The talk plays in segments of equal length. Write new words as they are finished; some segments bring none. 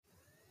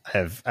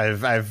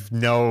I've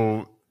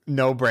no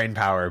brain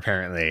power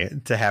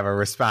apparently to have a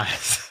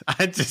response.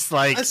 I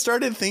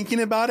started thinking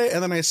about it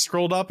and then I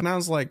scrolled up and I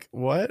was like,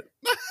 what?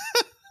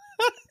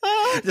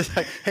 Just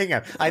like, hang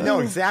on. I know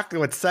exactly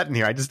what's set in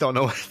here. I just don't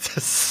know what to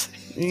say.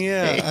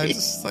 Yeah, I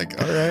just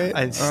like, all right.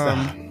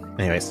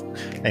 Anyways.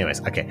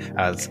 Okay.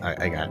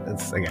 I got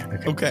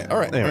it. Okay. All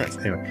right. Anyway.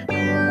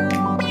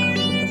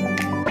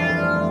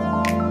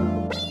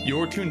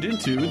 You're tuned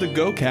into the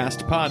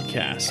GoCast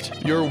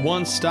podcast, your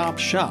one-stop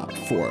shop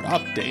for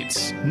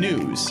updates,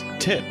 news,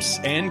 tips,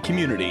 and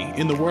community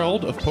in the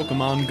world of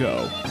Pokemon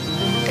Go.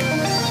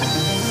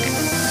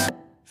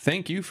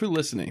 Thank you for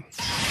listening.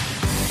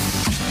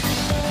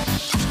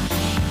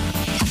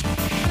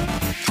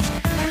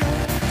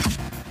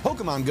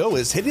 Pokemon Go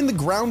is hitting the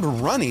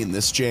ground running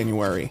this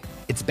January.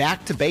 It's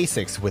back to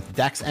basics with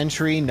Dex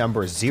entry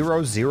number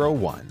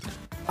 001.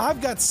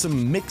 I've got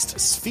some mixed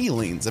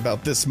feelings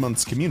about this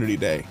month's Community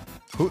Day.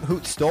 Hoot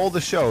Hoot stole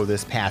the show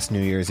this past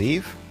New Year's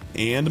Eve.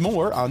 And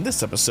more on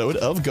this episode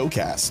of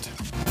GoCast.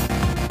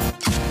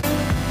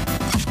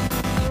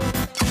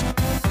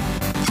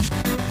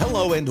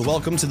 Hello and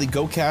welcome to the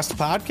GoCast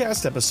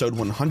podcast, episode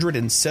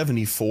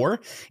 174.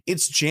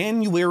 It's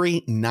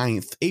January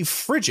 9th, a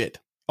frigid,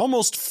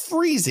 almost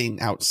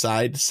freezing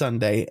outside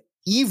Sunday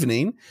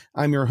evening.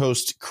 I'm your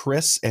host,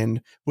 Chris,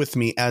 and with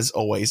me, as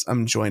always,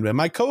 I'm joined by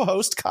my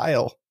co-host,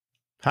 Kyle.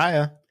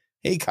 Hiya.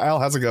 Hey, Kyle,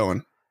 how's it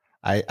going?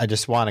 I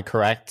just want to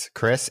correct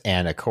Chris,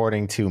 and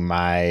according to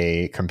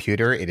my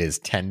computer, it is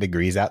 10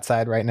 degrees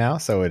outside right now,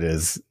 so it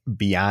is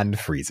beyond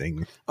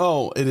freezing.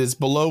 Oh, it is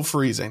below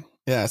freezing.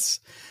 Yes.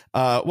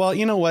 Well,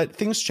 you know what?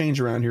 Things change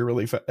around here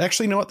really fast.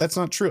 Actually, you know what? That's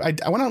not true. I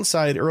went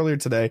outside earlier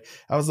today.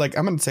 I was like,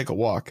 I'm going to take a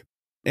walk.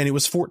 And it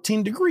was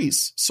 14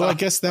 degrees. So I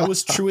guess that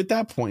was true at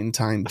that point in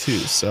time, too.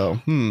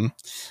 So,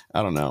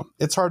 I don't know.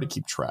 It's hard to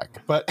keep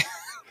track. But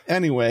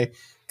anyway,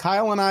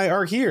 Kyle and I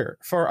are here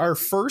for our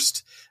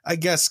first, I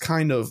guess,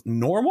 kind of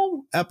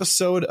normal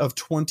episode of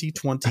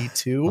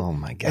 2022. Oh,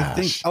 my gosh. I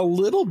think a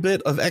little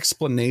bit of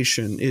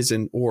explanation is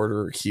in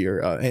order here.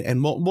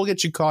 And we'll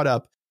get you caught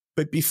up.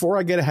 But before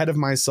I get ahead of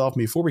myself,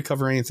 before we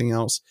cover anything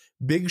else,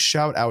 big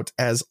shout out,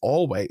 as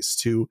always,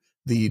 to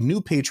the new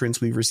patrons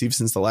we've received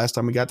since the last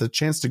time we got the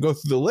chance to go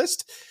through the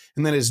list.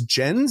 And that is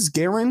Jens,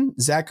 Garen,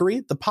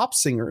 Zachary, the Pop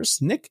Singers,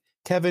 Nick,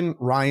 Kevin,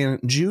 Ryan,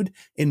 Jude,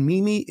 and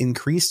Mimi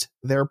increased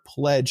their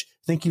pledge.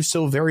 Thank you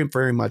so very,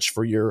 very much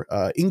for your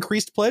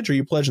increased pledge, or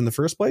your pledge in the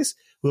first place.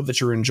 We hope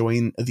that you're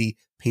enjoying the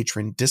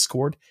patron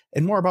Discord,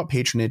 and more about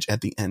patronage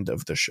at the end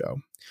of the show.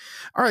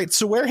 All right,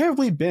 so where have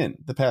we been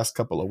the past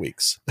couple of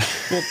weeks?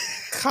 Well,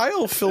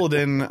 Kyle filled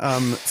in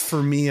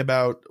for me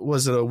about,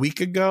 was it a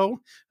week ago,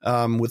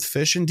 with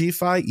Fish and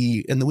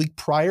DeFi, and the week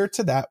prior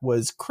to that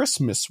was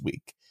Christmas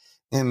week.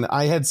 And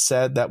I had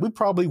said that we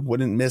probably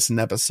wouldn't miss an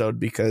episode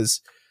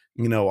because,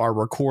 you know, our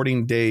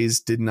recording days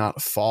did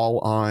not fall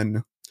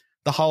on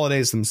the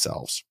holidays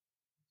themselves.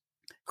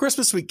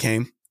 Christmas week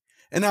came,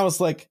 and I was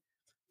like,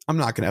 I'm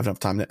not going to have enough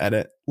time to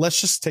edit. Let's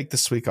just take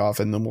this week off,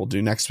 and then we'll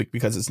do next week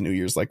because it's New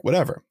Year's, like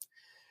whatever.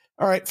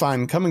 All right,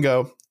 fine. Come and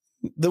go.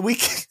 The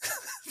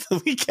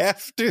week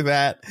after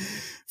that,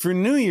 for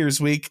New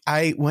Year's week,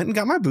 I went and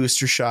got my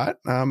booster shot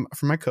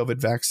for my COVID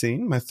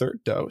vaccine, my third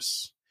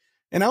dose.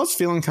 And I was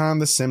feeling kind of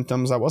the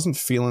symptoms. I wasn't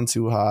feeling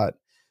too hot.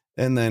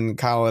 And then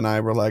Kyle and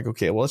I were like,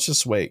 okay, well, let's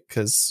just wait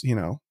because, you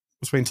know,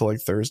 let's wait until like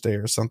Thursday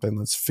or something.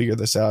 Let's figure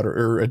this out,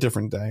 or a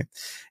different day.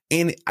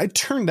 And I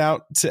turned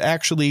out to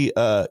actually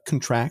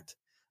contract.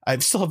 I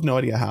still have no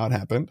idea how it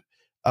happened,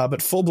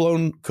 but full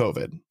blown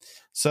COVID.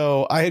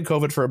 So I had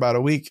COVID for about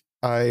a week.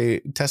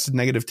 I tested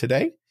negative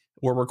today.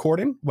 We're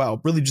recording. Wow,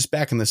 really just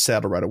back in the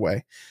saddle right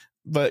away.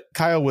 But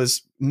Kyle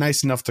was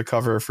nice enough to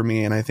cover for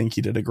me, and I think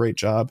he did a great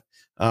job.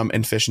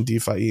 And Fish and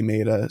DeFi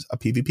made a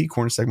PvP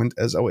corner segment,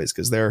 as always,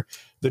 because they're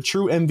the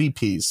true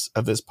MVPs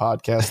of this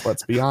podcast.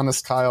 Let's be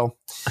honest, Kyle.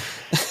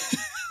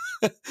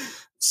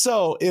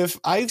 So if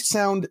I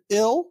sound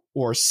ill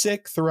or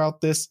sick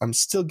throughout this, I'm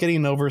still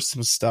getting over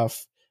some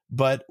stuff,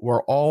 but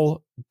we're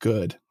all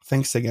good.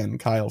 Thanks again,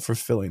 Kyle, for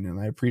filling in.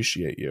 I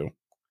appreciate you.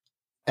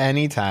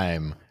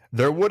 Anytime.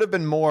 There would have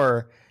been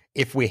more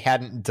if we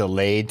hadn't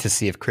delayed to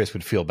see if Chris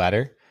would feel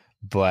better.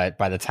 But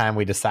by the time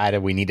we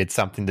decided we needed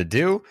something to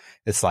do,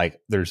 it's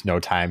like there's no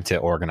time to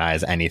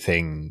organize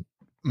anything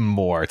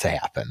more to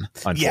happen,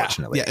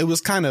 unfortunately. Yeah, it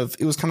was kind of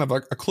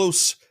like a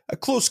close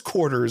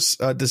quarters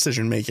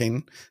decision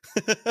making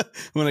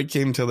when it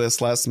came to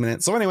this last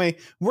minute. So anyway,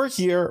 we're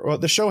here. Well,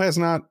 the show has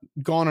not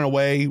gone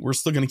away. We're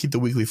still going to keep the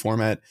weekly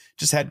format.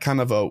 Just had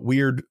kind of a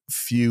weird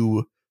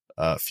few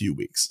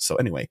weeks. So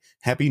anyway,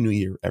 Happy New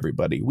Year,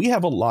 everybody. We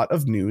have a lot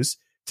of news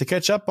to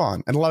catch up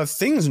on, and a lot of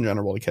things in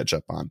general to catch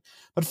up on.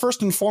 But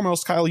first and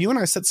foremost, Kyle, you and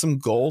I set some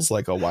goals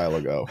like a while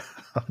ago.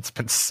 It's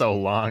been so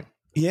long.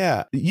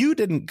 Yeah. You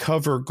didn't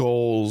cover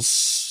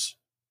goals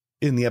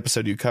in the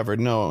episode you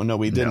covered. No,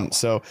 we didn't. No.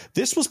 So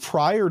this was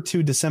prior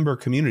to December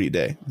Community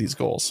Day, these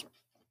goals.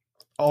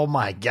 Oh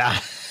my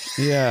God.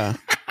 Yeah.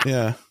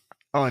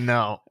 Oh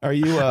no. Are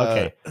you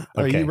Okay.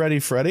 Are you ready,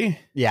 Freddie?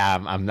 Yeah,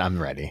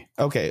 I'm ready.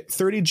 Okay,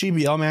 30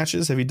 GBL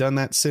matches. Have you done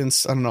that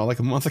since, I don't know, like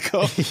a month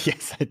ago?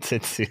 Yes, I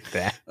did do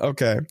that.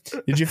 Okay.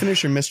 Did you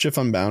finish your Mischief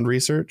Unbound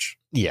research?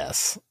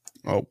 Yes.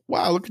 Oh,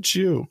 wow, look at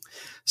you.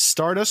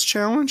 Stardust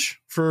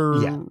Challenge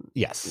for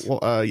Yes.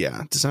 Well,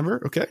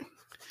 December. Okay.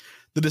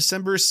 The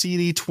December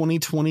CD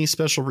 2020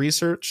 special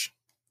research.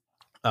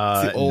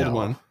 The old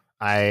one.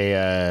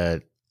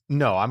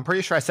 No, I'm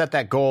pretty sure I set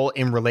that goal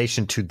in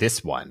relation to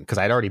this one because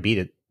I'd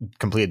already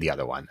completed the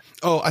other one.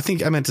 Oh, I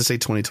think I meant to say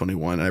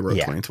 2021. I wrote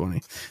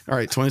 2020. All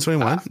right,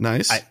 2021.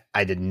 Nice.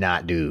 I did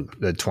not do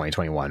the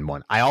 2021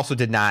 one. I also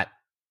did not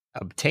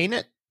obtain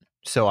it,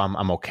 so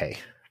I'm okay.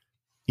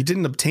 You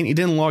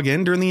didn't log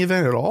in during the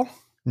event at all?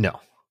 No.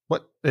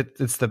 What?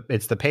 It's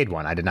the paid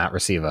one. I did not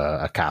receive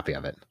a copy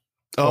of it.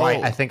 Oh,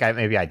 I think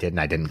maybe I did and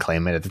I didn't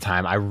claim it at the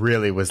time. I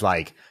really was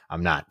like,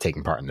 I'm not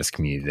taking part in this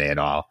community day at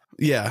all.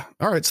 Yeah.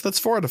 All right. So that's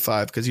 4 out of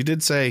 5 because you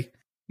did say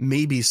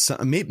maybe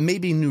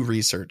maybe new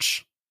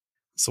research.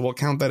 So we'll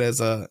count that as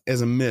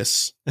a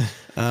miss.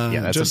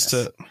 That's just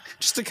a miss.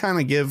 just to kind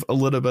of give a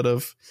little bit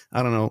of,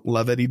 I don't know,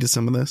 levity to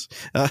some of this.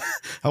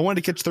 I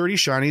wanted to catch 30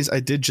 shinies.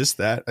 I did just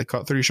that. I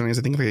caught 30 shinies.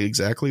 I think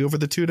exactly over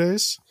the 2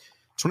 days.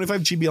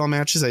 25 GBL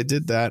matches. I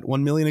did that.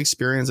 1 million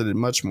experience. I did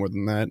much more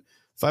than that.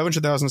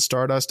 500,000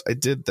 Stardust. I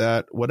did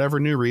that. Whatever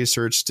new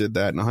research, did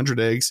that. And 100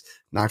 eggs,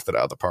 knocked it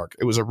out of the park.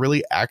 It was a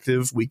really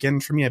active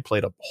weekend for me. I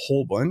played a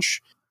whole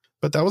bunch,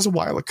 but that was a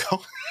while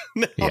ago.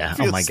 Yeah.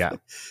 Oh my God.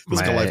 It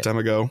was like a lifetime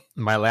ago.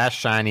 My last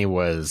shiny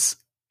was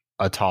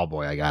a tall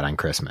boy I got on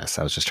Christmas.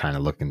 I was just trying to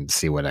look and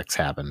see what X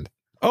happened.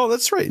 Oh,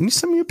 that's right. And you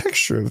sent me a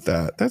picture of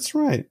that. That's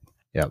right.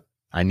 Yep.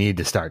 I need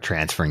to start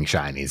transferring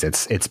shinies.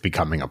 It's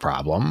becoming a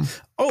problem.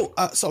 Oh,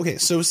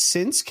 so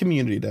since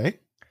Community Day,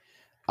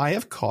 I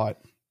have caught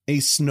a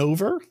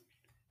Snover,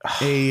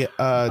 a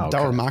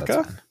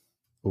Darumaka,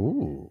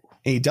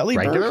 a Delibird.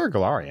 Regular or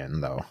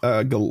Galarian,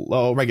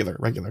 though?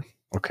 Regular.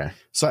 Okay.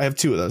 So I have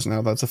 2 of those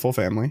now. That's a full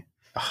family.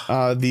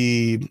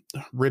 The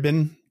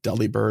Ribbon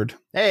Delibird.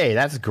 Hey,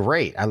 that's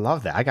great. I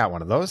love that. I got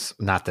one of those.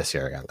 Not this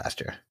year. I got it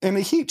last year. And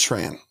a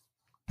Heatran.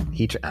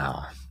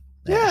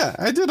 Yeah,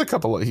 I did a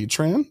couple of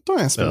Heatran. Don't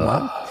ask me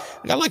why.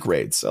 I like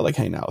raids. I like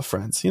hanging out with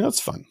friends. It's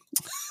fun.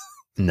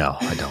 No,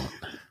 I don't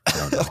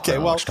know. Okay,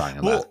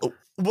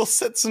 we'll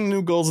set some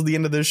new goals at the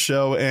end of this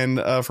show. And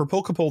for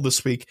Pokeball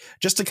this week,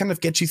 just to kind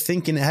of get you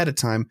thinking ahead of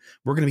time,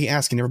 we're going to be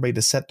asking everybody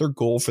to set their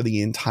goal for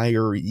the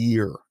entire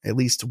year, at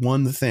least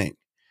one thing.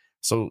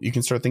 So you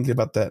can start thinking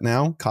about that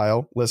now.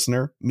 Kyle,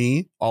 listener,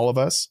 me, all of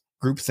us,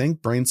 group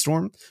think,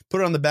 brainstorm,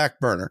 put it on the back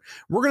burner.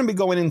 We're going to be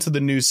going into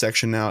the news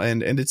section now,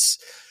 and it's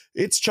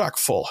chock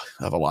full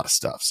of a lot of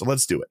stuff. So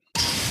let's do it.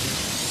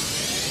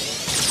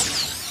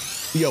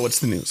 Yo, what's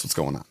the news? What's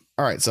going on?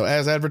 All right. So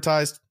as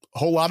advertised, a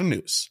whole lot of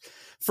news.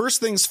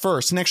 First things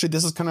first, and actually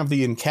this is kind of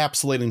the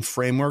encapsulating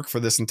framework for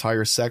this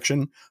entire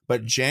section,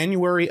 but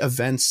January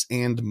events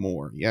and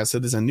more. Yes,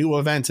 it is a new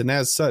event, and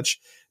as such,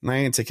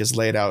 Niantic has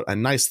laid out a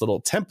nice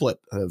little template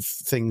of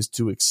things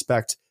to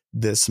expect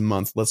this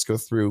month. Let's go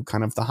through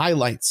kind of the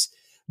highlights.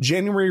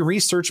 January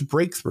Research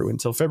Breakthrough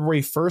until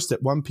February 1st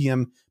at 1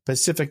 p.m.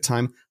 Pacific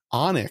time.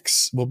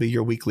 Onyx will be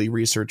your weekly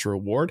research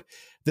reward.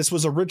 This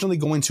was originally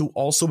going to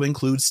also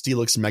include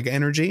Steelix Mega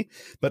Energy,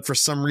 but for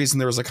some reason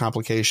there was a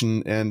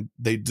complication and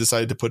they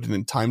decided to put it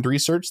in timed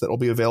research that will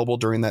be available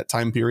during that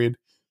time period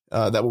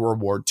that will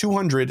reward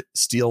 200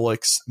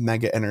 Steelix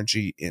Mega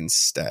Energy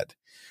instead.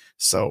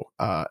 So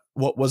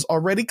what was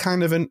already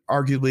kind of an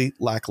arguably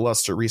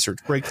lackluster research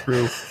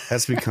breakthrough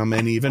has become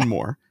an even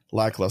more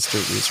lackluster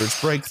research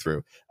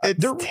breakthrough.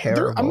 It's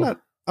terrible.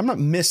 I'm not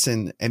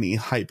missing any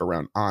hype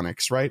around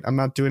Onyx, right? I'm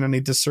not doing any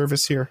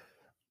disservice here.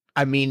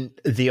 I mean,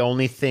 the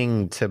only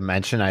thing to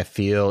mention, I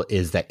feel,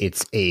 is that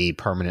it's a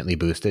permanently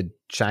boosted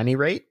shiny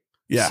rate.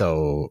 Yeah.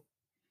 So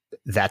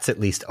that's at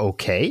least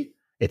okay.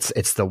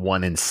 It's the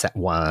 1 in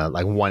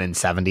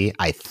 70,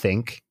 I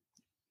think,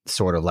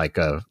 sort of like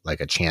a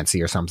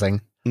Chansey or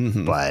something.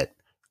 Mm-hmm. But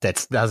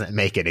that doesn't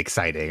make it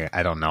exciting.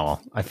 I don't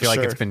know. I feel like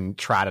it's been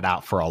trotted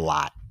out for a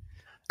lot.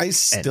 I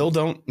still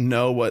don't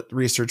know what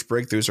research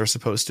breakthroughs are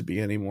supposed to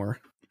be anymore.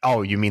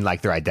 Oh, you mean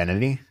like their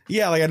identity?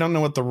 Yeah, like I don't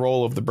know what the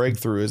role of the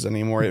breakthrough is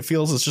anymore. It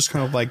feels it's just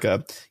kind of like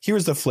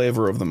here's the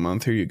flavor of the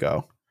month. Here you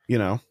go.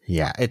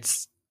 Yeah,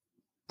 it's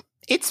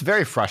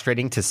very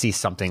frustrating to see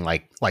something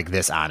like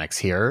this Onyx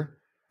here.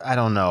 I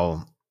don't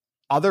know.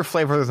 Other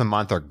flavors of the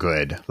month are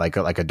good. Like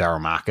a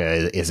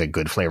Darumaka is a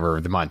good flavor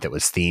of the month. It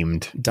was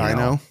themed.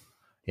 Dino.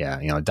 Yeah,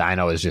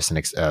 Dino is just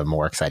a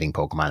more exciting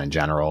Pokemon in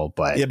general.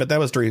 But yeah, but that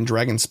was during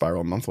Dragon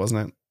Spiral month,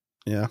 wasn't it?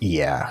 Yeah.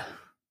 Yeah.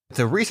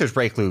 The research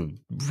breakthrough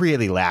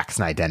really lacks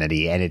an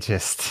identity, and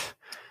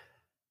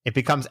it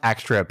becomes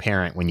extra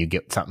apparent when you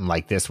get something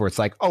like this where it's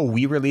like, oh,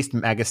 we released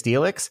Mega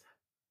Steelix.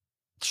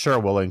 Sure,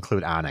 we'll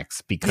include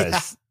Onyx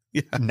because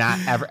not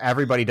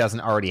everybody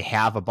doesn't already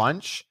have a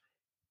bunch.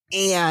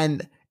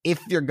 And if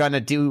you're going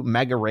to do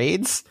mega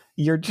raids,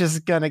 you're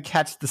just going to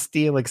catch the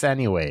Steelix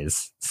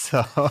anyways.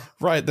 So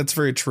right, that's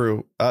very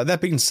true.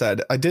 That being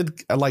said,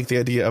 I like the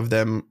idea of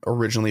them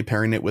originally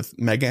pairing it with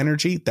Mega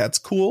Energy. That's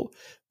cool,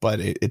 but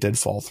it did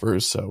fall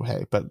through. So,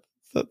 hey, but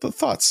the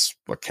thought's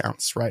what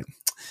counts, right?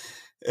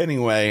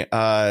 Anyway,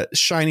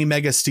 shiny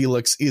Mega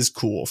Steelix is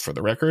cool, for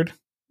the record.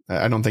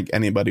 I don't think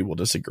anybody will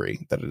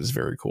disagree that it is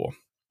very cool.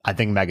 I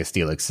think Mega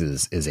Steelix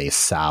is a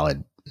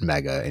solid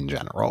Mega in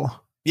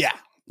general. Yeah.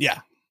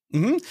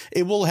 Mm-hmm.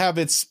 It will have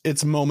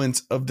its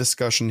moment of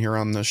discussion here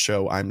on the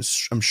show. I'm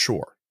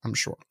sure.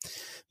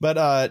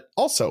 But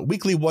also,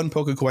 weekly 1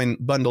 Pokecoin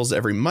bundles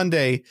every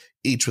Monday,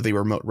 each with a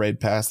remote raid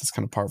pass. That's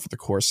kind of par for the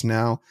course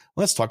now.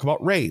 Let's talk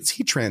about raids.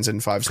 Heatran's in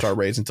 5-star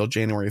raids until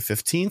January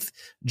 15th.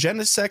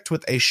 Genesect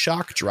with a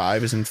shock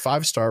drive is in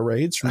 5-star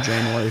raids from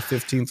January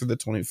 15th through the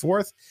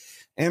 24th.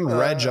 And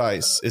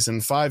Regice is in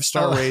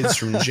 5-star raids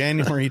from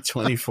January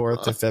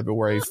 24th to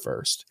February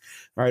 1st.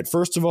 All right,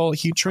 first of all,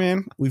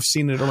 Heatran, we've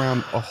seen it around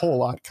a whole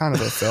lot, kind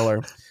of a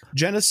filler.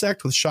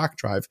 Genesect with shock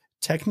drive,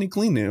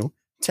 technically new,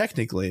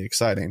 technically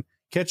exciting.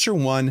 Catcher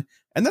 1,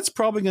 and that's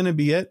probably going to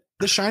be it.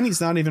 The shiny's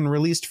not even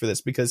released for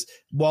this because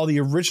while the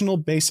original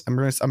base, I'm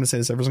going to say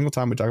this every single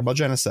time we talk about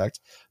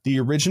Genesect, the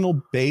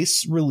original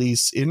base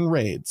release in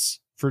raids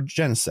for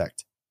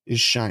Genesect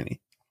is shiny.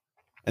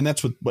 And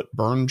that's with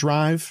Burn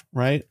Drive,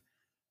 right?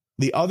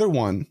 The other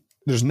one,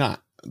 there's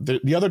not.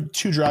 The other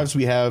 2 drives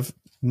we have,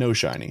 no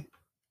shiny.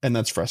 And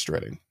that's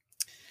frustrating.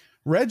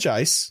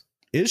 Regice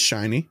is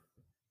shiny.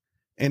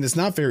 And it's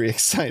not very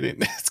exciting.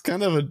 It's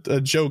kind of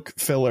a joke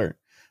filler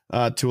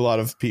to a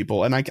lot of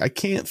people. And I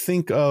can't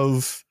think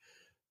of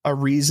a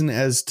reason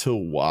as to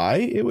why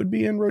it would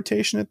be in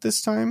rotation at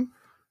this time.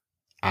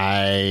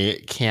 I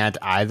can't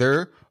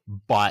either.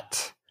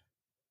 But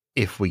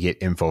if we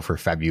get info for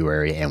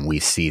February and we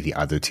see the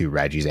other 2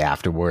 Regis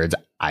afterwards,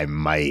 I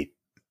might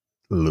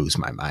lose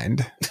my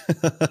mind.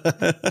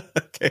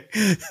 Okay.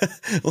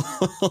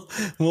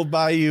 We'll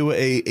buy you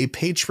a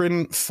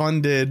patron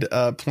funded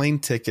plane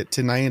ticket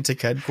to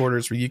Niantic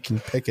headquarters where you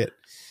can pick it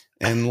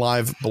and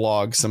live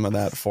blog some of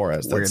that for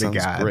us. That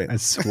sounds great. I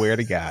swear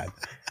to God.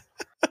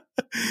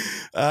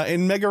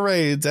 In Mega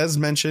Raids, as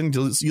mentioned,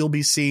 you'll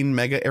be seeing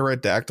Mega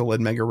Aerodactyl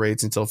in Mega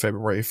Raids until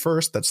February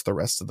 1st. That's the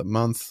rest of the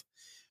month.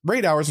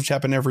 Raid hours, which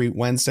happen every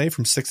Wednesday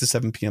from 6 to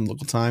 7 p.m.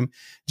 local time.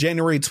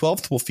 January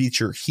 12th will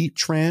feature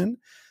Heatran.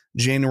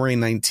 January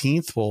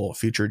 19th will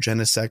feature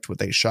Genesect with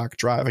a shock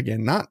drive.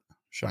 Again, not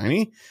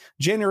shiny.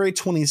 January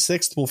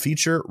 26th will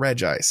feature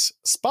Regice.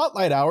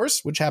 Spotlight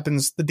hours, which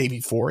happens the day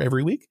before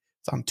every week.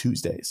 It's on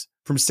Tuesdays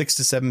from 6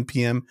 to 7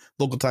 p.m.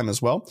 local time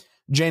as well.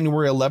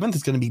 January 11th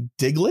is going to be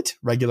Diglett,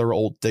 regular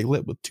old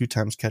Diglett with 2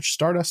 times catch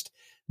Stardust.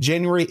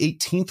 January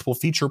 18th will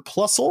feature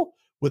Plusle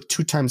with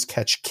 2 times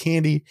catch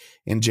Candy.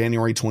 And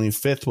January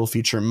 25th will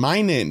feature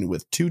Minun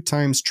with 2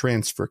 times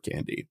transfer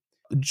Candy.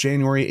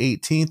 January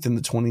 18th and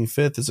the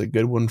 25th is a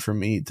good one for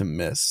me to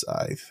miss,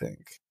 I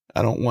think.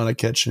 I don't want to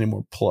catch any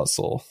more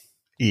Plusle.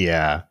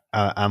 Yeah,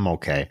 I'm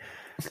okay.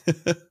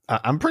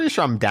 I'm pretty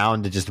sure I'm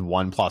down to just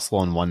 1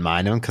 Plusle and 1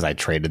 Minun because I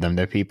traded them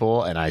to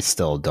people and I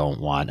still don't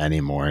want any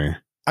more.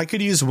 I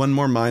could use 1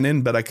 more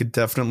Minun, but I could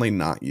definitely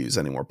not use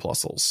any more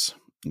Plusles.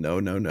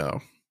 No.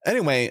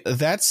 Anyway,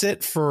 that's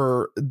it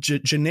for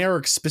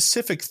generic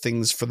specific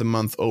things for the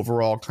month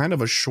overall. Kind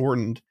of a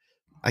shortened,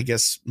 I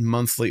guess,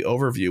 monthly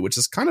overview, which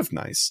is kind of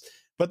nice.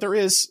 But there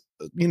is,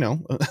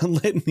 a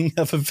litany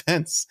of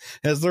events,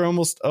 as there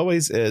almost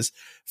always is.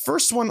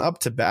 First one up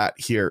to bat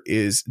here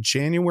is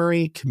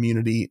January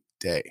Community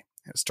Day.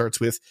 It starts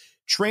with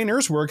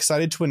trainers. We're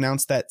excited to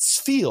announce that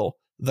Spheal,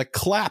 the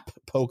clap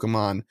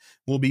Pokemon,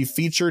 will be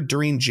featured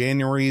during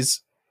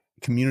January's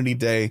Community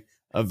Day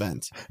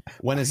event.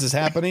 When is this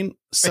happening?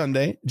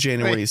 Sunday,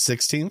 January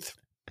 16th.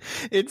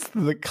 It's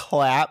the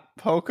clap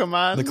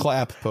Pokemon? The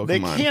clap Pokemon. They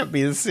can't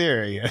be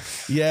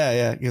serious.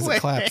 Yeah, because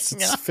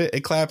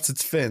it claps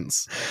its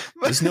fins.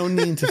 There's no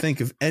need to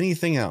think of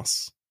anything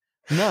else.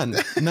 None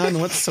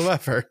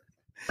whatsoever.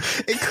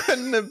 It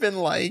couldn't have been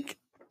like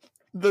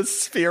the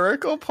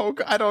spherical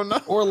Pokemon. I don't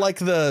know. Or like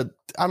is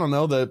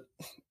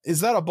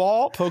that a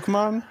ball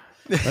Pokemon?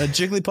 A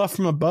Jigglypuff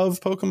from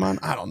above Pokemon?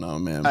 I don't know,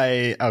 man.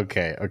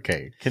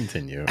 Okay.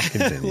 Continue.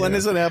 When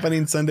is it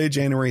happening? Sunday,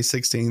 January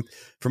 16th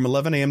from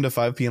 11 a.m. to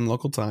 5 p.m.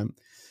 local time.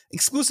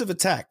 Exclusive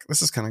attack.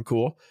 This is kind of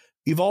cool.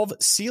 Evolve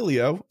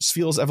Celio,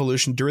 Spheal's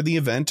evolution during the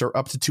event or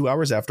up to 2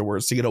 hours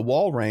afterwards to get a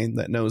Walrein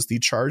that knows the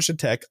charged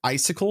attack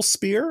Icicle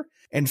Spear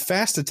and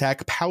fast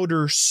attack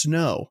Powder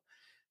Snow.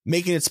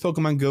 Making its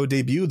Pokemon Go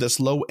debut, this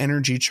low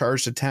energy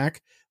charged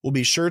attack will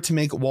be sure to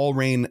make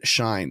Walrein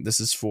shine.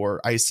 This is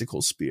for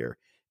Icicle Spear.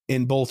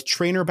 In both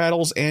trainer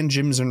battles and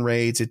gyms and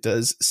raids, it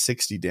does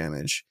 60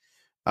 damage.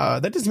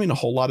 That doesn't mean a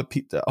whole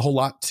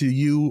lot to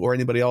you or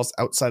anybody else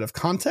outside of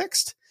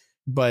context,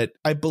 but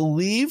I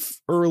believe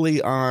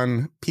early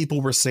on people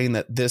were saying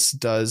that this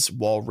does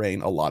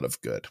Walrein a lot of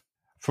good.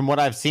 From what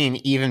I've seen,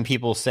 even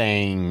people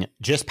saying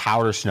just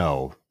Powder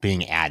Snow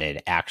being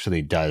added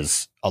actually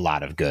does a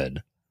lot of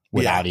good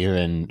without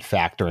even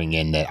factoring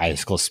in that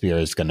Icicle Spear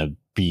is going to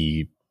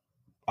be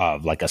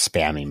of like a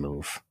spammy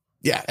move.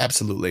 Yeah,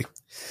 absolutely.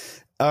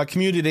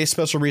 Community Day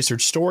special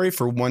research story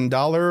for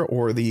 $1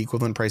 or the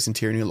equivalent pricing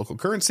tier in your local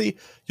currency.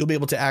 You'll be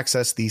able to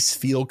access the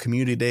Sfeel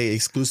Community Day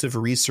exclusive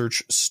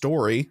research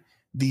story,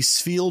 the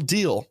Sfeel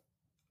Deal.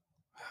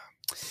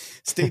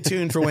 Stay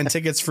tuned for when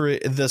tickets for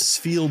the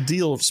Sfeel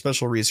Deal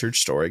special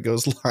research story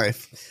goes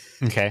live.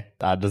 Okay.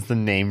 Does the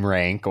name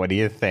rank? What do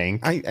you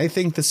think? I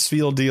think the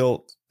Sfeel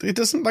Deal, it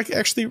doesn't like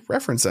actually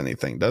reference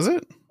anything, does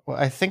it? Well,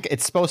 I think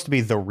it's supposed to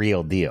be the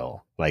real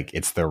deal. Like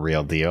it's the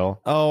real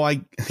deal. Oh,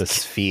 the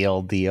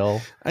Sfeel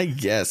deal. I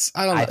guess.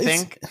 I don't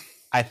know.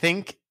 I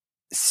think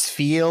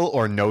Sfeel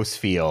or no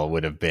Sfeel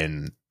would have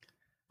been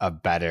a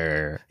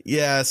better.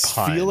 Yeah,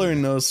 Sfeel or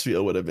no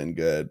Sfeel would have been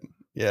good.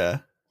 Yeah.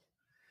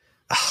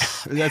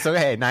 That's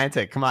okay.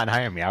 Niantic, come on,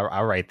 hire me.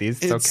 I'll write these.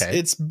 It's okay.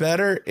 It's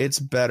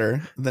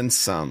better than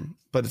some,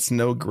 but it's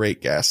no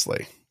Great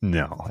Ghastly.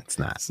 No, it's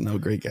not. It's no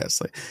Great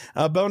Ghastly.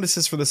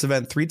 Bonuses for this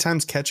event: 3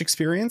 times catch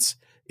experience.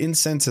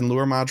 Incense and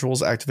lure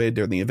modules activated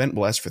during the event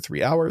will last for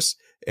 3 hours,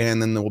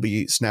 and then there will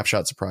be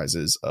snapshot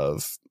surprises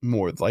of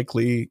more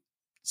likely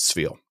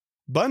Sfeel.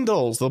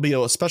 Bundles. There'll be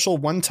a special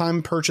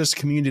one-time purchase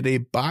Community Day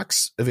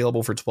box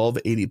available for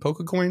 1280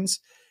 Pokecoins,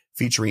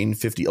 featuring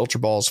 50 Ultra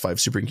Balls, 5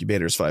 Super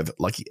Incubators, 5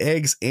 Lucky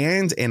Eggs,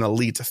 and an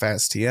Elite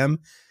Fast TM.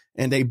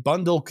 And a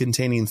bundle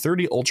containing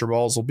 30 Ultra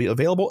Balls will be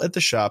available at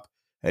the shop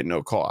at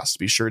no cost.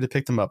 Be sure to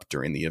pick them up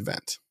during the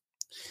event.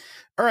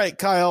 All right,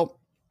 Kyle.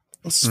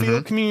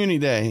 Sfeel Community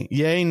Day.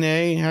 Yay,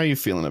 nay. How are you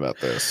feeling about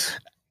this?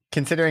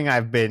 Considering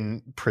I've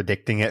been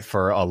predicting it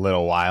for a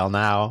little while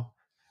now,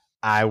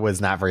 I was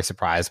not very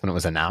surprised when it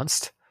was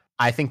announced.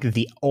 I think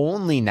the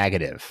only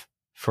negative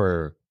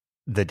for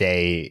the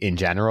day in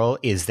general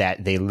is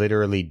that they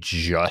literally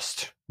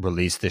just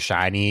released the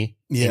shiny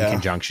in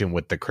conjunction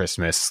with the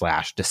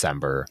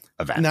Christmas/December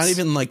events. Not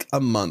even like a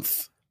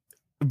month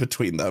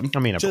between them. I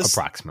mean,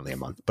 approximately a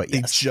month, but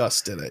yes. They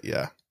just did it,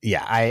 yeah.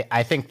 Yeah,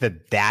 I think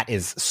that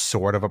is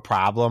sort of a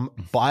problem,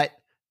 but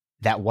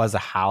that was a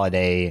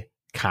holiday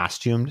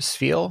costumed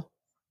Sfeel,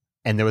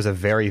 and there was a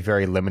very,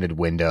 very limited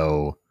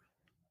window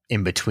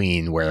in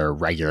between where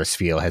regular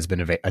Sfeel has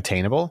been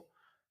attainable.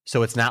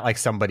 So it's not like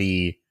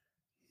somebody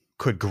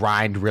could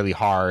grind really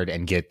hard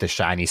and get the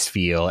shiny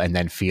Sfeel and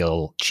then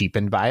feel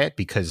cheapened by it,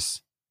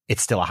 because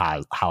it's still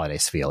a holiday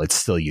Sfeel. It's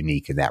still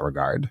unique in that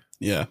regard.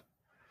 Yeah.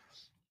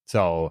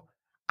 So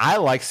I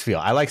like Sfeel.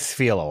 I like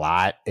Sfeel a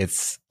lot.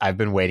 I've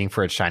been waiting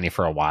for it shiny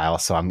for a while,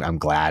 so I'm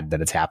glad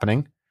that it's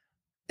happening.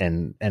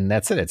 And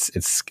that's it.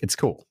 It's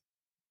cool.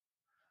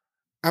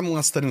 I'm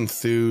less than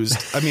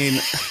enthused. I mean,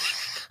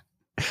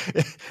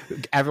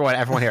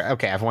 everyone here.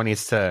 Okay, everyone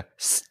needs to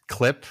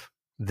clip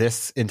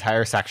this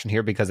entire section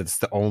here, because it's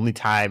the only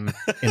time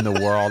in the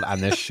world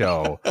on this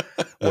show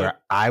where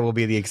I will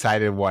be the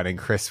excited one and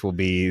Chris will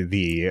be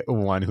the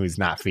one who's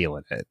not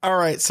feeling it. All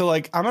right. So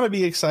like, I'm going to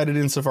be excited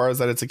insofar as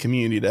that it's a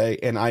community day,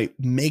 and I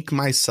make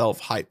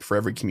myself hype for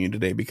every community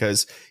day,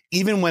 because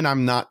even when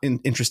I'm not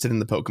interested in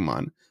the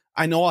Pokemon,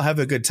 I know I'll have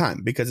a good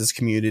time because it's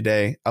community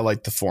day. I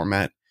like the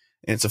format,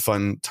 and it's a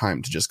fun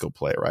time to just go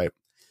play. Right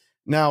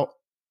now,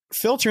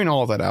 filtering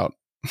all of that out,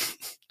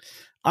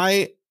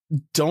 I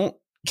don't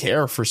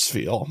care for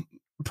Sfeel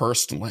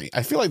personally.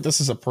 I feel like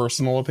this is a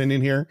personal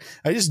opinion here.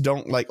 I just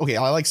don't like. Okay,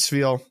 I like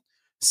Sfeel.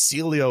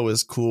 Celio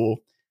is cool.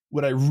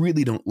 What I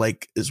really don't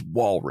like is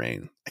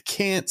Walrein. I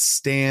can't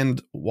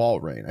stand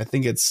Walrein. I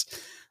think it's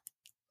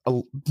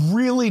a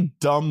really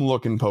dumb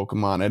looking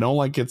Pokemon. I don't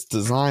like its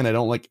design. I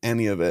don't like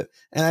any of it.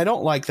 And I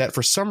don't like that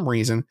for some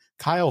reason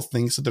Kyle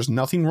thinks that there's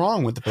nothing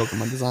wrong with the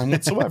Pokemon design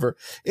whatsoever.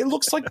 It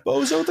looks like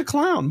Bozo the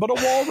Clown, but a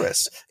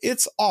walrus.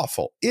 It's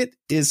awful. It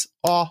is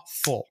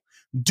awful.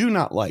 Do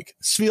not like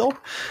Sfeel.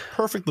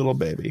 Perfect little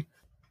baby.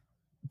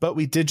 But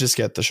we did just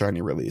get the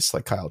shiny release,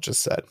 like Kyle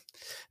just said.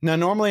 Now,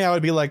 normally I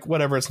would be like,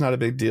 whatever, it's not a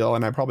big deal.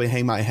 And I'd probably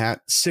hang my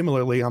hat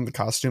similarly on the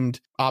costumed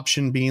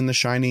option being the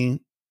shiny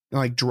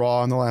like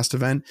draw in the last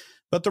event.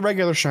 But the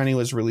regular shiny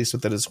was released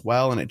with it as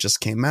well, and it just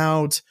came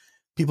out.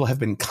 People have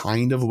been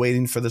kind of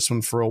waiting for this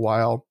one for a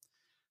while.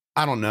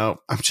 I don't know.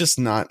 I'm just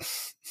not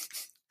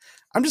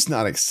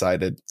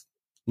excited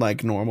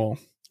like normal.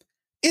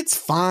 It's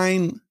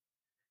fine.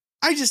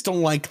 I just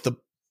don't like the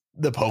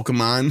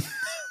Pokemon.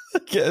 I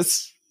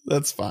guess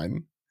that's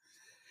fine.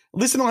 At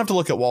least I don't have to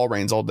look at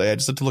Walreins all day. I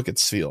just have to look at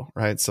Sfeel,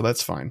 right? So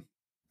that's fine.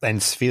 And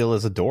Sfeel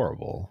is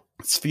adorable.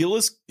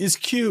 Sfeel is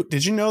cute.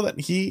 Did you know that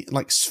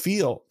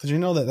Sfeel? Did you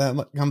know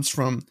that comes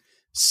from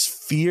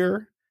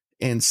sphere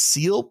and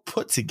seal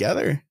put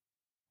together?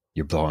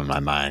 You're blowing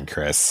my mind,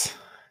 Chris.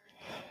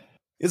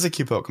 It's a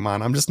cute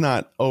Pokemon. I'm just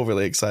not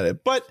overly excited.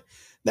 But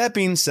that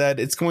being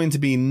said, it's going to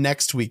be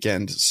next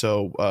weekend,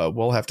 so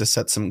we'll have to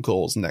set some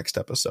goals next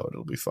episode.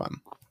 It'll be fun.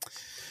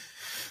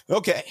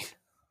 Okay,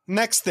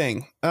 next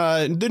thing,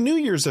 the New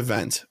Year's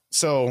event.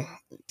 So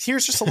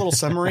here's just a little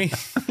summary.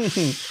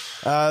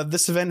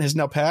 This event has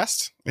now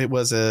passed. It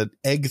was an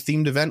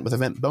egg-themed event with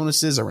event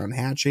bonuses around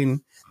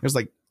hatching. There's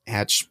like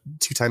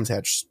 2 times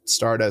hatch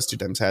Stardust, 2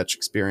 times hatch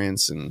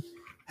experience, and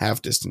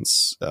half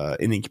distance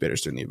in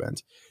incubators during the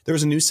event. There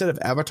was a new set of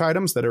avatar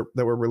items that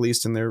were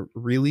released, and they're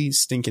really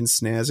stinking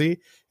snazzy.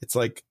 It's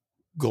like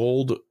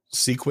gold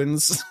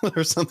sequins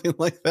or something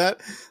like that.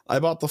 I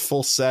bought the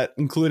full set,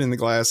 including the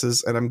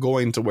glasses, and I'm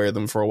going to wear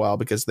them for a while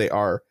because they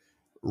are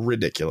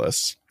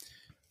ridiculous.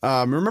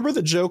 Remember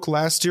the joke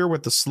last year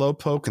with the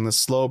Slowpoke and the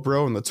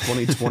Slowbro and the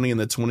 2020 and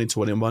the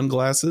 2021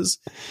 glasses?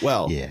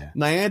 Well, Yeah.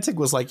 Niantic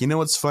was like, you know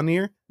what's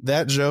funnier?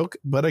 That joke,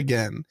 but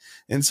again.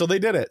 And so they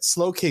did it.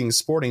 Slowking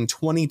sporting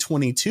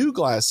 2022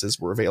 glasses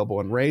were available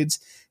in raids,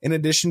 in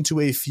addition to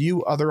a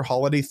few other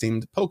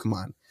holiday-themed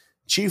Pokemon.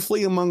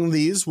 Chiefly among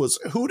these was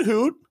Hoot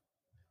Hoot,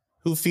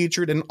 who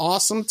featured an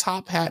awesome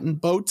top hat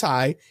and bow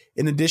tie,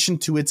 in addition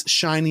to its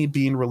shiny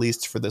being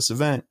released for this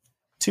event.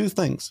 Two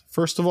things.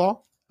 First of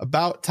all,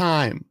 about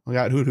time I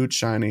got Hoot Hoot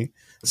shiny.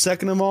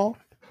 Second of all,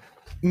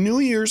 New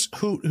Year's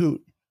Hoot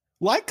Hoot,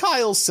 like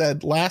Kyle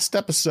said last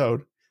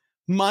episode,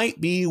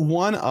 might be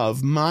one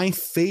of my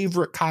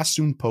favorite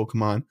costume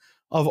Pokemon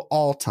of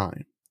all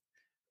time.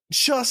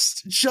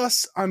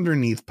 Just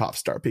underneath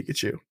Popstar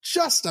Pikachu.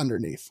 Just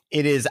underneath.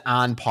 It is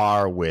on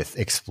par with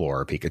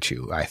Explorer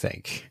Pikachu, I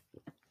think.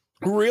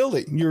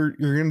 Really? You're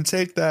going to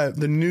take that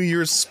the New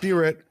Year's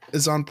spirit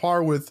is on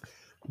par with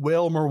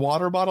Whalmer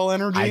water bottle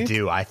energy? I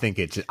do. I think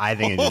it just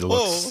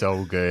looks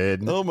so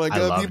good. Oh my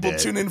God. People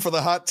tune in for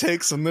the hot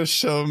takes on this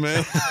show,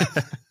 man.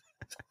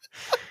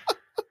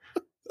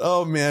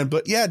 Oh man.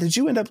 But yeah, did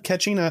you end up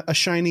catching a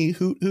shiny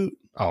Hoot Hoot?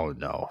 Oh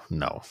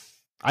no.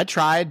 I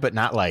tried, but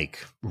not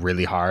like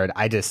really hard.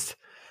 I just,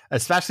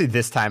 especially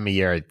this time of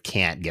year, I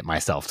can't get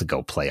myself to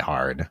go play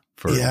hard.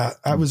 Yeah,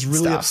 I was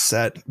really stuff.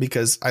 upset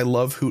because I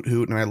love Hoot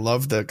Hoot and I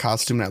love the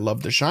costume and I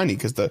love the shiny,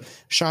 because the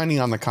shiny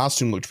on the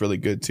costume looked really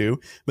good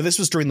too. But this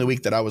was during the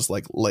week that I was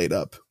like laid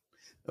up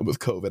with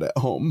COVID at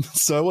home.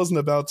 So I wasn't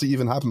about to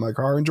even hop in my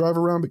car and drive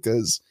around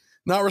because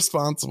not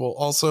responsible.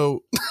 Also,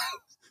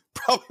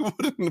 probably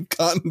wouldn't have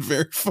gotten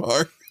very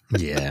far.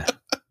 Yeah.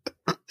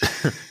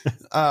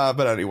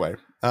 But anyway,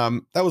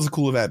 that was a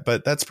cool event,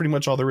 but that's pretty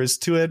much all there is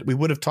to it. We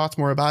would have talked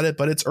more about it,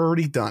 but it's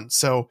already done.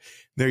 So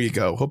there you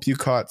go. Hope you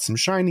caught some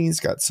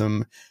shinies, got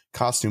some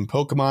costume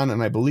Pokemon,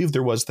 and I believe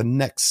there was the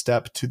next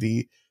step to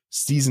the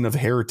Season of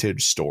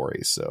Heritage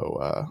story.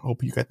 So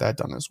hope you got that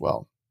done as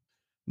well.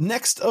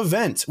 Next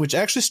event, which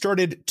actually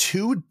started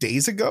 2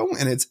 days ago,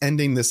 and it's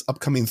ending this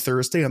upcoming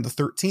Thursday on the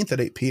 13th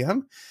at 8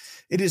 p.m.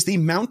 It is the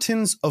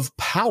Mountains of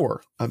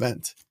Power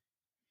event.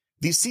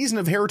 The Season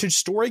of Heritage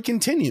story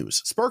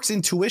continues. Spark's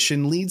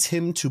intuition leads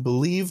him to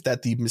believe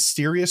that the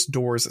mysterious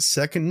door's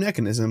second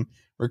mechanism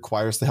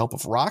requires the help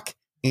of rock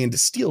and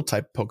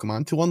steel-type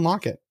Pokemon to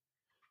unlock it.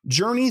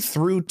 Journey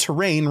through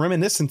terrain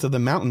reminiscent of the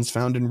mountains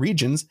found in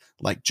regions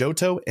like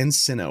Johto and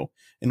Sinnoh,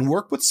 and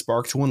work with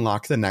Spark to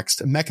unlock the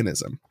next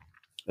mechanism.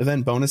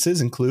 Event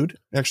bonuses include,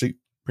 actually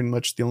pretty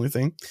much the only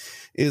thing,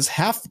 is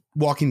half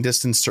walking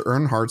distance to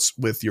earn hearts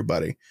with your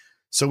buddy.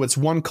 So it's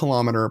 1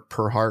 kilometer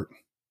per heart.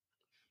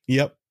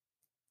 Yep.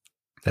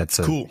 That's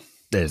cool.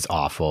 That is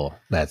awful.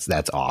 That's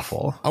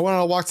awful. I went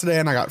on a walk today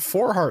and I got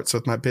 4 hearts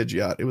with my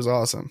Pidgeot. It was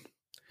awesome.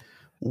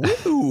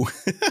 Woo!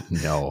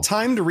 No.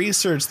 Timed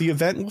research. The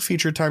event will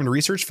feature timed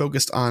research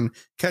focused on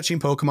catching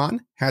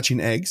Pokemon,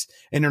 hatching eggs,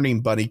 and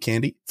earning bunny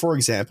candy. For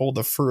example,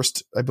 the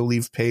first, I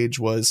believe, page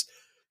was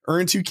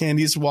earn 2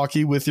 candies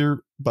walkie with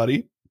your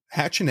buddy,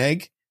 hatch an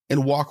egg,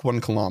 and walk 1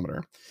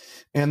 kilometer.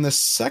 And the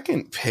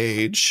second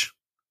page,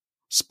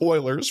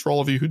 spoilers for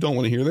all of you who don't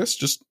want to hear this,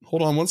 just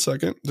hold on 1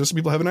 second, just so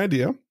people have an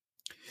idea.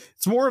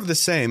 It's more of the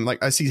same.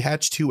 Like I see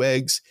hatch 2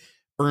 eggs,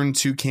 earn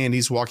 2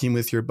 candies walking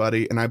with your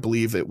buddy, and I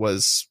believe it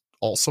was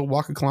also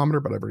walk 1 kilometer,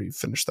 but I've already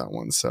finished that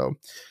one. So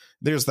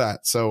there's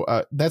that. So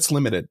that's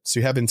limited. So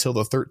you have until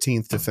the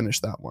 13th to finish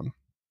that one.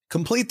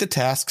 Complete the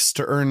tasks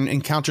to earn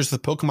encounters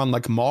with Pokemon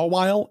like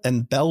Mawile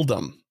and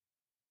Beldum.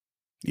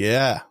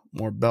 Yeah,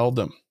 more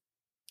Beldum.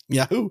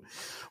 Yahoo!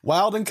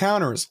 Wild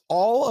encounters,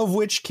 all of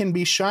which can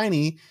be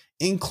shiny,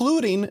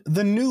 including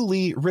the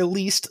newly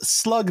released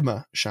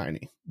Slugma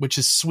shiny, which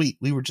is sweet.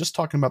 We were just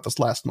talking about this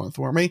last month,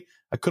 weren't we?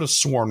 I could have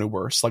sworn we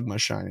were Slugma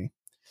shiny.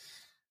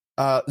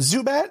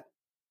 Zubat,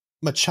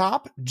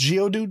 Machop,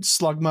 Geodude,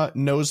 Slugma,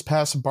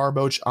 Nosepass,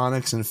 Barboach,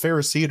 Onix, and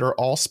Ferroseed are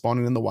all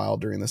spawning in the wild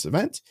during this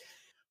event.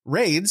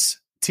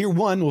 Raids, Tier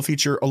 1 will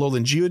feature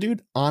Alolan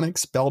Geodude,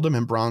 Onix, Beldum,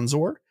 and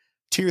Bronzor.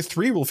 Tier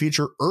 3 will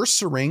feature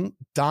Ursaring,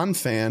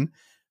 Donphan,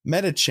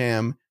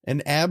 Medicham,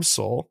 and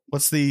Absol.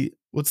 What's the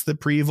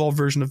pre-evolved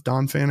version of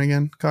Donphan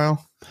again,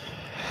 Kyle?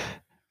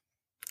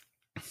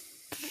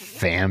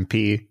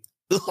 Fampi.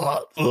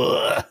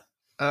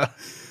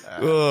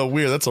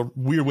 Weird. That's a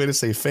weird way to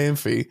say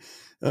Famfi.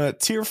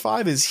 Tier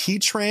 5 is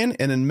Heatran,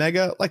 and in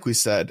Mega, like we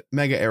said,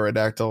 Mega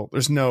Aerodactyl.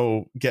 There's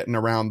no getting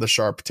around the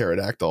sharp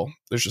Pterodactyl.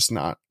 There's just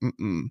not.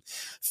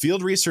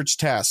 Field research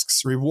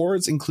tasks.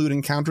 Rewards include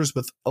encounters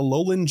with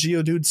Alolan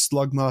Geodude,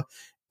 Slugma,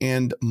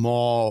 and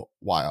Mawile.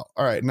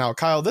 All right, now,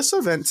 Kyle, this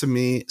event to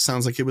me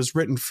sounds like it was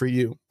written for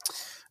you.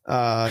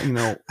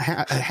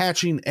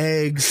 Hatching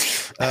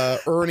eggs,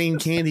 earning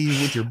candy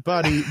with your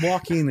buddy,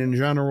 walking in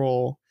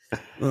general.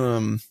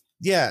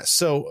 Yeah,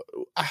 so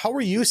how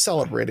are you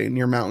celebrating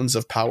your Mountains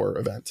of Power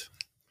event?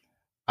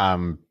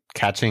 I'm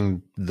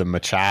catching the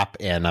Machop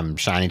and I'm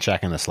shiny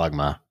checking the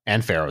Slugma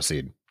and Pharaoh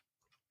Seed.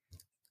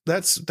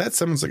 That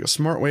sounds like a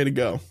smart way to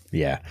go.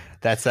 Yeah,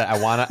 that's I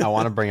want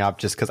to bring up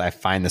just because I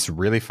find this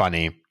really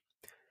funny.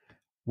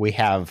 We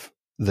have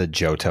the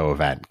Johto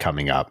event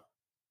coming up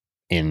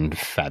in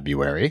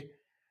February,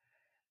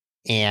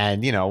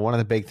 and one of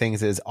the big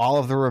things is all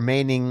of the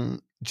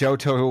remaining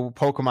Johto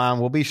Pokemon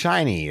will be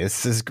shiny.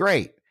 This is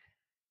great.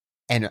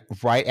 And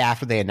right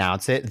after they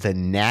announce it, the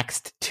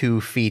next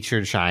 2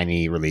 featured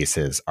shiny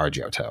releases are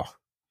Johto.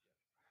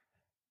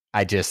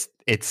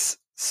 It's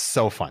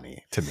so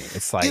funny to me.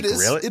 It's like,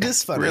 really? It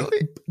is funny.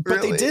 Really?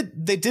 But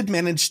they did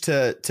manage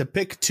to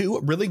pick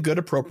 2 really good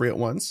appropriate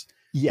ones.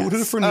 Yes.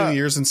 Hoothoot for New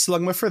Year's and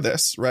Slugma for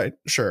this, right?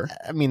 Sure.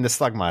 I mean, the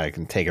Slugma, I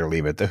can take it or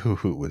leave it. The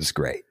Hoothoot was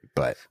great,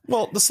 but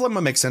well, the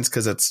Slugma makes sense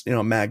because it's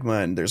magma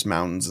and there's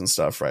mountains and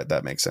stuff, right?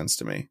 That makes sense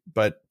to me.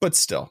 But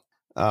still,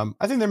 I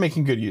think they're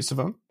making good use of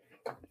them.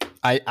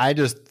 I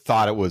just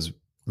thought it was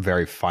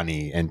very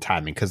funny and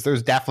timing because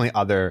there's definitely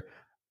other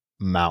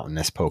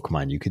mountainous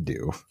Pokemon you could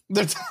do.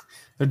 There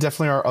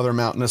definitely are other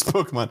mountainous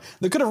Pokemon.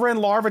 They could have ran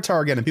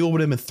Larvitar again and people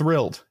would have been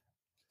thrilled.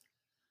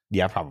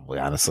 Yeah, probably,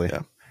 honestly.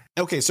 Yeah.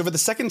 Okay, so for the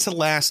second to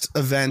last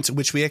event,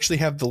 which we actually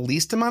have the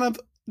least amount of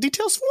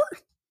details for,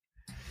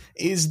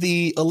 is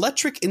the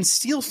electric and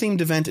steel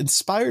themed event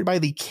inspired by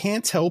the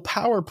Kanto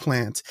Power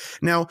Plant.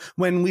 Now,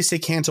 when we say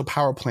Kanto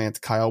Power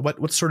Plant, Kyle,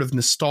 what sort of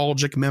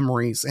nostalgic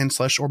memories and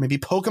or maybe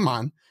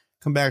Pokemon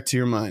come back to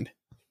your mind?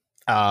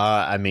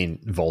 I mean,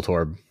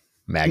 Voltorb,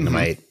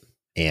 Magnemite,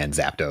 and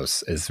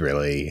Zapdos is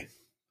really,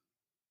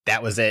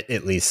 that was it,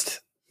 at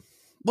least.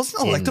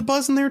 Wasn't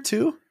Electabuzz in there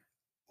too?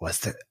 Was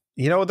there?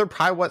 There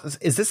probably was.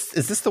 Is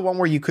this the one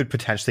where you could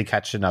potentially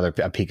catch a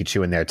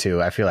Pikachu in there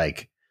too? I feel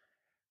like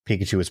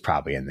Pikachu was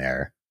probably in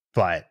there,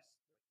 but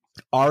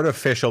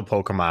artificial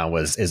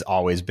Pokemon is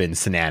always been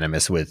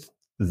synonymous with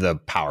the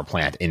power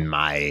plant, in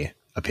my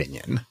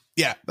opinion.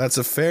 Yeah, that's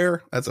a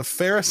fair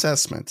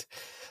assessment.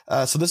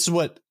 So this is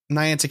what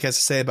Niantic has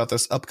to say about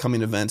this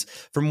upcoming event.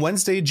 From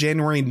Wednesday,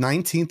 January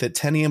 19th at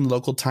 10 a.m.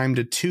 local time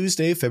to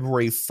Tuesday,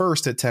 February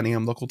 1st at 10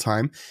 a.m. local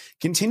time,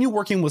 continue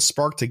working with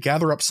Spark to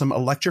gather up some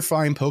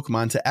electrifying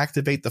Pokemon to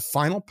activate the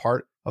final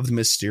part of the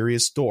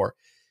mysterious door.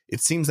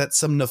 It seems that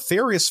some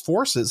nefarious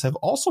forces have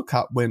also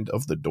caught wind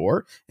of the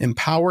door and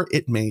power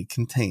it may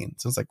contain.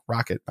 Sounds like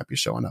Rocket might be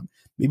showing up.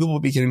 Maybe we'll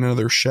be getting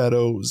another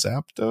Shadow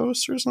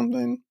Zapdos or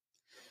something.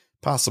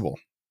 Possible.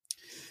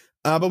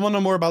 But we'll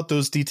know more about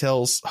those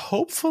details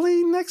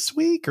hopefully next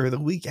week or the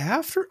week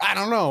after. I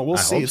don't know. We'll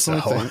see. It's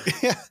something.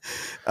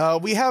 Yeah.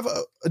 We have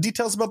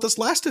details about this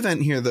last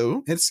event here,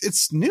 though.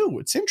 It's new.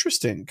 It's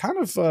interesting. Kind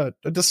of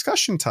a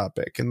discussion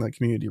topic in the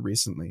community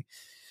recently.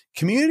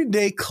 Community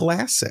Day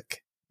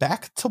Classic.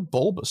 Back to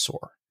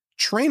Bulbasaur.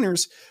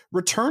 Trainers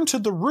return to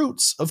the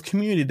roots of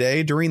Community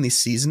Day during the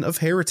Season of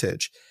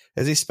Heritage.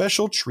 As a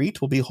special treat,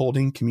 we'll be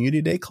holding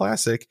Community Day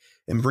Classic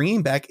and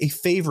bringing back a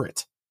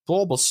favorite,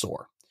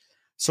 Bulbasaur.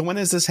 So when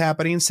is this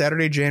happening?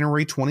 Saturday,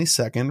 January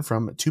 22nd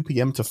from 2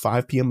 p.m. to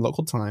 5 p.m.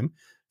 local time.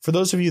 For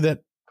those of you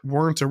that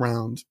weren't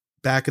around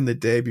back in the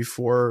day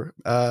before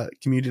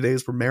Community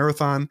Days were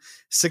marathon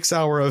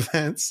 6-hour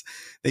events,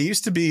 they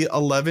used to be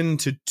 11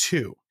 to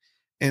 2.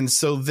 And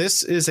so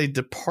this is a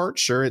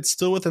departure. It's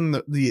still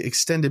within the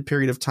extended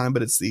period of time,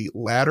 but it's the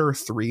latter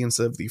 3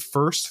 instead of the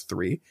first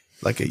 3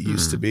 like it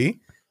used to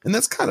be. And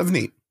that's kind of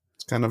neat.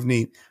 It's kind of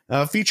neat.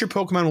 Featured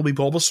Pokemon will be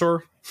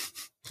Bulbasaur.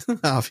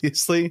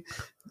 Obviously,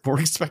 we're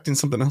expecting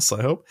something else,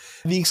 I hope.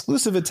 The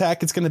exclusive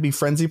attack, it's going to be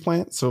Frenzy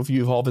Plant. So if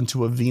you evolve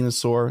into a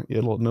Venusaur,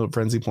 it'll know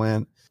Frenzy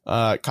Plant.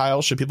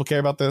 Kyle, should people care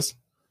about this?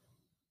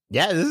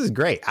 Yeah, this is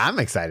great. I'm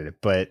excited,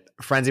 but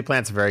Frenzy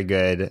Plant's very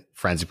good.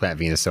 Frenzy Plant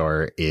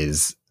Venusaur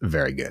is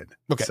very good.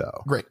 Okay,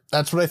 so great.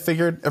 That's what I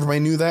figured. Everybody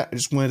knew that. I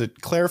just wanted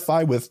to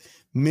clarify with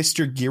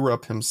Mr. Gear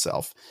Up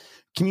himself.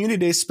 Community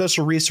Day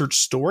special research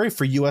story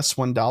for US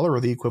 $1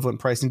 or the equivalent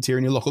pricing tier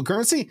in your local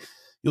currency.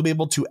 You'll be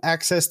able to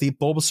access the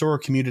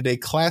Bulbasaur Community Day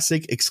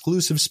Classic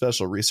exclusive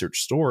special research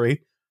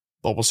story,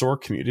 Bulbasaur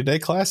Community Day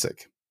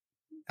Classic.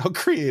 How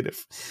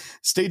creative.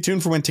 Stay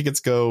tuned for when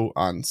tickets go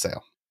on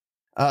sale.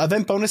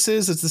 Event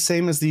bonuses, it's the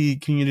same as the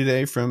Community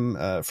Day from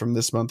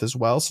this month as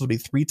well. So it'll be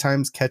 3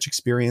 times catch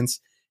experience.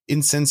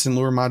 Incense and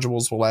lure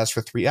modules will last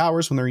for 3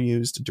 hours when they're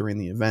used during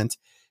the event.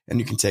 And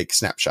you can take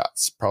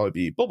snapshots. Probably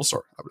be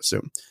Bulbasaur, I would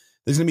assume.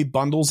 There's going to be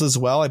bundles as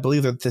well. I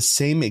believe they're the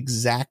same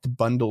exact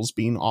bundles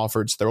being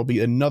offered. So there will be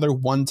another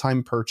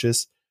one-time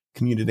purchase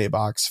Community Day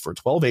box for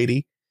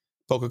 $12.80.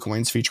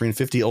 Pokecoins featuring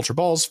 50 Ultra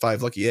Balls,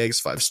 5 Lucky Eggs,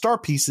 5 Star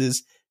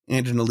Pieces,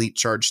 and an Elite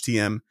Charge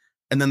TM.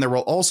 And then there will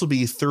also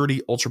be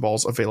 30 Ultra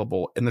Balls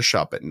available in the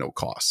shop at no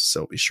cost.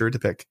 So be sure to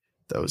pick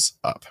those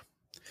up.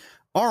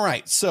 All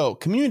right, so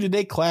Community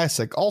Day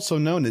Classic, also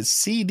known as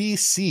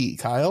CDC.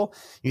 Kyle,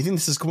 you think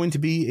this is going to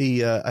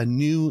be a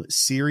new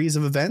series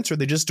of events, or are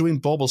they just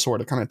doing Bulbasaur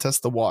to kind of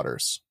test the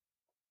waters?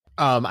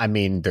 I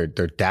mean, they're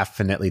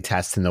definitely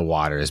testing the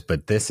waters,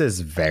 but this is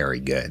very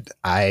good.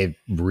 I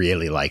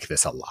really like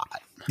this a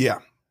lot. Yeah,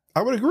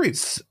 I would agree.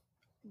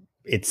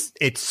 It's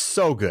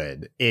so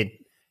good. It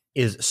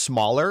is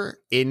smaller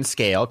in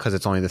scale because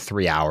it's only the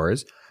 3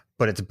 hours,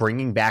 but it's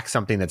bringing back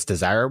something that's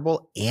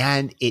desirable,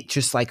 and it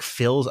just like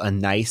fills a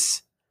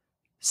nice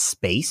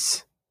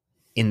space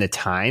in the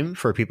time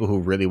for people who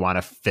really want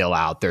to fill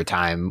out their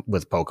time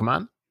with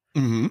Pokemon.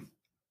 Mm-hmm.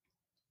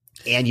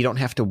 And you don't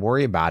have to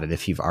worry about it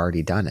if you've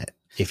already done it,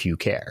 if you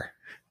care.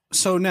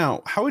 So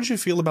now, how would you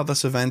feel about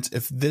this event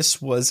if this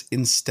was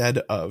instead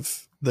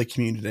of the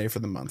community day for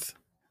the month?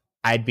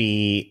 I'd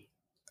be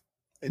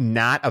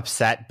not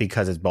upset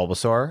because it's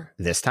Bulbasaur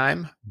this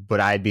time, but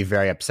I'd be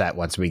very upset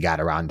once we got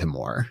around to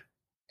more.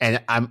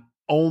 And I'm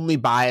only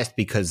biased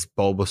because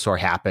Bulbasaur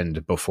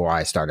happened before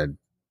I started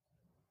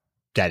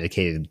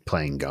dedicated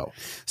playing Go.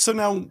 So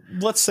now,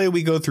 let's say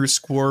we go through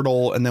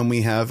Squirtle and then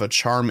we have a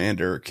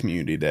Charmander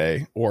community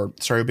day, or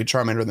sorry, it'd be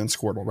Charmander then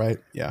Squirtle, right?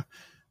 Yeah.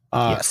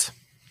 Yes.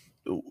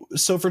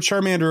 So for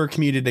Charmander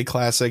Community Day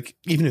Classic,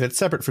 even if it's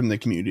separate from the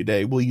community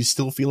day, will you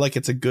still feel like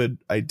it's a good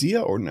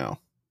idea or no?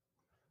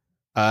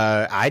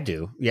 I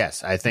do.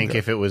 Yes. I think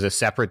if it was a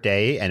separate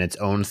day and its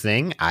own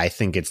thing, I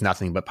think it's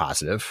nothing but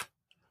positive.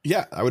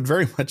 Yeah, I would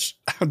very much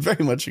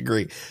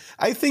agree.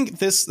 I think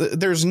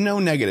there's no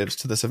negatives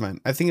to this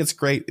event. I think it's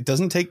great. It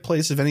doesn't take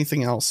place of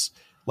anything else.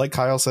 Like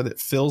Kyle said, it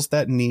fills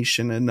that niche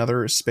in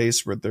another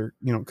space where there,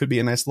 could be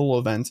a nice little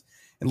event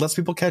and lets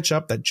people catch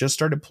up that just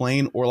started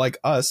playing, or like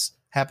us,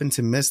 happen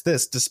to miss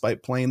this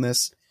despite playing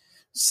this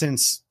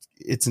since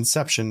its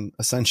inception,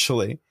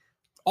 essentially.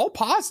 All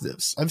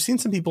positives. I've seen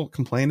some people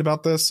complain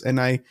about this, and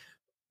I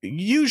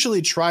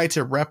usually try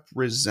to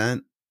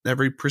represent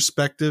every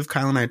perspective.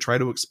 Kyle and I try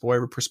to explore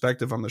every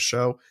perspective on the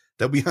show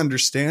that we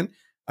understand.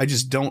 I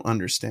just don't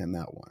understand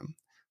that one.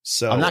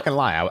 So I'm not going to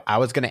lie. I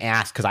was going to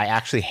ask because I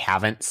actually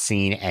haven't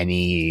seen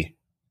any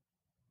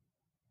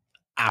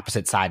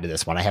opposite side to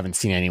this one. I haven't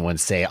seen anyone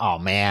say, oh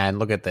man,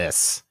 look at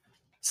this.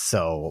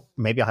 So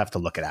maybe I'll have to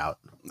look it out.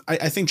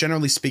 I think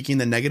generally speaking,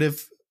 the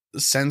negative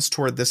sense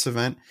toward this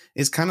event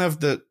is kind of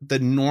the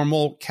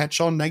normal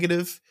catch-all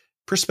negative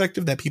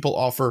perspective that people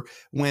offer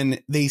when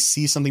they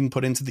see something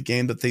put into the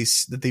game that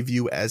they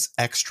view as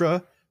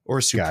extra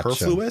or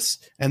superfluous.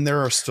 Gotcha. And there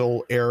are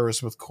still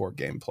errors with core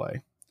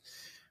gameplay,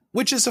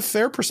 which is a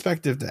fair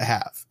perspective to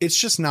have. It's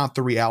just not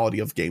the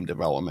reality of game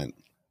development.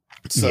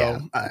 So,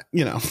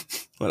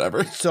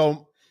 whatever.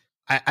 So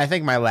I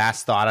think my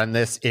last thought on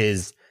this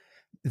is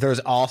there's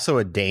also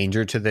a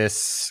danger to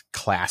this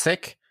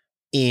classic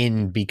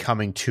in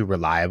becoming too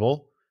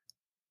reliable,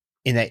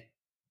 in that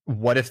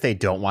what if they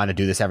don't want to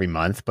do this every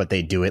month, but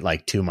they do it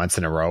like 2 months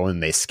in a row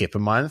and they skip a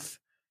month,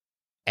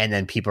 and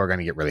then people are going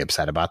to get really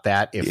upset about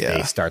that if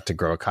they start to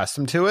grow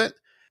accustomed to it.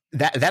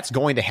 That's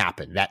going to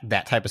happen,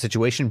 that type of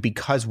situation,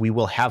 because we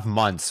will have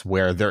months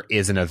where there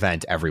is an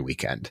event every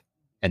weekend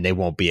and they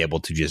won't be able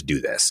to just do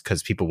this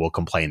because people will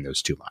complain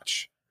there's too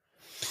much.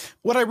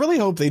 What I really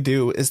hope they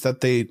do is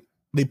that they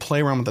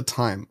play around with the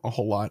time a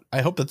whole lot.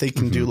 I hope that they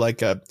can do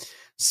like a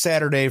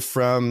Saturday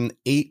from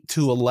 8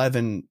 to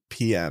 11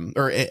 p.m.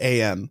 or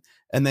a.m.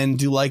 and then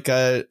do like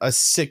a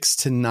 6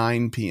 to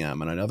 9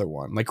 p.m. and another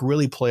one. Like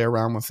really play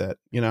around with it,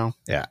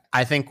 Yeah.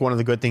 I think one of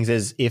the good things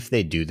is if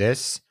they do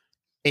this,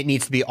 it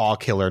needs to be all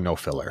killer, no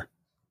filler.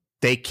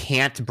 They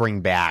can't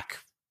bring back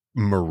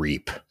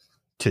Mareep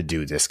to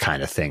do this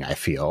kind of thing, I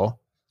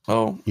feel.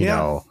 Oh,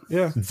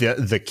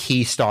 the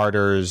key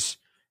starters,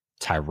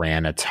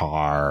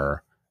 Tyranitar,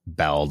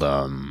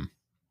 Beldum,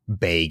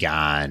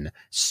 Bagon,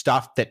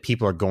 stuff that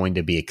people are going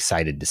to be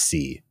excited to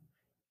see.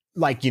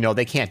 Like,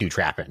 they can't do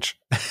Trapinch.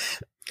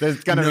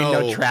 There's going to be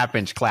no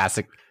Trapinch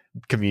Classic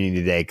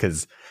Community Day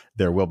because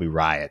there will be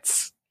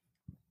riots.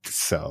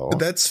 So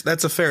that's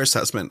a fair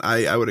assessment.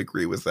 I would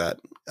agree with that.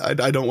 I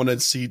don't want to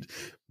see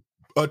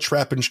a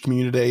Trapinch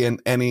Community Day in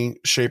any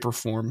shape or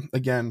form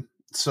again.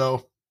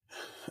 So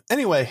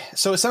anyway,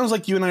 so it sounds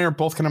like you and I are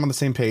both kind of on the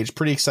same page,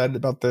 pretty excited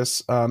about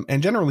this.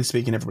 And generally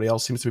speaking, everybody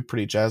else seems to be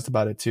pretty jazzed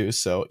about it too.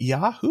 So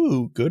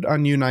Yahoo, good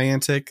on you,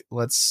 Niantic.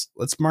 Let's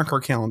mark our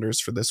calendars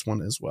for this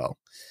one as well.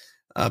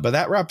 But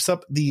that wraps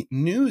up the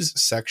news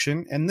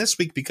section. And this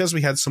week, because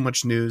we had so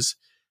much news,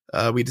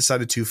 we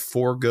decided to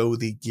forego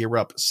the Gear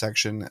Up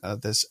section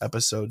of this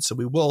episode. So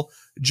we will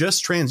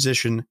just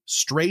transition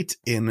straight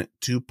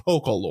into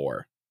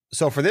Pokelore.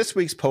 So for this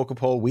week's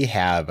Pokepoll, we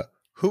have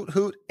Hoot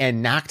Hoot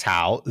and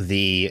Noctowl,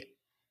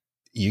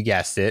 you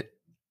guessed it,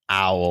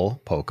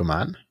 owl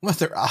Pokemon. What,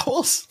 they're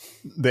owls?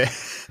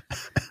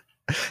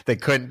 They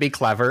couldn't be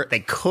clever.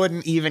 They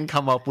couldn't even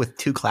come up with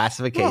two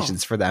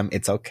classifications for them.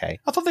 It's okay.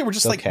 I thought they were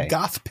just like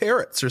goth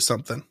parrots or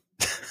something.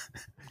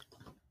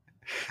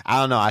 I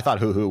don't know. I thought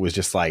Hoot Hoot was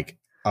just like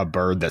a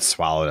bird that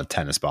swallowed a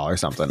tennis ball or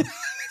something.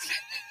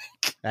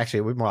 Actually,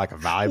 it would be more like a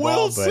volleyball.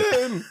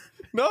 Wilson!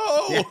 But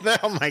no! Yeah,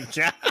 oh my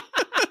God.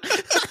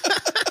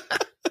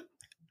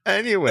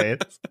 Anyways,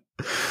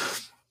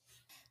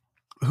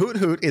 Hoot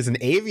Hoot is an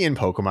avian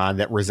Pokemon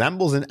that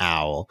resembles an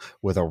owl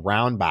with a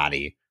round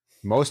body.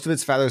 Most of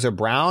its feathers are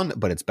brown,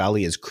 but its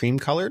belly is cream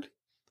colored.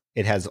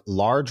 It has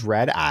large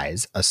red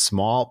eyes, a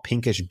small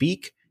pinkish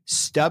beak,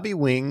 stubby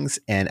wings,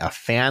 and a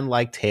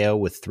fan-like tail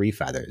with 3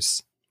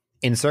 feathers.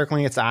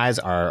 Encircling its eyes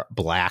are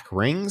black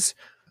rings.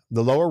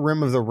 The lower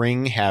rim of the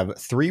ring have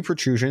 3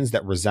 protrusions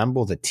that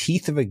resemble the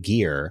teeth of a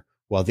gear,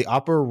 while the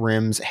upper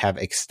rims have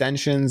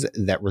extensions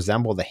that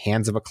resemble the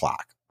hands of a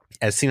clock.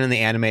 As seen in the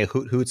anime,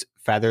 Hoot Hoot's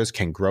feathers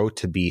can grow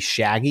to be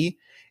shaggy,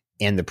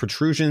 and the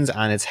protrusions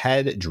on its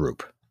head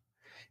droop.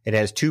 It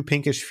has 2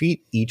 pinkish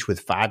feet, each with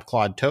 5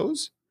 clawed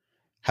toes.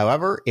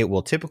 However, it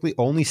will typically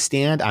only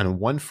stand on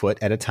 1 foot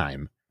at a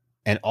time,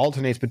 and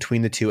alternates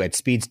between the 2 at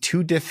speeds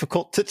too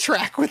difficult to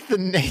track with the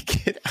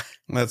naked eye.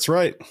 That's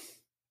right.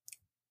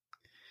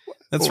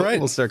 That's right.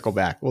 We'll circle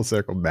back.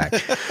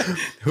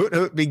 Hoot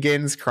Hoot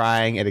begins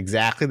crying at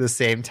exactly the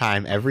same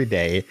time every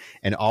day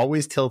and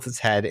always tilts its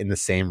head in the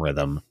same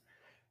rhythm.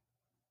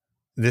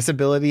 This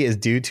ability is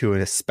due to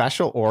a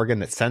special organ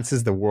that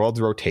senses the world's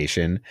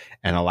rotation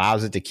and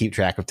allows it to keep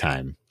track of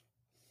time.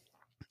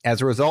 As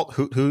a result,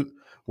 Hoot Hoot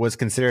was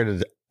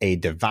considered a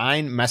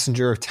divine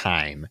messenger of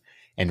time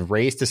and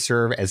raised to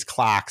serve as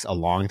clocks a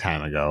long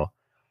time ago.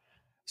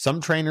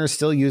 Some trainers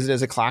still use it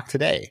as a clock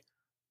today.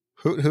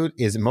 Hoot Hoot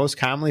is most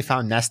commonly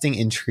found nesting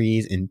in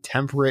trees in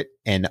temperate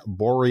and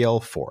boreal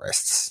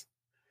forests.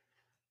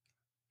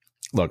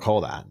 Look,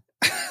 hold on.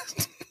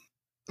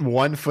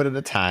 1 foot at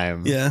a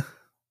time. Yeah.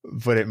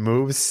 But it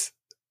moves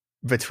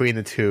between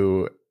the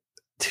 2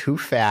 too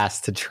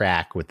fast to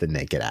track with the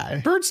naked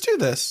eye. Birds do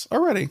this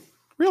already.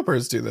 Real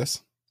birds do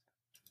this.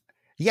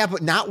 Yeah,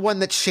 but not one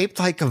that's shaped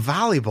like a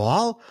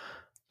volleyball.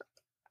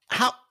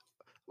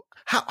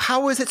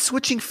 How is it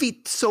switching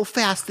feet so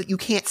fast that you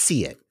can't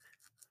see it?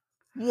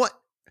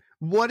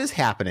 What is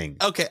happening?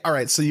 Okay, all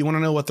right. So you want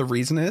to know what the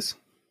reason is?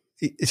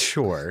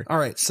 Sure. All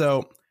right.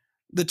 So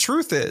the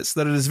truth is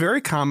that it is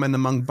very common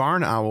among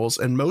barn owls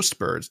and most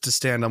birds to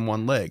stand on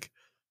 1 leg.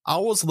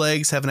 Owls'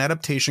 legs have an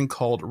adaptation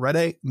called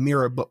rete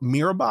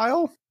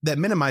mirabile that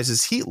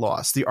minimizes heat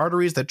loss. The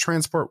arteries that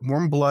transport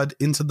warm blood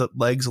into the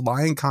legs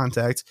lie in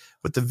contact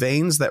with the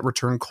veins that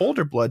return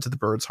colder blood to the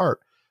bird's heart.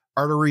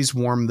 Arteries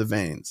warm the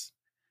veins.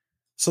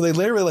 So they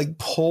literally like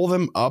pull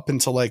them up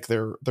until like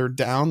they're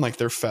down, like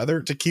they're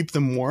feathered to keep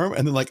them warm.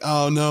 And then like,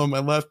 oh no, my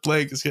left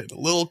leg is getting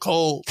a little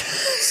cold.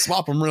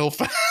 Swap them real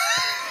fast.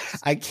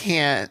 I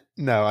can't.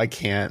 No, I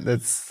can't.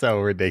 That's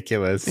so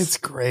ridiculous. It's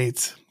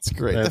great. It's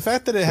great. The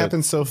fact that it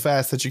happens so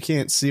fast that you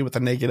can't see with the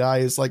naked eye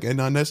is like an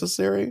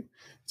unnecessary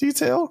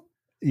detail.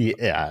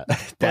 Yeah.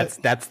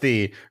 That's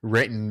the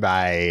written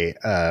by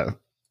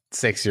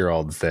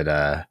 6-year-olds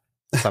that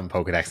some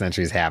Pokedex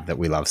entries have that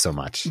we love so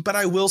much. But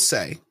I will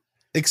say,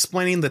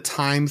 explaining the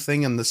time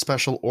thing and the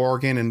special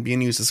organ and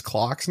being used as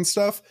clocks and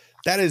stuff,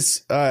 that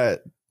is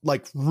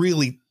like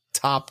really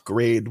top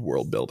grade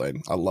world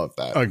building. I love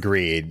that.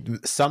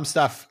 Agreed. Some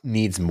stuff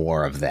needs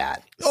more of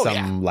that.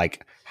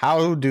 Like,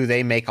 how do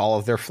they make all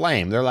of their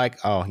flame? They're like,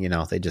 oh,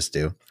 they just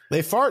do.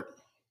 They fart.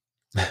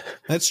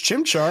 That's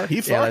Chimchar. He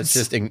farts. Yeah, that's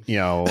just,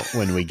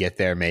 when we get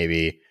there,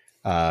 maybe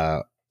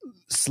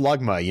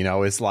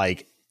Slugma, is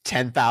like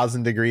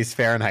 10,000 degrees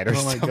Fahrenheit or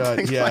something. Oh my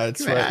God. Yeah, like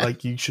it's that. right.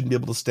 Like you shouldn't be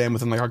able to stand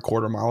within like a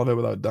quarter mile of it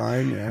without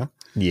dying. Yeah.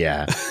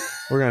 Yeah.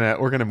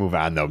 We're gonna move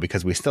on though,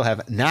 because we still have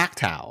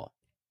Noctowl.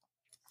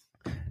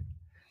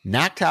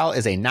 Noctowl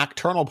is a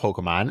nocturnal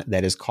Pokemon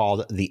that is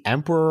called the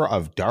Emperor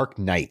of Dark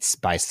Nights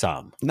by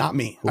some. Not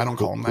me. I don't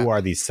call him that. Who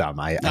are these some?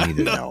 I need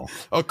to know.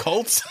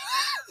 Occults?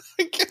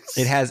 I guess.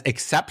 It has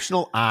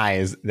exceptional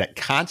eyes that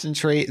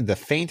concentrate the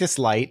faintest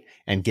light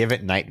and give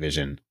it night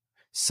vision.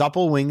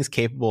 Supple wings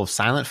capable of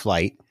silent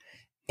flight,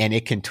 and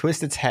it can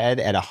twist its head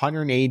at a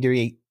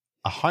 180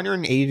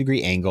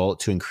 degree angle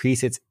to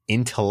increase its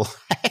intellect.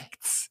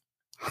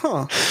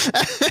 Huh.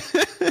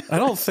 I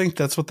don't think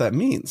that's what that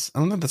means. I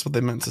don't think that's what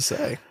they meant to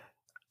say.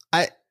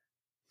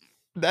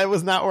 That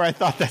was not where I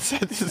thought that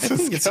sentence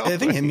was going. I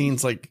think it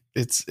means like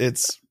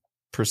it's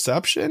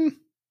perception.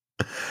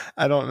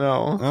 I don't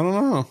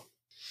know.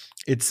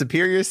 Its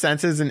superior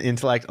senses and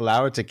intellect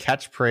allow it to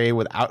catch prey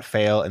without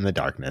fail in the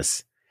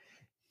darkness.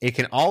 It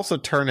can also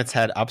turn its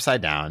head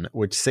upside down,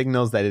 which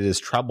signals that it is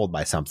troubled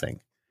by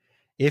something.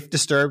 If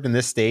disturbed in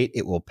this state,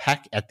 it will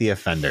peck at the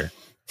offender.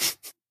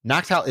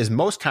 Noctowl is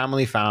most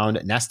commonly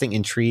found nesting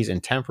in trees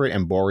in temperate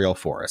and boreal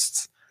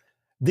forests.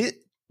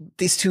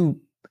 These 2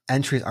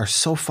 entries are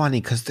so funny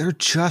because they're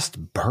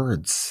just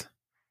birds.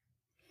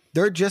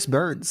 They're just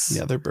birds.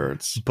 Yeah, they're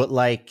birds. But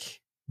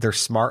like they're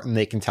smart and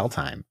they can tell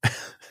time.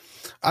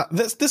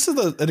 This is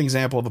an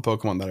example of a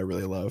Pokemon that I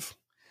really love.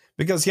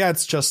 Because yeah,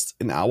 it's just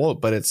an owl,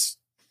 but it's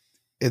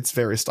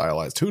very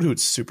stylized. Hoot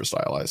Hoot's super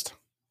stylized.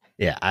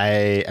 Yeah,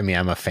 I mean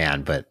I'm a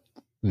fan, but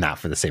not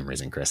for the same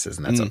reason Chris is,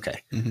 and that's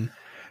okay. Mm-hmm.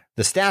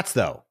 The stats,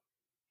 though,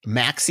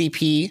 max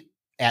CP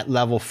at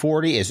level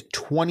 40 is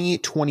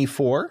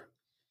 2024.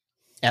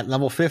 At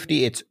level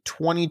 50, it's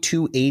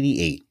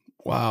 2288.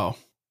 Wow.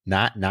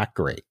 Not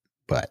great,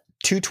 but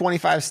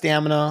 225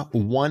 stamina,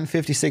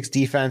 156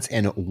 defense,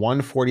 and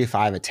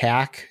 145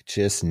 attack.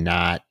 Just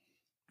not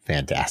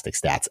fantastic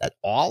stats at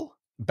all.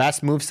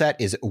 Best moveset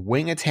is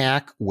Wing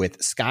Attack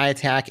with Sky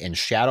Attack and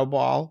Shadow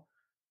Ball.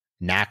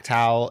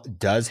 Noctowl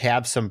does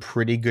have some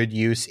pretty good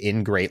use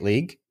in Great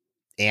League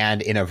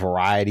and in a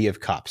variety of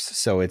cups.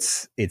 So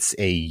it's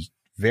a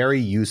very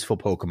useful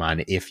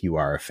Pokemon if you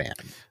are a fan.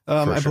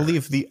 I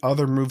believe the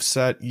other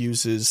moveset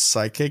uses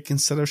Psychic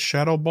instead of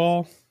Shadow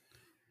Ball.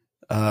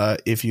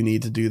 If you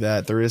need to do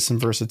that, there is some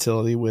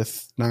versatility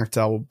with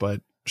Noctowl,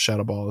 but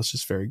Shadow Ball is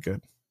just very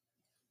good.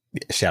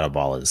 Shadow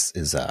Ball is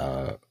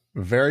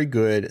very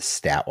good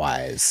stat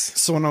wise.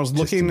 So when I was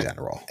looking at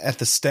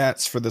the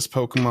stats for this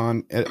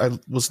Pokemon, I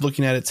was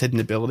looking at its hidden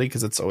ability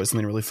because it's always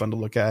something really fun to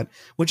look at,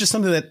 which is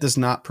something that does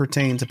not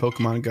pertain to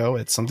Pokemon Go.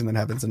 It's something that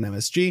happens in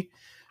MSG.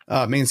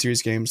 Main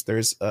series games,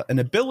 there's an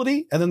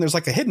ability, and then there's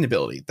like a hidden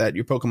ability that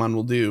your Pokemon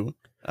will do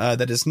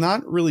that is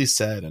not really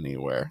said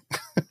anywhere.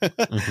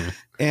 Mm-hmm.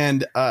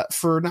 And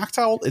for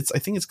Noctowl, I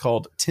think it's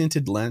called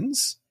Tinted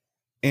Lens,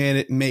 and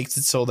it makes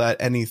it so that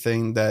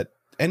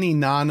any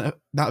not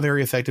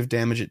very effective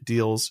damage it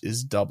deals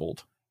is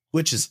doubled,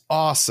 which is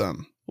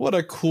awesome. What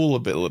a cool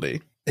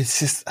ability. It's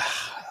just,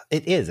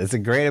 it's a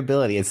great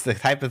ability. It's the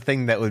type of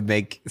thing that would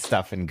make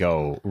stuff in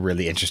Go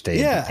really interesting.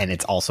 Yeah. And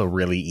it's also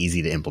really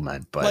easy to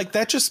implement. But like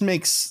that just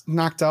makes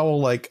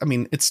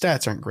Noctowl its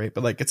stats aren't great,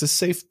 but like it's a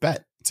safe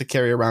bet to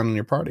carry around in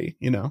your party,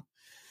 you know?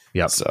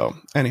 Yep. So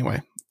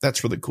anyway,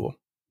 that's really cool.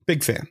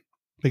 Big fan.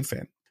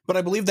 But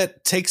I believe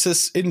that takes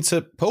us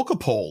into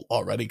Pokepole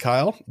already,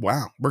 Kyle.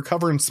 Wow, we're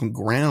covering some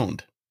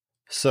ground.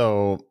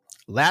 So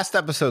last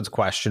episode's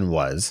question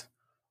was,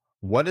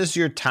 what is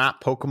your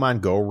top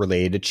Pokemon Go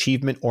related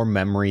achievement or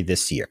memory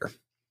this year?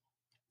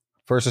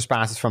 First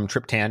response is from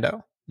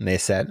Triptando, and they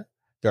said,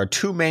 there are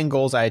two main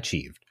goals I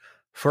achieved.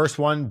 First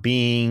one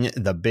being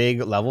the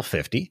big level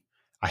 50.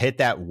 I hit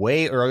that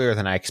way earlier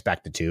than I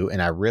expected to,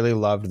 and I really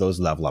loved those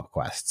level up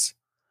quests.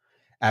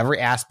 Every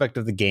aspect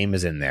of the game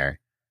is in there.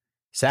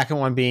 Second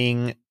one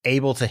being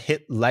able to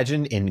hit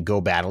Legend in Go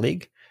Battle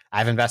League.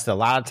 I've invested a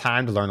lot of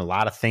time to learn a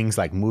lot of things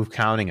like move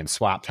counting and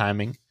swap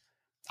timing.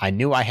 I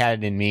knew I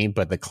had it in me,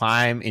 but the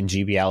climb in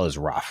GBL is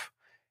rough.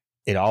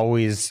 It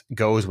always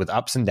goes with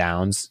ups and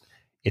downs.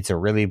 It's a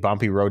really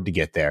bumpy road to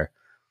get there.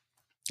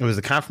 It was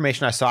the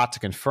confirmation I sought to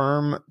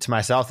confirm to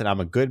myself that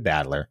I'm a good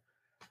battler.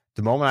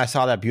 The moment I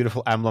saw that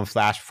beautiful emblem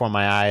flash before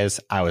my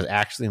eyes, I was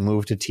actually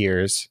moved to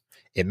tears.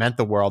 It meant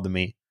the world to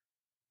me.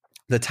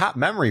 The top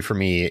memory for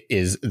me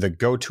is the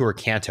Go Tour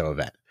Kanto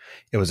event.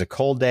 It was a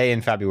cold day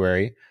in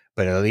February,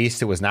 but at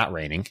least it was not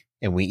raining,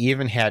 and we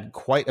even had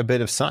quite a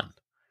bit of sun.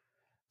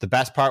 The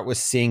best part was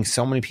seeing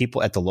so many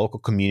people at the local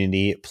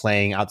community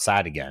playing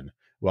outside again,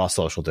 while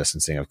social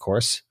distancing, of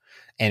course,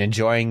 and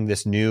enjoying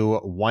this new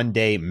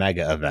one-day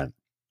mega event.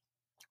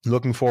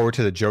 Looking forward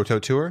to the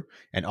Johto Tour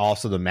and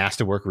also the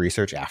Masterwork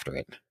research after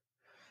it.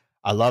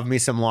 I love me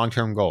some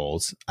long-term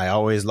goals. I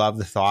always love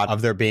the thought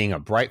of there being a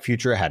bright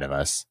future ahead of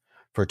us.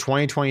 For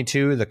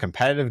 2022, the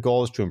competitive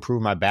goal is to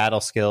improve my battle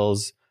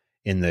skills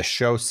in the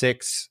Show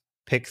 6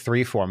 Pick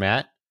 3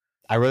 format.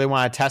 I really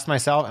want to test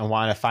myself and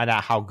want to find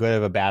out how good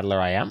of a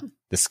battler I am.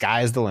 The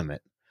sky is the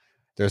limit.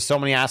 There's so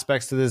many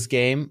aspects to this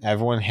game.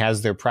 Everyone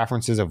has their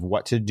preferences of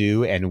what to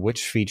do and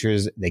which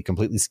features they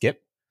completely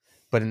skip.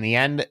 But in the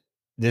end,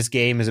 this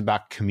game is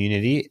about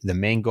community. The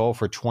main goal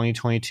for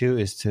 2022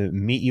 is to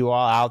meet you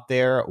all out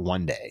there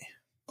one day.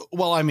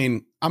 Well, I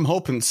mean, I'm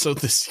hoping so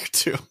this year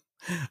too.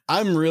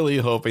 I'm really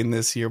hoping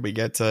this year we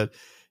get to,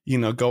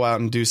 go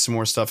out and do some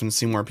more stuff and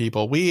see more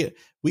people.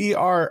 We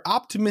are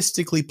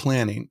optimistically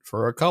planning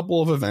for a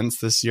couple of events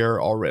this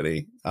year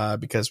already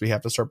because we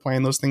have to start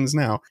playing those things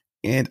now.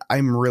 And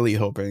I'm really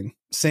hoping,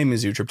 same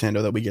as you,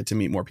 Triptando, that we get to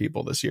meet more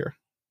people this year.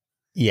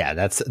 Yeah,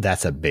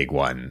 that's a big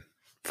one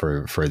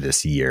for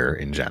this year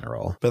in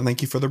general. But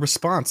thank you for the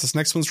response. This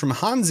next one's from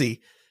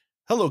Hansi.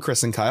 Hello,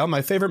 Chris and Kyle.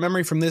 My favorite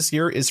memory from this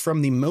year is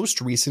from the most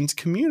recent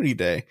Community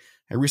Day.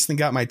 I recently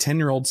got my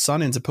 10-year-old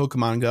son into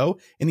Pokemon Go,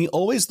 and he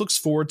always looks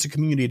forward to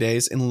Community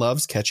Days and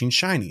loves catching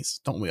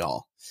shinies, don't we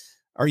all?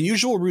 Our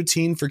usual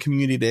routine for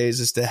Community Days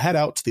is to head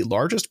out to the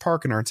largest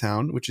park in our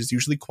town, which is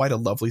usually quite a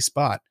lovely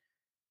spot.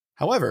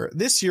 However,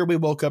 this year we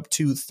woke up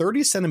to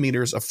 30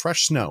 centimeters of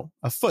fresh snow,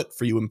 a foot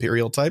for you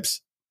Imperial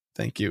types.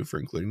 Thank you for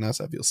including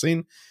us, I feel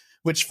seen,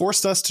 which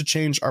forced us to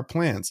change our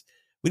plans.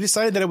 We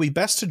decided that it would be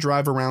best to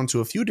drive around to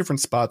a few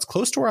different spots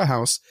close to our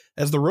house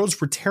as the roads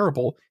were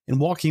terrible and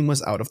walking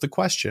was out of the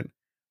question.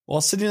 While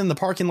sitting in the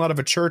parking lot of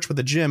a church with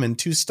a gym and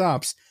 2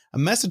 stops, a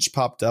message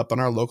popped up on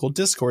our local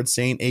Discord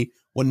saying a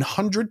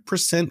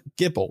 100%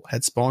 Gipple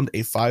had spawned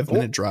a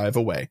 5-minute drive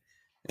away.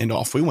 And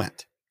off we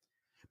went.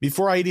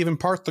 Before I had even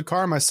parked the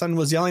car, my son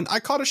was yelling, "I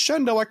caught a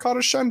Shundo! I caught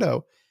a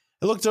Shundo!"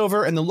 I looked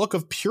over and the look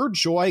of pure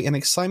joy and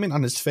excitement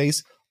on his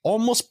face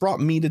almost brought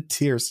me to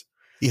tears.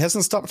 He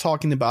hasn't stopped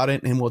talking about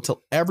it and will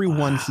tell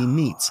everyone he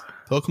meets,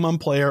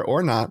 Pokemon player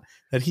or not,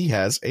 that he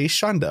has a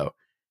Shundo.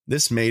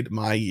 This made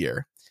my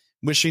year.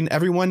 Wishing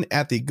everyone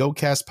at the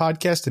GoCast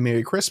podcast a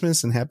Merry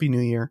Christmas and Happy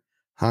New Year,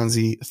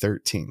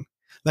 Hansi13.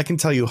 That can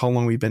tell you how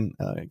long we've been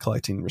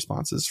collecting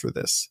responses for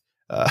this.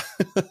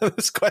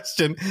 This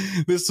question.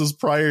 This was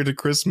prior to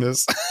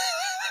Christmas.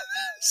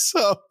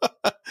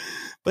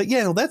 But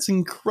yeah, that's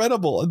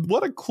incredible.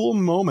 What a cool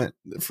moment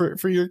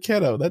for your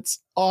kiddo. That's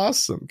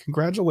awesome.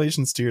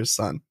 Congratulations to your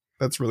son.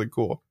 That's really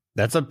cool.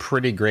 That's a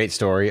pretty great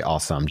story.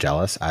 Also, I'm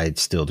jealous. I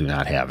still do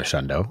not have a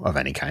Shundo of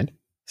any kind.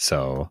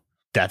 So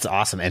that's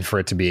awesome. And for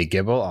it to be a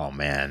Gibble, oh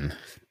man.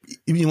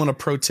 You want a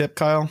pro tip,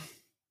 Kyle?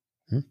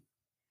 You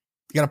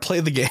got to play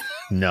the game.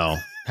 No.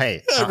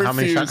 Hey, how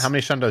many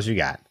shundos you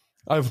got?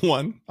 I have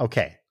one.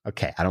 Okay.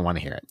 I don't want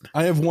to hear it.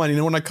 I have one. You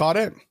know when I caught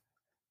it?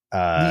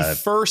 The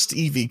first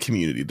EV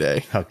Community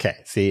Day. Okay.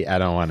 See, I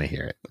don't want to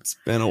hear it. It's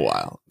been a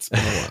while.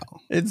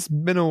 It's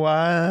been a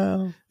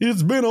while.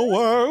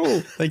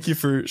 Thank you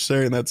for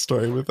sharing that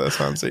story with us,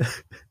 Hansi.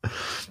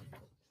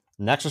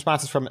 Next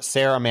response is from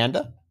Sarah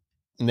Amanda.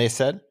 And they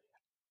said,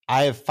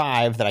 I have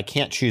 5 that I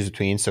can't choose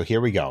between, so here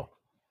we go.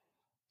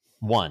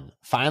 1,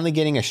 finally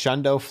getting a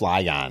Shundo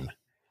Flygon.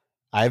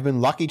 I have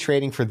been lucky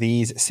trading for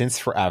these since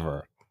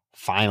forever.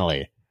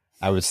 Finally.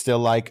 I would still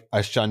like a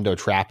Shundo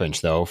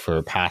Trapinch, though,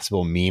 for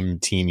possible meme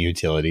team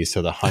utility,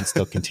 so the hunt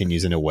still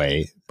continues in a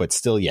way, but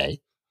still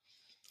yay.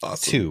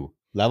 Awesome. 2,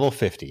 level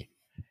 50.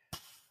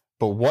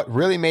 But what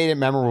really made it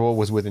memorable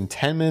was within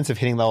 10 minutes of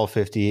hitting level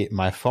 50,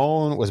 my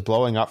phone was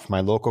blowing up from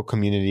my local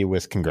community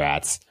with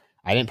congrats.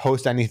 I didn't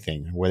post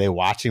anything. Were they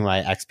watching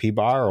my XP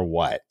bar or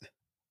what?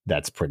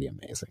 That's pretty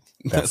amazing.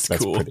 That's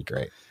cool. Pretty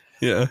great.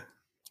 Yeah.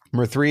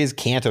 Number 3 is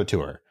Kanto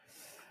Tour.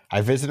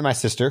 I visited my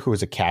sister, who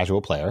is a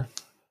casual player.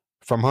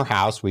 From her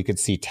house, we could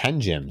see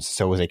 10 gyms,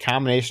 so it was a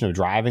combination of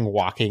driving,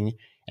 walking,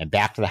 and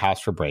back to the house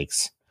for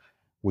breaks.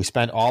 We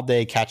spent all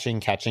day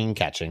catching.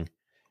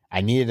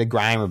 I needed a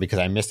Grimer because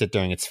I missed it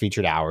during its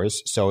featured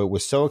hours, so it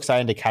was so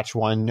exciting to catch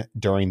one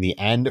during the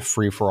end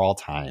free-for-all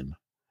time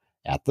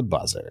at the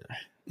buzzer.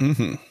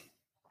 Mm-hmm.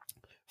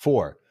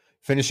 4,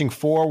 finishing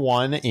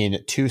 4-1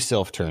 in 2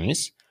 Sylph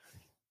tourneys,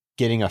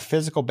 getting a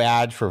physical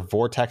badge for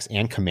Vortex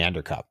and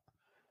Commander Cup.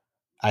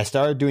 I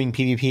started doing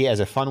PvP as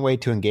a fun way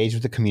to engage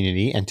with the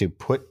community and to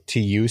put to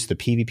use the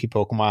PvP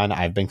Pokemon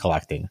I've been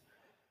collecting.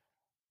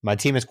 My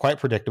team is quite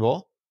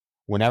predictable.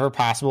 Whenever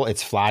possible,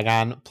 it's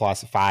Flygon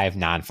plus 5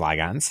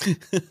 non-Flygons.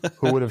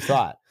 Who would have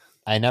thought?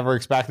 I never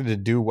expected to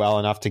do well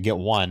enough to get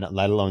 1,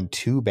 let alone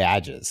 2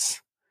 badges.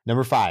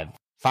 Number 5,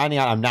 finding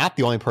out I'm not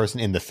the only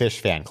person in the Fish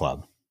fan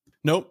club.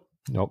 Nope.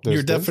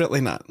 You're definitely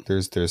not.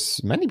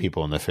 There's many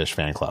people in the Fish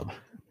fan club.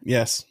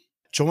 Yes.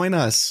 Join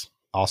us.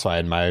 Also, I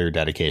admire your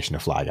dedication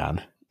to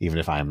Flygon, even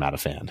if I am not a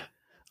fan.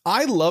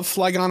 I love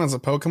Flygon as a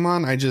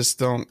Pokemon. I just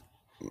don't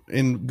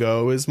in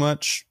Go as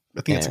much.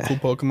 I think it's a cool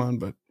Pokemon,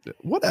 but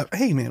whatever.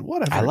 Hey, man,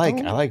 whatever. I like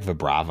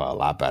Vibrava a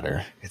lot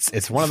better.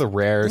 It's one of the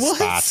rare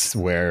spots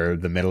where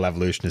the middle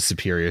evolution is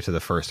superior to the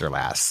first or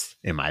last,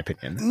 in my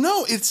opinion.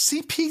 No, its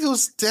CP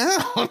goes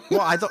down.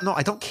 Well, I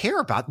don't care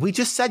about. We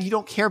just said you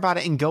don't care about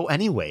it in Go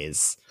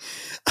anyways.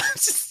 I'm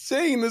just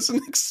saying, this is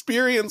an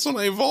experience. When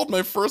I evolved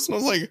my first one,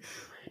 I was like,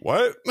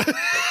 what?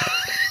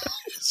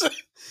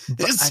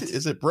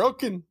 Is it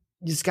broken?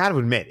 You just got to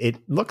admit,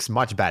 it looks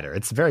much better.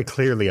 It's very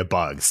clearly a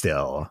bug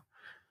still.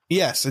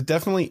 Yes, it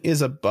definitely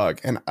is a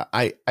bug. And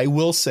I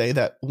will say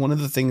that one of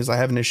the things I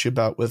have an issue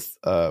about with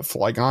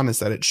Flygon is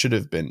that it should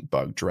have been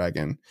Bug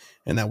Dragon,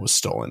 and that was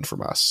stolen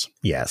from us.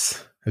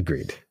 Yes,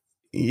 agreed.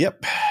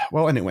 Yep.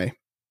 Well, anyway,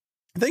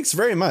 thanks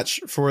very much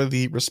for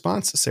the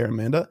response, Sarah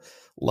Amanda.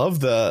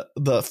 Love the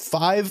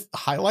 5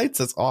 highlights.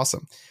 That's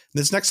awesome.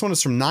 This next one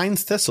is from 9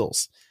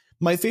 Thistles.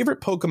 My favorite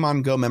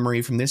Pokemon Go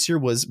memory from this year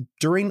was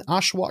during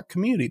Oshawott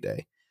Community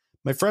Day.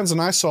 My friends and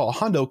I saw a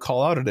hundo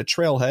call out at a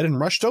trailhead and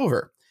rushed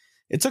over.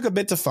 It took a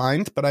bit to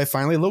find, but I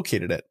finally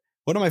located it.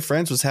 One of my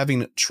friends was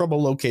having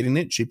trouble locating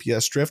it,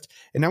 GPS drift,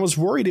 and I was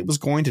worried it was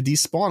going to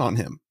despawn on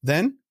him.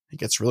 Then it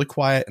gets really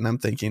quiet, and I'm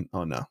thinking,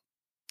 oh no,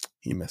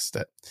 he missed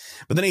it.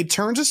 But then he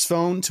turns his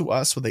phone to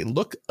us with a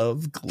look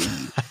of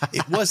glee.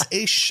 It was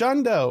a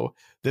Shundo,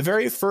 the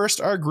very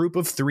first our group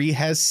of 3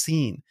 has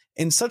seen,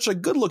 and such a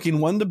good-looking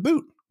one to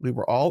boot. We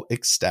were all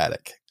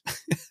ecstatic.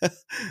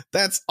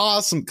 That's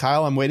awesome,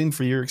 Kyle. I'm waiting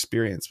for your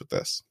experience with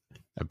this.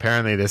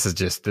 Apparently, this is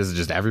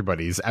just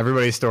everybody's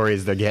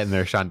stories. They're getting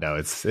their Shundo.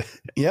 It's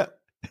yep,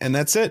 and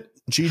that's it.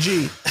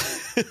 GG,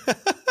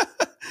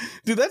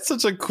 dude. That's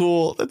such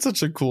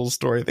a cool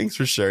story. Thanks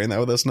for sharing that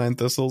with us, 9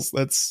 Thistles.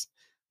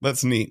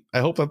 That's neat. I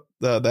hope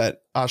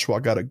that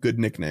Oshawott got a good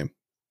nickname.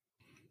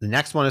 The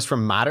next one is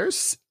from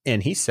Modders,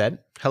 and he said,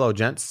 "Hello,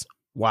 gents.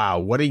 Wow,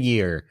 what a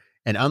year!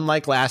 And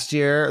unlike last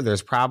year,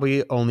 there's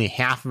probably only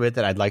half of it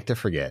that I'd like to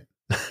forget."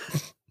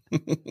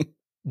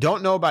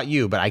 Don't know about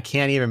you, but I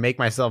can't even make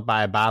myself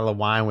buy a bottle of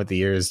wine with the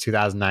years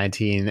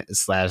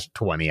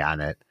 2019/20 on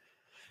it.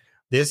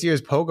 This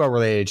year's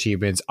Pogo-related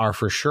achievements are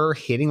for sure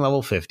hitting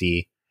level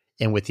 50,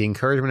 and with the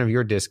encouragement of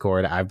your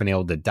Discord, I've been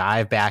able to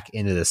dive back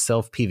into the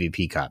Sylph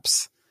PvP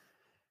Cups.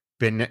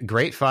 Been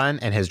great fun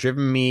and has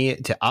driven me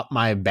to up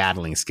my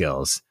battling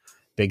skills.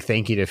 Big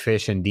thank you to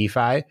Fish and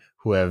DeFi,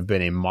 who have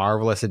been a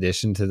marvelous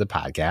addition to the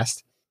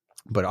podcast.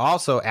 But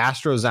also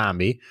Astro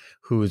Zombie,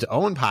 whose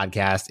own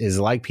podcast is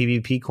like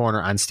PvP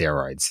Corner on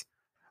steroids.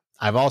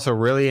 I've also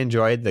really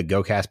enjoyed the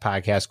GoCast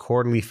Podcast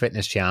Quarterly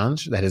Fitness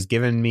Challenge that has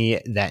given me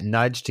that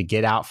nudge to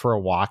get out for a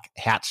walk,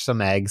 hatch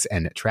some eggs,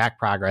 and track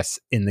progress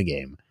in the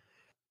game.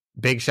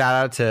 Big shout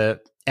out to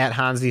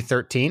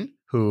 @Hansi13,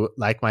 who,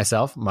 like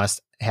myself,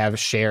 must have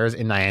shares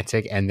in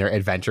Niantic and their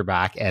adventure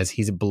back, as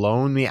he's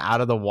blown me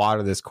out of the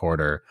water this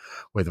quarter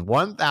with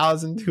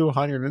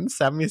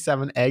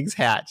 1,277 eggs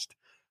hatched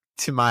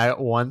to my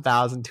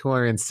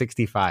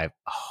 1,265.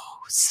 Oh,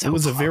 so it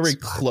was close, a very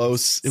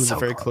close. It was so a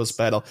very close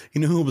battle. You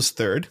know who was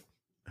third?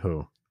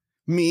 Who?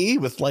 Me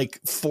with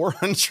like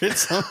 400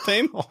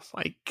 something. Oh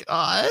my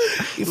God.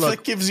 If Look,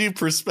 that gives you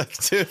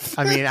perspective.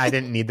 I mean, I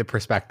didn't need the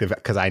perspective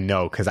because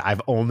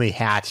I've only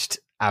hatched,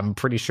 I'm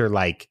pretty sure,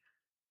 like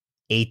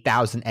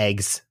 8,000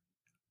 eggs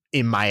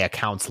in my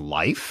account's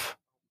life.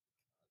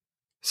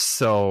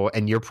 So,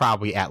 and you're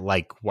probably at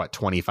like what,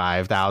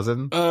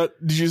 25,000? Did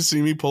you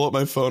see me pull up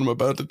my phone? I'm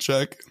about to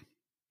check.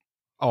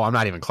 Oh, I'm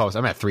not even close.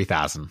 I'm at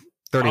 3,000,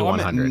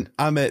 3,100.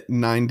 I'm at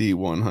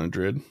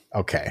 9,100.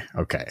 Okay.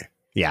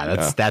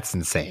 Yeah, that's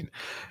insane.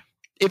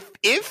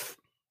 If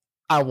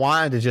I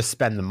wanted to just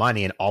spend the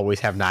money and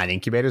always have 9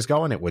 incubators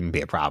going, it wouldn't be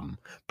a problem.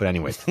 But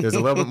anyways, there's a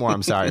little bit more.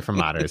 I'm sorry for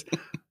modders.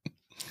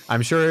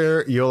 I'm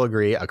sure you'll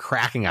agree. A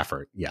cracking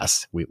effort.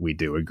 Yes, we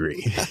do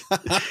agree.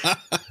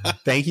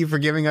 Thank you for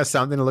giving us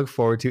something to look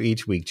forward to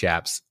each week,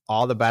 chaps.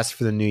 All the best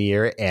for the new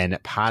year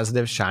and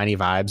positive, shiny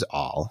vibes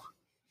all.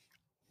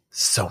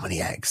 So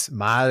many eggs.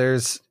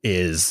 Modders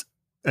is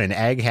an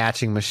egg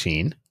hatching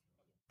machine,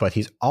 but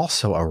he's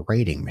also a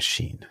rating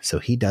machine. So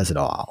he does it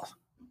all.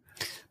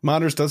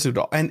 Modders does it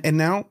all. And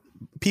now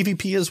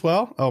PvP as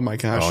well. Oh my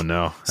gosh. Oh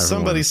no.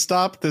 Somebody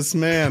stop this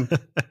man.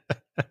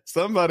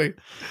 Somebody.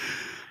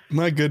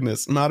 My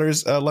goodness.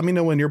 Modders, let me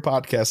know when your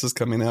podcast is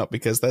coming out,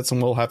 because that's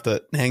when we'll have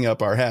to hang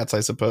up our hats,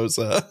 I suppose.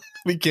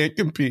 We can't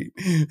compete.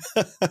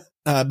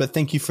 But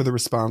thank you for the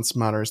response,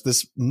 Modders.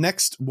 This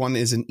next one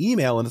is an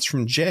email, and it's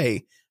from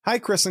Jay. Hi,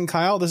 Chris and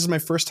Kyle. This is my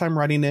first time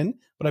writing in,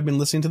 but I've been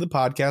listening to the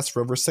podcast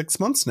for over 6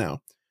 months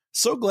now.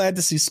 So glad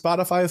to see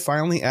Spotify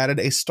finally added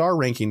a star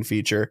ranking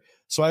feature,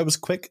 so I was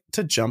quick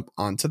to jump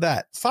onto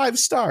that. 5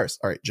 stars.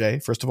 All right, Jay,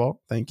 first of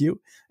all, thank you.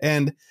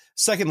 And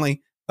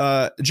secondly,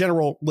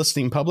 general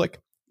listening public,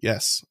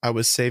 yes, I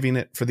was saving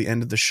it for the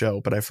end of the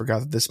show, but I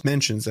forgot that this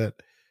mentions that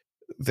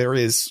there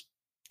is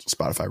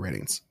Spotify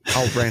ratings.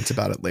 I'll rant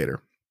about it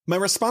later. My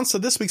response to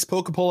this week's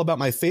Pokepoll about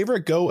my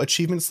favorite Go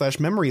achievement /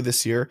 memory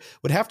this year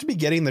would have to be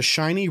getting the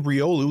shiny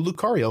Riolu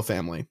Lucario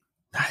family.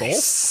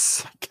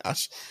 Nice. Oh my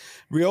gosh.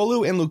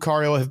 Riolu and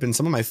Lucario have been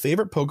some of my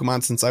favorite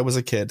Pokemon since I was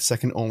a kid,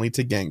 second only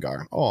to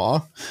Gengar.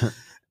 Aw.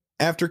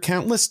 After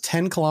countless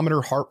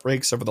 10-kilometer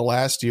heartbreaks over the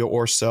last year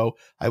or so,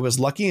 I was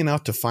lucky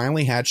enough to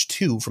finally hatch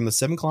 2 from the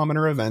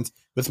 7-kilometer event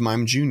with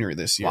Mime Jr.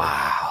 this year.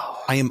 Wow.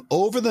 I am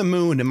over the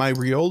moon, and my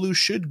Riolu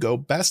should go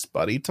best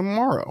buddy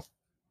tomorrow.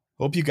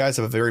 Hope you guys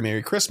have a very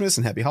Merry Christmas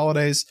and Happy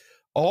Holidays.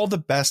 All the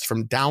best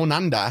from Down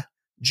Under,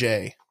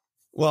 Jay.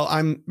 Well,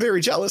 I'm very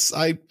jealous.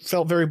 I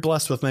felt very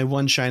blessed with my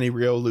 1 shiny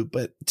Riolu,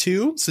 but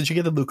 2, since you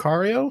get the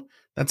Lucario,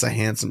 that's a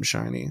handsome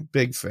shiny.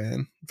 Big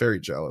fan. Very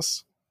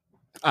jealous.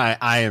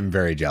 I am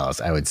very jealous.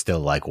 I would still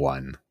like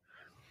 1.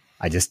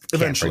 I just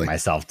can't bring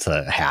myself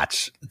to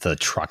hatch the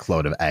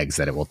truckload of eggs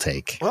that it will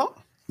take. Well,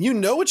 you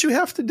know what you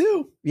have to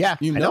do. Yeah,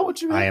 you know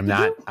what you have to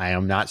do. I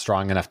am not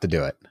strong enough to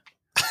do it.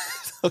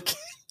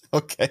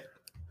 Okay.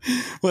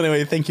 Well,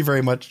 anyway, thank you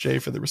very much, Jay,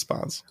 for the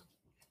response.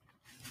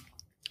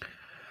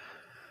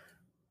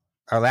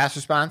 Our last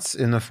response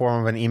in the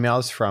form of an email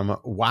is from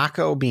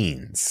Waco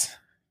Beans.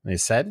 They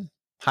said,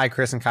 hi,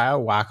 Chris and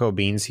Kyle. Waco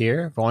Beans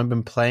here. I've only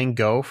been playing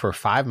Go for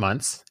 5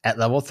 months at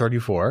level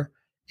 34.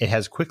 It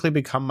has quickly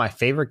become my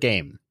favorite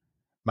game.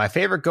 My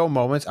favorite Go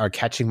moments are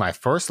catching my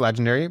first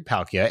legendary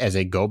Palkia as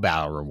a Go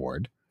battle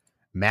reward,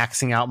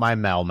 maxing out my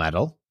Mel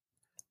medal,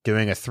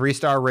 doing a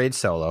 3-star raid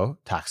solo,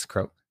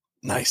 Toxicroak.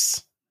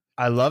 Nice.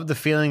 I love the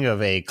feeling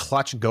of a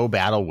clutch Go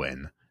battle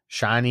win.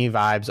 Shiny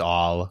vibes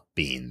all,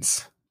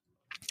 Beans.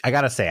 I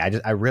gotta say,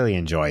 I really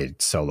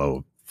enjoyed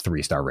solo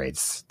 3-star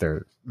raids.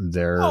 They're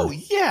oh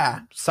yeah,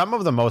 some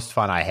of the most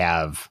fun I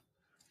have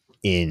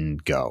in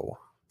Go.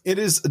 It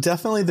is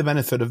definitely the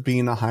benefit of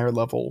being a higher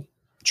level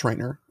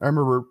trainer. I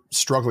remember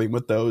struggling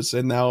with those,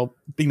 and now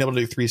being able to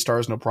do 3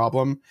 stars no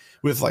problem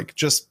with like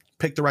just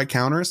pick the right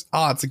counters.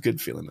 Oh, it's a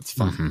good feeling. It's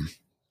fun. Mm-hmm.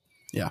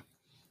 Yeah.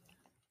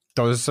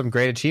 Those are some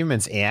great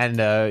achievements,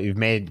 and you've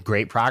made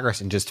great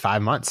progress in just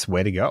 5 months.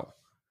 Way to go.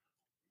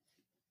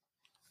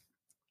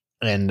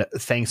 And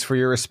thanks for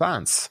your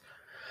response.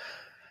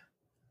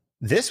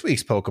 This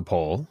week's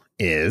Pokepoll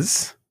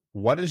is,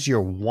 what is your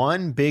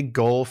one big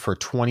goal for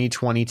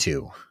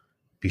 2022?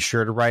 Be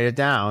sure to write it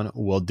down.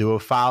 We'll do a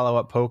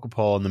follow-up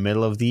Pokepoll in the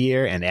middle of the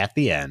year and at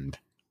the end.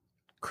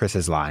 Chris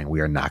is lying.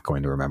 We are not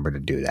going to remember to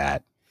do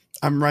that.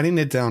 I'm writing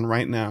it down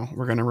right now.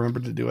 We're going to remember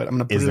to do it. I'm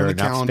going to put it in the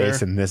calendar. Is there enough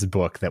space in this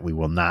book that we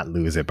will not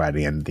lose it by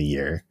the end of the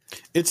year?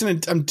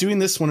 I'm doing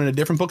this one in a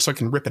different book so I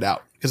can rip it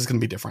out because it's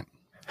going to be different.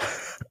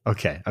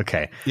 Okay.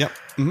 Yep.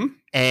 Mm-hmm.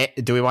 And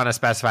do we want to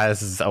specify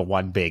this as a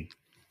one big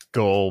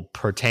goal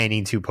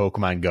pertaining to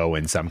Pokemon Go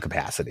in some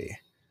capacity?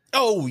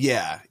 Oh,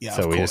 yeah.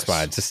 So we just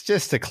wanted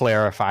just to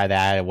clarify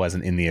that it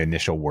wasn't in the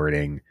initial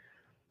wording.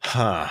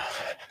 Huh.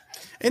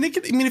 And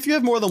if you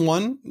have more than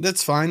one,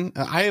 that's fine.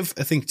 I have,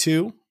 I think,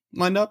 2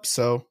 lined up.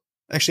 So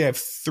actually I have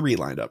 3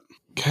 lined up.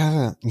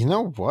 God, you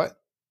know what?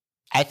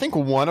 I think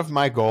one of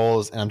my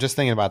goals, and I'm just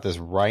thinking about this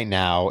right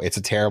now, it's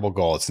a terrible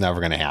goal. It's never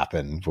going to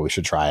happen, but we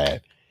should try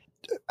it.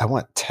 I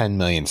want 10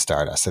 million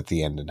Stardust at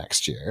the end of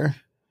next year.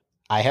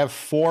 I have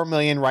 4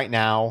 million right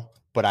now,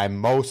 but I'm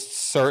most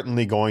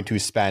certainly going to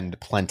spend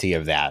plenty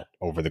of that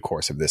over the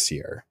course of this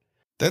year.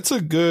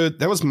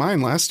 That was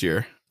mine last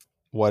year.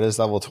 What is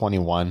level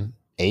 21?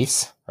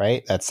 Ace,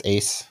 right? That's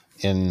Ace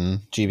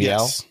in GBL?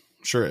 Yes,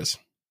 sure is.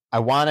 I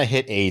want to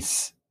hit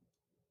Ace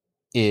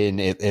in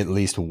at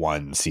least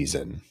one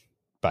season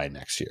by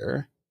next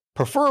year.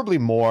 Preferably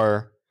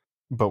more,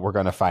 but we're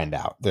going to find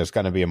out. There's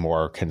going to be a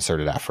more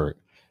concerted effort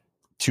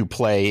to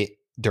play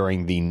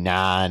during the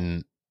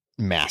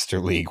non-Master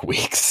League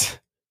weeks.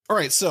 All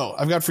right, so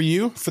I've got for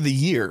you for the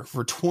year,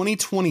 for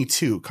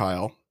 2022,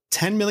 Kyle,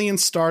 10 million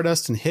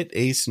Stardust and hit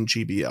Ace in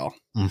GBL.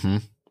 Mm-hmm.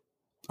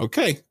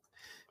 Okay.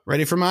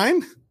 Ready for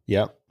mine?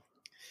 Yep.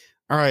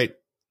 All right.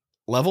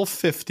 Level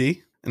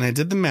 50. And I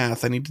did the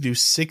math. I need to do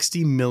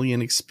 60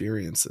 million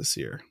experience this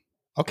year.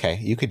 Okay,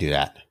 you could do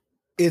that.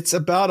 It's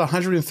about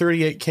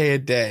 138K a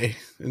day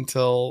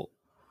until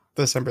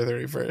December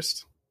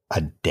 31st.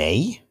 A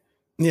day?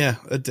 Yeah,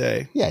 a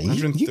day. Yeah,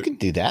 you could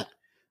do that.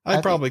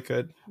 I probably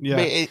could.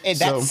 Yeah.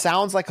 That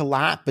sounds like a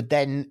lot, but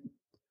then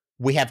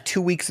we have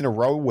 2 weeks in a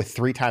row with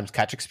 3 times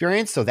catch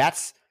experience. So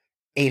that's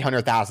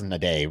 800,000 a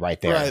day right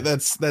there. Right.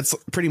 That's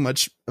pretty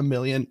much a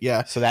million.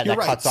 Yeah. So that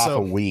cuts off a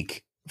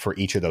week for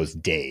each of those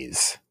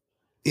days.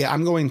 Yeah,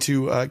 I'm going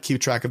to keep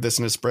track of this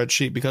in a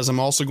spreadsheet because I'm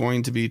also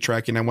going to be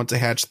tracking. I want to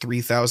hatch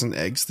 3,000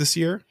 eggs this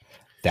year.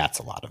 That's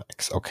a lot of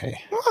eggs. Okay.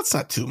 Well, that's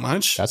not too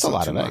much. That's a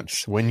lot of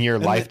eggs. When your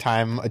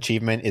lifetime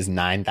achievement is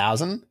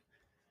 9,000.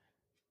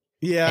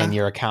 Yeah. And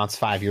your account's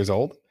 5 years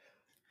old.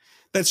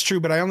 That's true,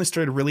 but I only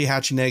started really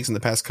hatching eggs in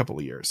the past couple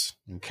of years.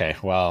 Okay.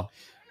 Well,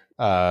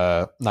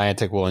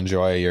 Niantic will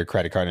enjoy your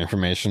credit card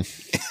information.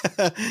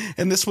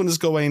 And this one is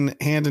going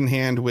hand in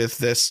hand with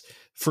this.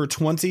 For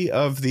 20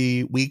 of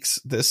the weeks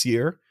this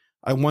year,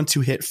 I want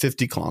to hit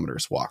 50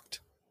 kilometers walked.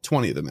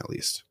 20 of them at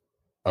least.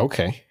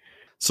 Okay.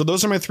 So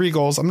those are my 3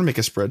 goals. I'm going to make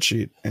a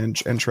spreadsheet and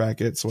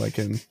track it so I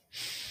can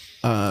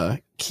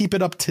keep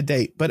it up to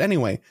date. But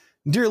anyway,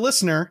 dear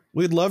listener,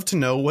 we'd love to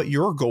know what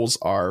your goals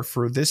are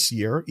for this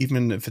year,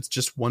 even if it's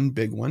just one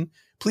big one.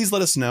 Please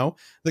let us know.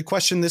 The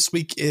question this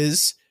week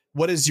is,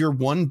 what is your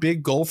one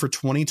big goal for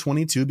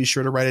 2022? Be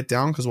sure to write it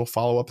down because we'll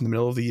follow up in the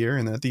middle of the year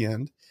and then at the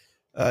end.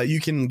 You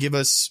can give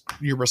us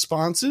your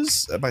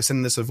responses by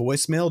sending us a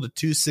voicemail to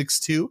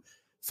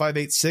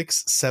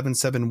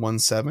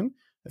 262-586-7717.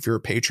 If you're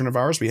a patron of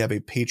ours, we have a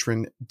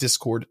patron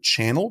Discord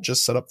channel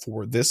just set up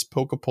for this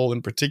Pokepoll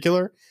in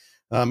particular,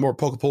 or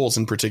Pokepolls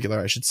in particular,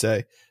 I should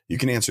say. You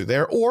can answer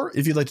there. Or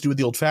if you'd like to do it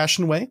the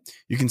old-fashioned way,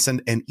 you can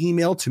send an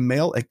email to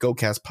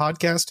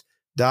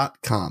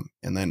mail@gocastpodcast.com,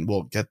 and then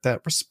we'll get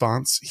that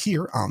response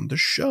here on the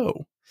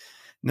show.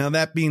 Now,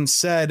 that being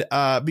said,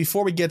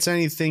 before we get to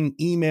anything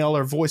email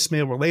or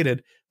voicemail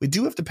related, we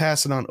do have to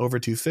pass it on over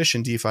to Fish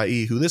and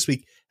DeFi, who this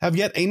week have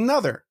yet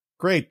another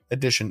great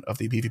edition of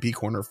the PvP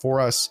Corner for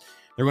us.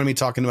 They're going to be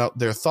talking about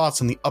their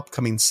thoughts on the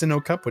upcoming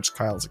Sinnoh Cup, which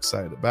Kyle's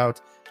excited about,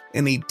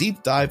 and a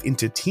deep dive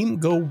into Team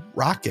Go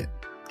Rocket,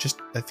 just,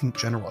 I think,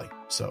 generally.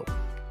 So,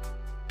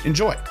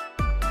 enjoy.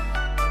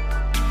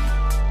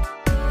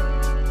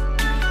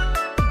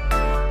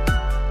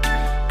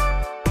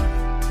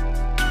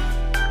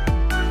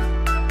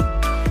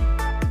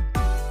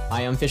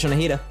 Hi, I'm Fish on a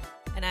Heater.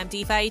 And I'm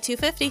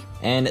DeFi250.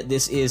 And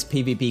this is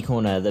PvP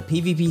Corner, the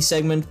PvP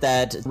segment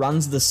that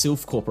runs the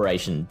Sylph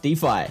Corporation.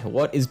 DeFi,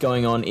 what is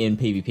going on in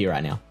PvP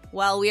right now?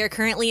 Well, we are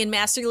currently in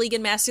Master League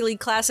and Master League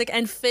Classic,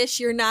 and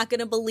Fish, you're not going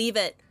to believe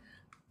it.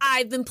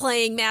 I've been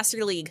playing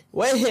Master League.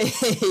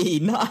 Way,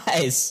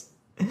 nice.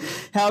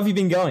 How have you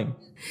been going?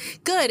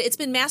 Good. It's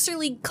been Master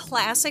League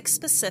Classic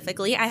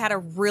specifically. I had a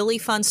really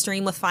fun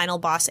stream with Final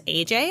Boss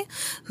AJ,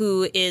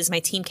 who is my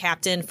team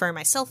captain for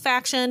my Self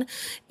faction,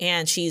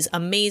 and she's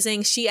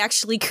amazing. She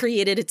actually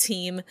created a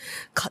team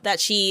that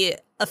she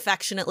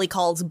affectionately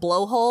calls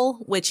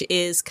Blowhole, which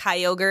is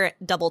Kyogre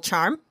Double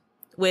Charm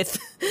with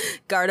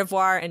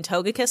Gardevoir and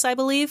Togekiss, I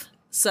believe.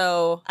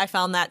 So I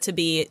found that to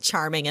be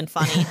charming and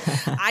funny.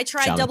 I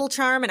tried Double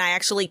Charm and I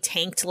actually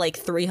tanked like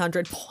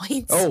 300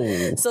 points.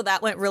 Oh. So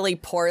that went really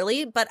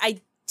poorly, but I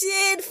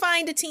did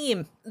find a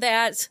team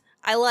that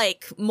I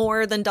like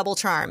more than Double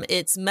Charm.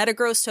 It's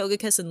Metagross,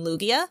 Togekiss, and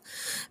Lugia.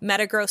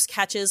 Metagross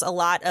catches a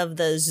lot of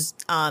the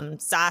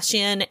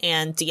Zacian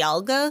and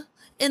Dialga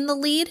in the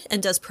lead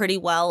and does pretty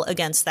well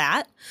against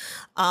that.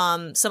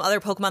 Some other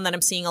Pokemon that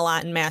I'm seeing a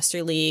lot in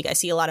Master League, I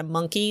see a lot of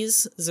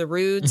monkeys,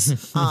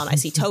 Zarudes. I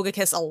see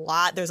Togekiss a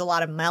lot. There's a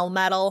lot of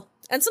Melmetal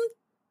and some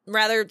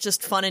rather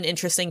just fun and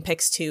interesting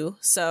picks too.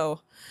 So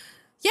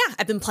Yeah,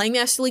 I've been playing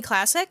Master League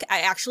Classic.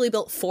 I actually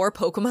built 4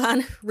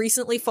 Pokemon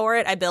recently for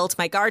it. I built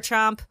my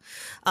Garchomp,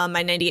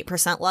 my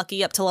 98%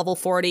 Lucky up to level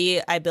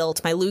 40. I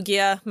built my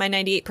Lugia, my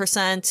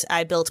 98%.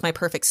 I built my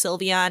Perfect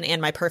Sylveon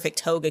and my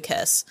Perfect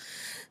Togekiss.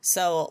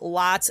 So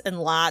lots and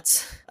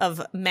lots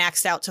of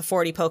maxed out to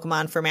 40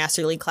 Pokemon for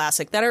Master League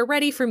Classic that are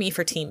ready for me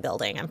for team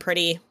building. I'm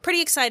pretty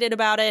excited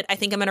about it. I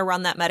think I'm going to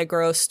run that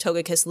Metagross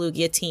Togekiss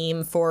Lugia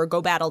team for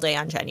Go Battle Day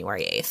on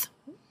January 8th.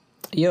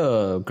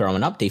 You're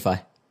growing up, DeFi.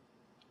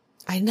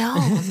 I know,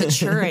 I'm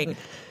maturing.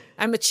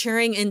 I'm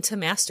maturing into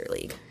Master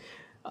League.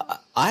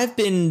 I've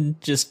been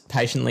just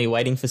patiently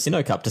waiting for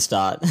Sinnoh Cup to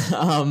start.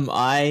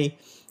 I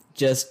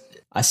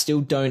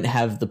still don't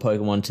have the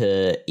Pokemon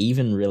to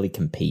even really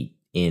compete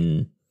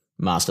in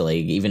Master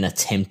League, even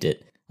attempt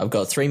it. I've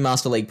got 3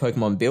 Master League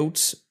Pokemon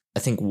built. I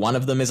think one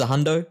of them is a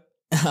hundo.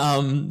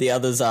 The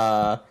others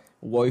are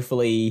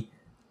woefully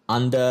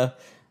under.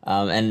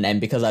 And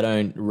because I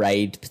don't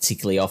raid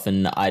particularly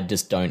often, I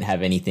just don't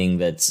have anything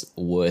that's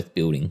worth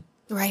building.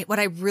 Right. What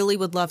I really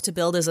would love to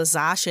build is a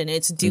Zacian.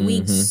 It's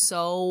doing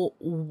so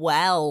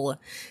well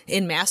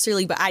in Master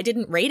League, but I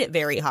didn't rate it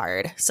very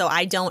hard. So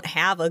I don't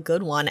have a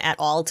good one at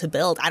all to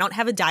build. I don't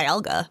have a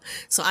Dialga.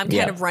 So I'm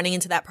kind of running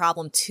into that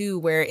problem too,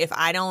 where if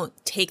I don't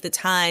take the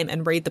time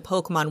and raid the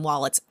Pokemon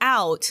while it's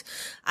out,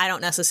 I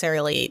don't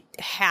necessarily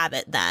have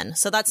it then.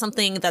 So that's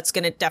something that's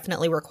going to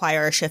definitely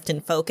require a shift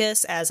in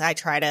focus as I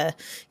try to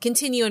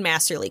continue in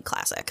Master League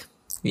Classic.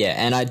 Yeah.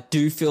 And I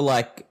do feel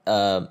like,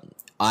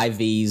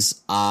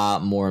 IVs are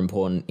more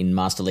important in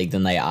Master League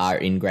than they are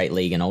in Great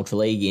League and Ultra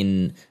League.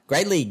 In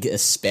Great League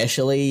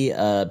especially,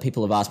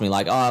 people have asked me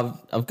like, oh,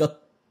 I've got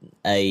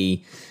a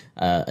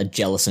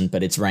Jellicent,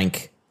 but it's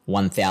rank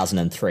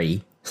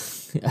 1003.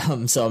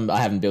 So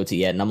I haven't built it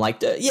yet. And I'm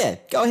like, yeah,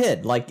 go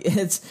ahead. Like,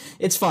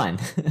 it's fine.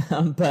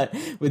 But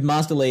with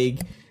Master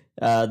League,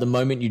 the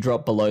moment you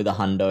drop below the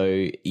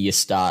hundo, you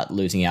start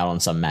losing out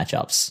on some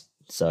matchups.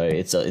 So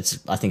I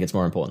think it's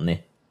more important there.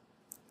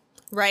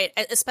 Right,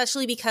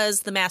 especially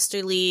because the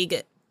Master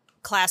League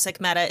Classic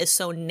meta is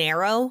so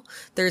narrow.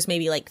 There's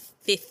maybe like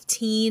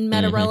 15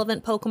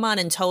 meta-relevant Pokemon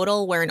in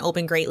total, where in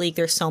Open Great League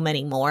there's so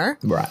many more.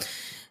 Right.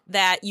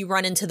 That you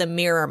run into the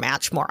mirror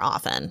match more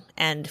often.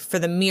 And for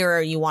the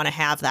mirror, you want to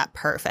have that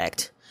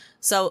perfect.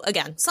 So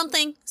again,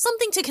 something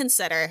to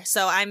consider.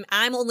 So I'm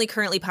only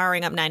currently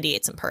powering up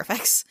 98s and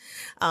perfects.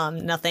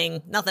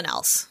 Nothing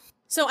else.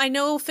 So I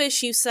know,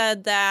 Fish, you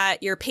said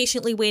that you're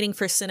patiently waiting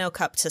for Sinnoh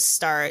Cup to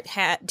start.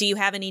 Do you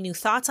have any new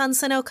thoughts on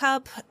Sinnoh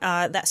Cup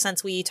that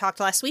since we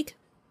talked last week?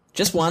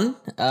 Just one.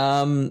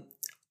 I've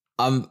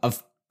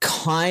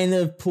kind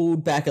of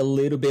pulled back a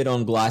little bit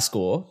on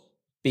Gliscor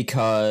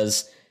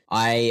because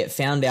I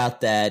found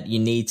out that you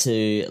need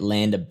to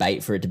land a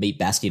bait for it to beat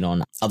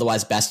Bastiodon.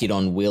 Otherwise,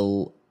 Bastiodon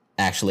will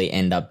actually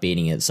end up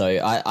beating it. So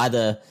I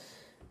either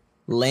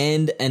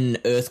land an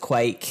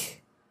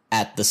Earthquake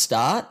at the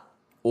start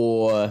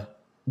or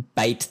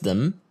bait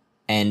them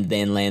and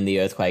then land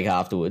the Earthquake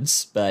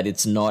afterwards, but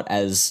it's not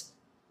as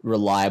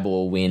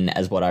reliable a win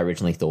as what I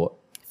originally thought.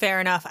 Fair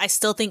enough. I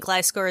still think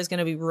Gliscor is going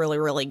to be really,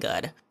 really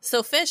good.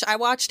 So, Fish, I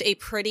watched a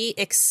pretty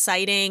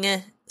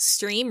exciting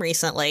stream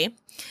recently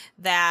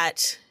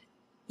that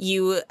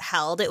you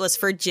held. It was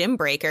for Gym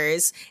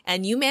Breakers,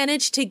 and you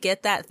managed to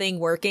get that thing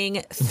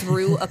working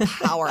through a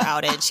power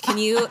outage.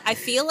 I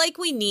feel like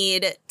we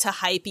need to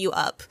hype you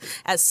up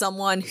as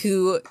someone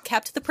who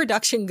kept the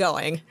production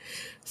going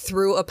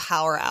through a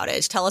power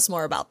outage. Tell us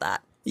more about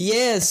that.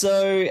 Yeah,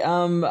 so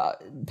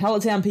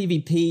Pallet Town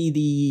PvP,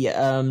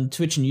 the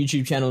Twitch and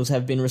YouTube channels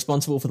have been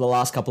responsible for the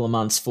last couple of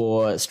months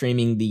for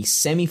streaming the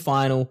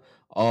semi-final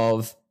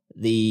of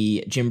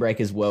the Gym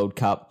Breakers World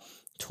Cup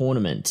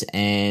tournament.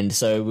 And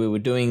so we were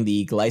doing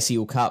the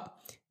Glacial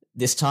Cup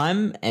this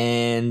time,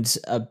 and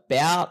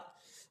about,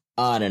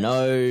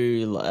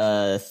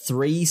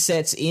 3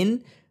 sets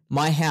in,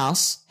 my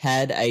house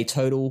had a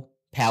total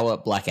power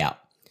blackout.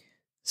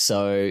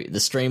 So the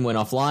stream went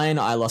offline.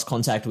 I lost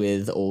contact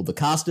with all the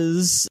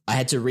casters. I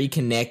had to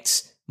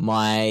reconnect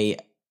my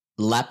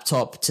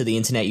laptop to the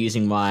internet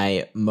using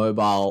my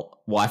mobile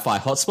Wi-Fi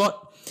hotspot.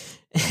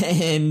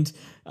 And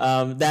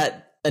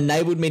that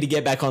enabled me to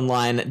get back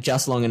online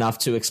just long enough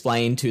to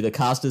explain to the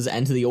casters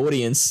and to the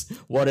audience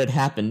what had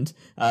happened.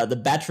 The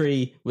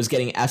battery was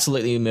getting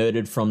absolutely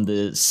murdered from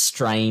the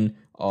strain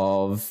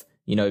of,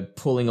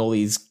 pulling all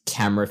these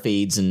camera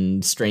feeds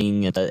and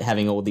streaming and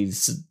having all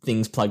these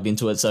things plugged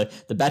into it. So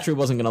the battery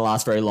wasn't going to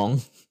last very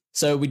long.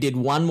 So we did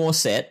one more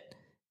set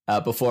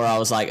before I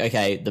was like,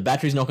 okay, the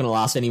battery's not going to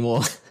last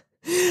anymore.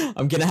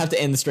 I'm going to have to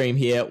end the stream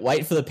here,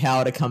 wait for the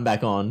power to come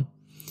back on,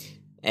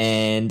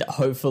 and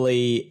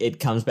hopefully it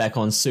comes back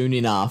on soon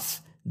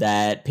enough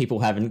that people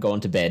haven't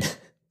gone to bed.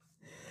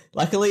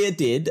 Luckily it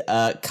did.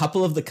 A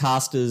couple of the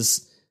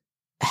casters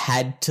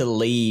had to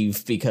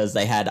leave because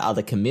they had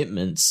other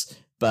commitments,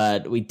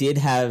 but we did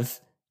have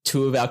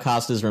 2 of our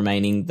casters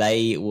remaining.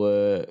 They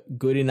were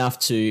good enough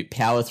to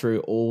power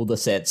through all the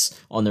sets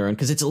on their own,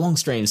 because it's a long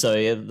stream, so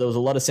there was a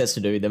lot of sets to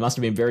do. They must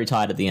have been very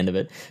tired at the end of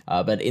it,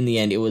 but in the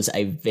end, it was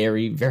a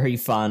very, very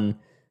fun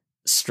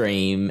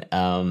stream,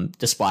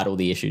 despite all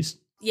the issues.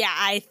 Yeah,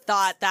 I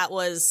thought that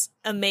was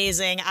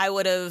amazing. I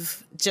would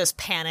have just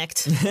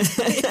panicked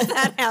if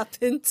that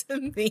happened to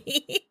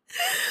me.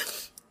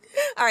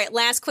 All right,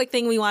 last quick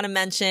thing we want to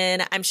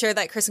mention. I'm sure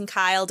that Chris and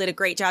Kyle did a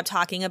great job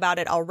talking about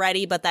it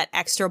already, but that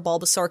extra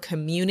Bulbasaur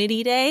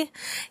Community Day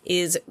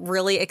is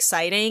really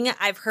exciting.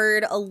 I've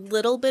heard a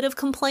little bit of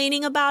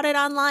complaining about it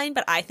online,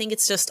 but I think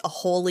it's just a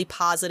wholly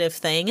positive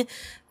thing.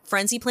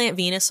 Frenzy Plant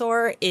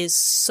Venusaur is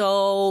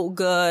so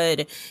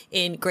good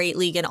in Great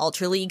League and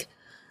Ultra League.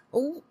 A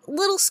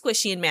little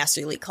squishy in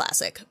Master League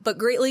Classic, but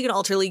Great League and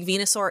Ultra League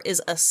Venusaur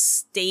is a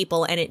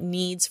staple and it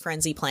needs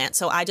Frenzy Plant.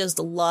 So I just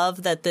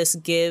love that this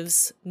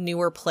gives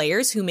newer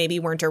players who maybe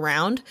weren't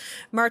around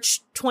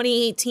March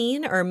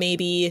 2018 or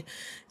maybe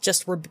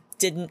just weren't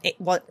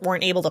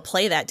able to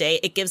play that day.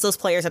 It gives those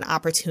players an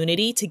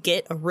opportunity to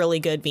get a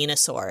really good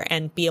Venusaur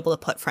and be able to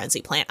put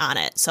Frenzy Plant on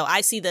it. So I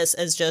see this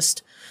as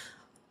just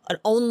an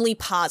only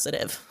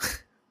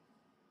positive.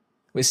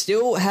 We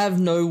still have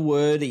no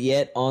word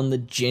yet on the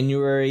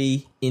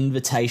January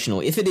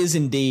Invitational, if it is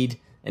indeed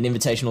an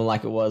Invitational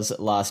like it was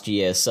last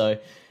year. So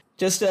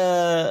just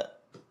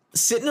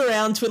sitting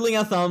around twiddling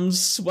our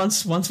thumbs.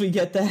 Once we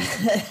get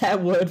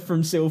that word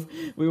from Sylph,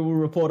 we will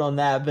report on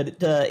that.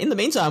 But in the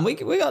meantime, we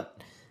got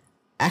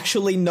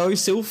actually no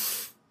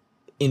Sylph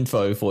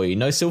info for you,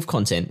 no Sylph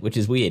content, which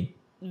is weird.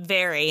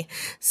 Very.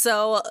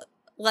 So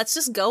let's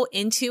just go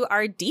into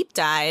our deep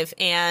dive,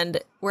 and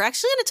we're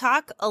actually going to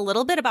talk a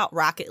little bit about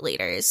rocket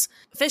leaders.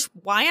 Fish,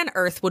 why on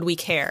earth would we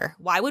care?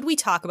 Why would we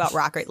talk about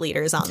rocket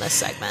leaders on this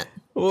segment?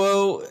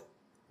 Well,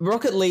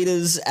 rocket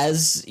leaders,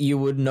 as you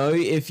would know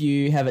if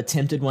you have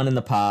attempted one in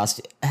the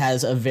past,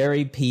 has a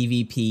very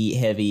PvP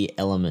heavy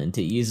element.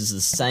 It uses the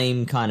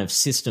same kind of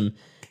system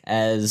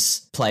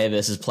as player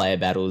versus player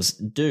battles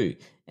do.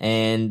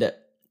 And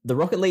the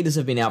rocket leaders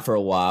have been out for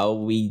a while.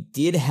 We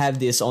did have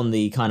this on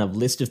the kind of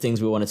list of things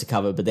we wanted to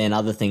cover, but then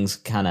other things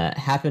kind of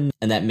happened,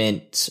 and that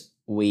meant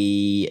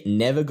we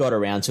never got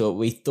around to it.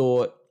 We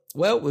thought,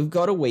 well, we've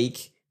got a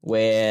week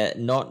where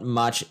not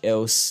much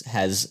else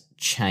has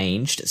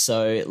changed,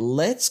 so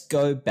let's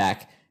go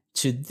back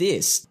to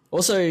this.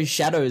 Also,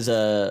 shadows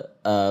are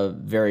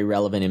very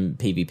relevant in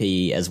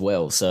PvP as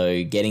well,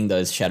 so getting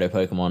those shadow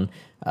Pokemon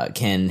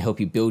can help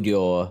you build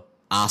your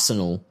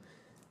arsenal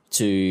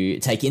to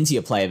take into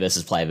your player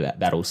versus player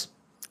battles.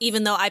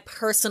 Even though I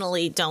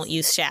personally don't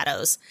use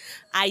shadows.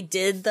 I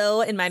did,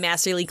 though, in my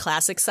Master League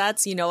Classic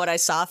sets. You know what I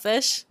saw,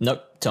 Fish?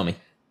 Nope, tell me.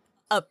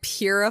 A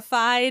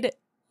purified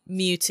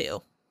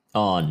Mewtwo.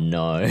 Oh,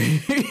 no.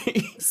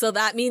 So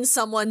that means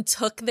someone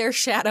took their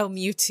shadow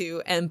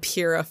Mewtwo and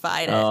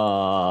purified it.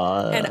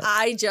 And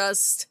I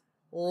just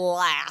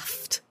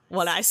laughed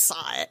when I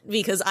saw it,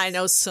 because I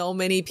know so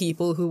many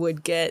people who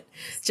would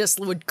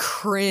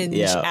cringe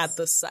at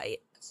the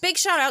sight. Big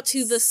shout out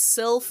to the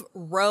Sylph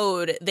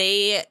Road.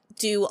 They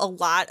do a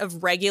lot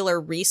of regular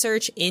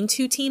research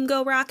into Team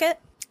Go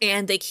Rocket,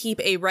 and they keep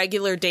a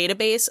regular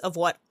database of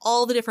what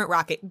all the different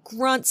rocket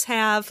grunts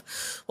have,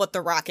 what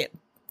the rocket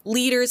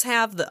leaders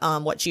have,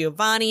 what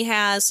Giovanni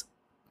has,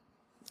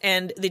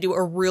 and they do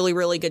a really,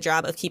 really good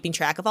job of keeping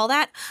track of all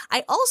that.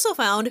 I also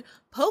found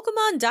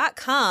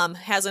Pokemon.com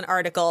has an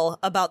article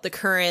about the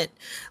current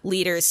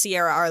leaders,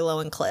 Sierra, Arlo,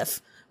 and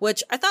Cliff,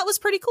 which I thought was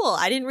pretty cool.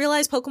 I didn't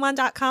realize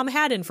Pokemon.com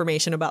had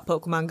information about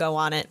Pokemon Go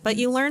on it, but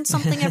you learn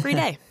something every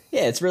day.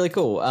 Yeah, it's really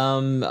cool.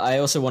 I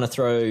also want to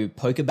throw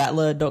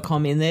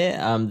PokeBattler.com in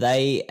there.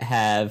 They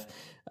have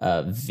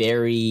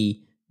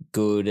very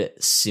good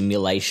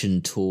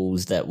simulation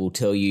tools that will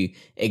tell you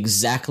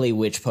exactly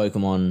which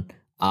Pokemon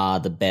are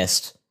the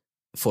best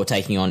for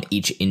taking on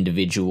each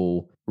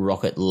individual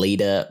Rocket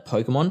Leader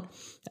Pokemon.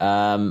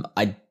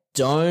 I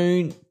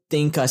don't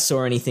think I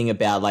saw anything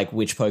about like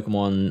which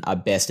Pokemon are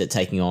best at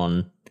taking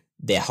on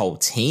their whole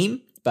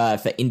team, but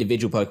for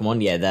individual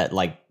Pokemon, yeah, that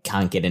like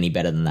can't get any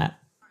better than that.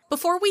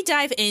 Before we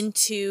dive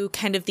into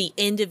kind of the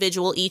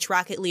individual each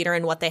rocket leader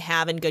and what they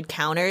have and good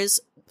counters,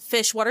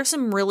 Fish, what are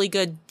some really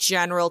good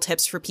general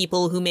tips for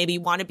people who maybe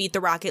want to beat the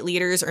rocket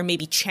leaders or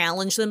maybe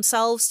challenge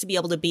themselves to be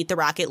able to beat the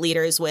rocket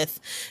leaders with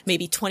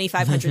maybe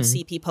 2,500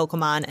 CP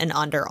Pokemon and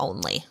under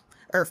only,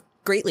 or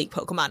Great League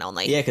Pokemon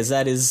only? Yeah, because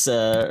that is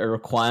a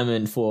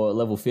requirement for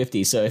level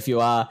 50. So if you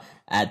are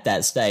at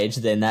that stage,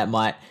 then that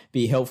might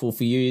be helpful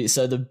for you.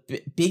 So the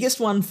biggest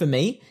one for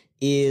me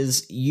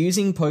is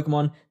using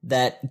Pokemon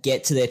that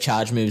get to their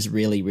charge moves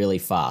really, really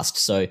fast.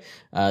 So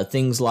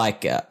things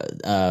like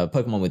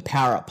Pokemon with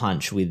Power Up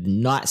Punch, with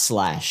Night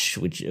Slash,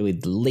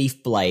 with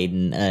Leaf Blade,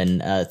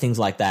 and things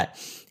like that.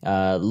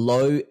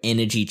 Low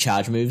energy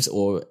charge moves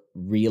or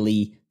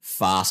really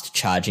fast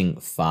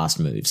charging fast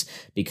moves.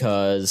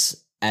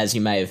 Because as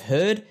you may have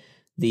heard,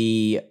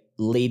 the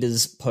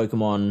leader's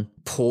Pokemon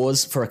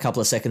pause for a couple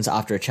of seconds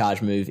after a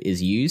charge move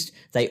is used.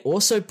 They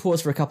also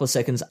pause for a couple of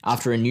seconds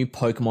after a new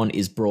Pokemon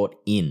is brought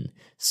in.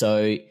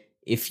 So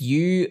if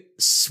you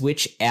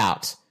switch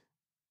out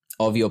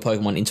of your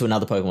Pokemon into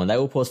another Pokemon, they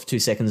will pause for 2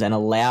 seconds and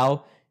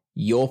allow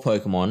your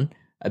Pokemon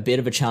a bit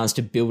of a chance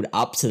to build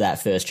up to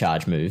that first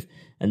charge move.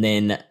 And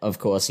then, of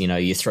course,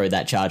 you throw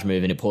that charge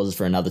move and it pauses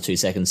for another 2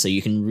 seconds. So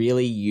you can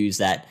really use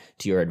that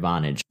to your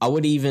advantage. I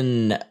would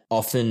even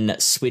often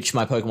switch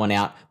my Pokemon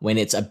out when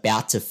it's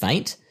about to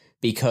faint,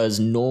 because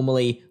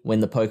normally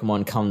when the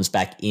Pokemon comes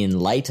back in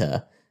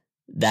later,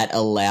 that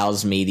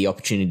allows me the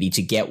opportunity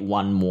to get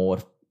one more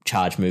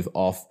charge move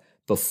off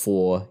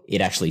before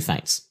it actually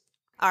faints.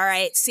 All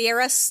right,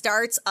 Sierra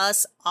starts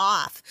us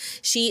off.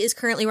 She is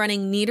currently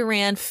running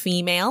Nidoran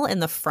female in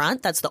the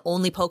front. That's the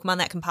only Pokemon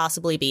that can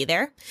possibly be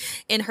there.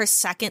 In her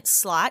second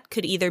slot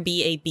could either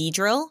be a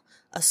Beedrill,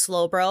 a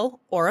Slowbro,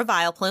 or a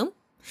Vileplume.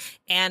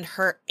 And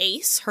her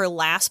ace, her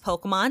last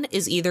Pokemon,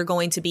 is either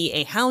going to be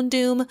a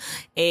Houndoom,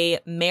 a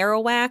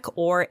Marowak,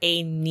 or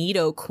a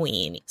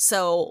Nidoqueen.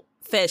 So,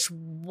 Fish,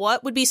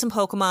 what would be some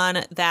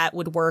Pokemon that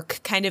would work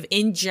kind of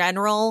in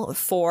general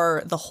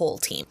for the whole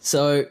team?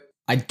 So,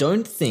 I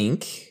don't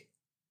think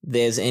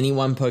there's any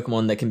one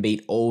Pokemon that can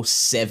beat all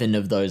 7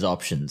 of those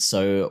options.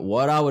 So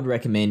what I would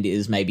recommend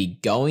is maybe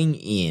going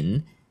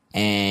in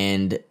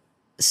and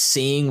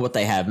seeing what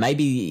they have.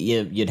 Maybe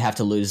you'd have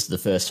to lose the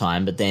first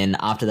time, but then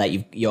after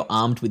that you're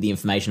armed with the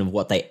information of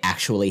what they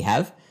actually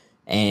have,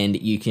 and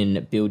you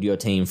can build your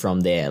team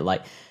from there.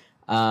 Like,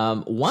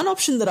 one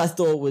option that I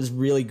thought was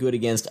really good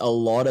against a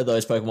lot of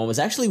those Pokemon was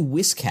actually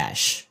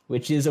Whiscash,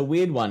 which is a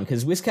weird one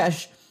because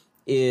Whiscash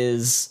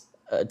is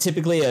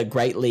typically a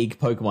Great League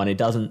Pokemon. It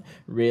doesn't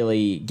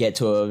really get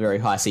to a very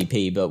high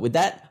CP, but with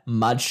that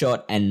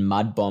Mudshot and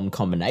Mud Bomb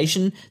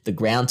combination, the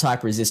ground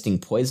type resisting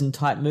poison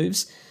type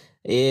moves,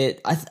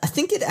 I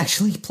think it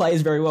actually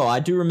plays very well. I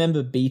do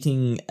remember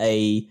beating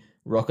a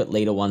Rocket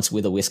Leader once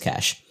with a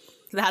Whiscash.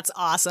 That's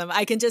awesome.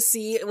 I can just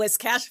see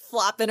Whiscash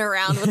flopping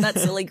around with that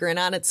silly grin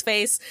on its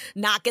face,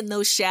 knocking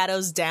those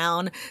shadows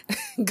down.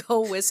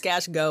 Go,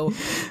 Whiscash, go.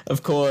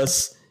 Of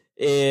course,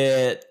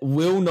 it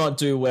will not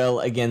do well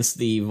against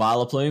the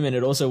Vileplume, and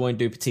it also won't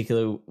do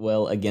particularly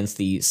well against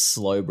the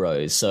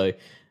Slowbros. So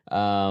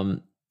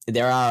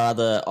there are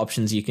other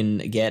options you can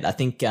get. I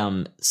think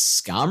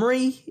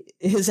Skarmory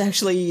is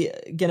actually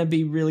going to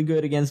be really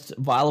good against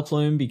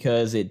Vileplume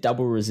because it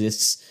double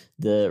resists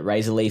the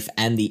Razor Leaf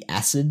and the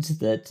Acid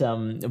that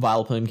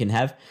Vileplume can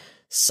have.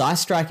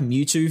 Psystrike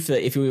Mewtwo, for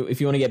if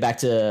you want to get back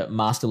to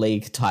Master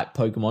League type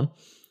Pokemon,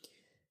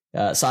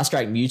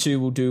 Psystrike Mewtwo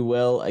will do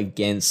well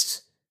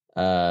against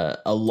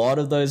a lot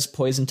of those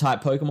poison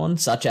type Pokemon,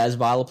 such as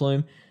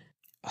Vileplume.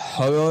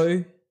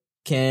 Ho-Oh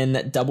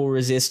can double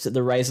resist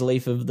the Razor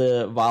Leaf of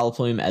the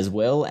Vileplume as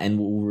well, and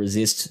will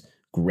resist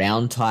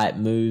ground type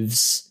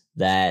moves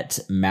that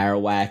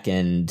Marowak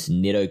and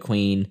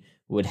Nidoqueen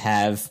would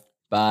have.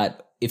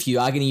 But if you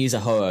are going to use a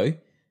Ho-Oh,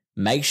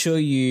 make sure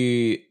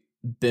you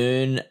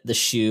burn the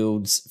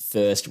shields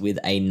first with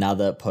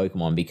another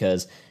Pokemon,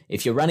 because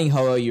if you're running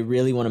Ho-Oh, you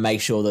really want to make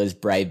sure those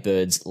Brave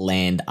Birds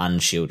land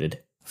unshielded.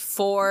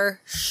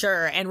 For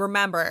sure. And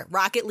remember,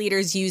 Rocket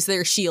Leaders use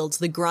their shields.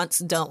 The Grunts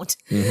don't.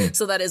 Mm-hmm.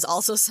 So that is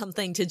also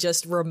something to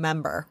just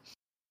remember.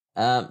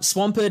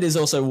 Swampert is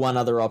also one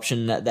other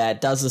option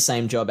that does the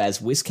same job as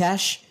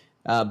Whiscash,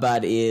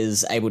 but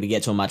is able to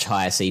get to a much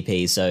higher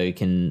CP, so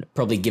can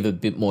probably give a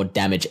bit more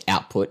damage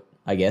output,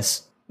 I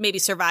guess. Maybe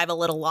survive a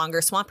little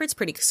longer. Swampert's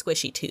pretty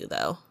squishy too,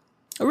 though.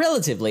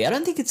 Relatively. I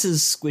don't think it's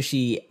as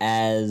squishy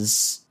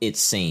as it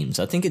seems.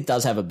 I think it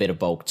does have a bit of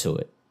bulk to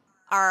it.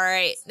 All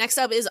right, next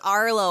up is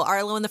Arlo.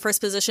 Arlo in the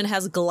first position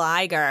has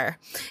Gligar.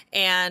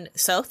 And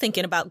so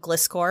thinking about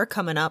Gliscor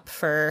coming up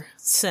for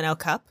Sinnoh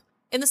Cup.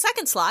 In the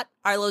second slot,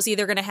 Arlo's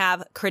either going to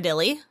have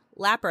Credilli,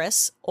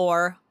 Lapras,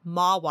 or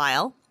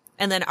Mawile.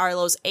 And then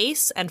Arlo's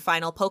ace and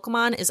final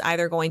Pokemon is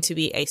either going to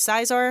be a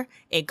Scizor,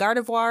 a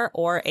Gardevoir,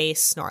 or a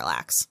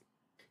Snorlax.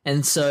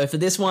 And so for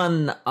this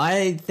one,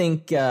 I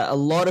think a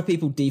lot of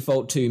people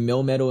default to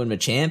Melmetal and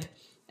Machamp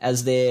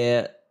as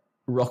their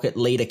Rocket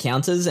Leader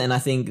counters, and I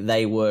think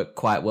they work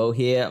quite well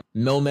here.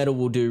 Melmetal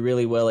will do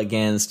really well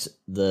against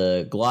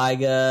the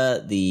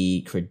Gligar,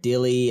 the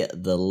Credilli,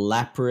 the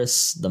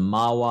Lapras, the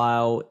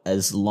Mawile,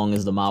 as long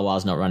as the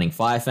Mawile's not running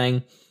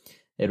Firefang.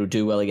 It'll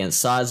do well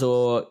against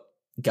Scizor,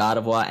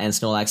 Gardevoir, and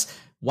Snorlax.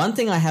 One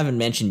thing I haven't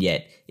mentioned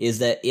yet is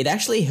that it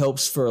actually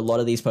helps for a lot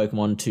of these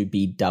Pokemon to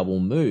be double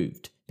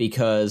moved,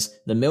 because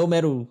the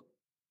Melmetal,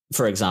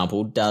 for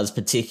example, does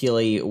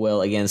particularly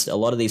well against a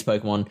lot of these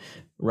Pokemon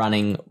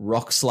running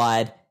Rock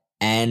Slide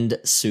and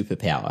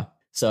Superpower.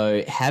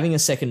 So having a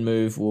second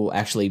move will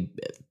actually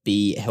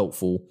be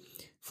helpful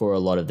for a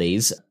lot of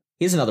these.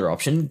 Here's another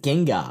option,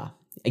 Gengar.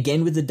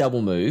 Again with the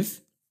double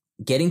move,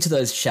 getting to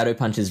those Shadow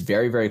Punches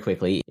very, very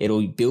quickly.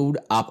 It'll build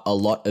up a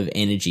lot of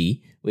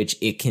energy, which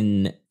it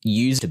can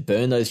use to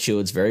burn those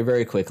shields very,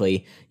 very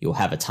quickly. You'll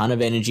have a ton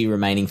of energy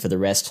remaining for the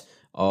rest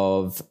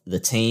of the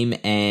team,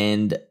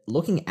 and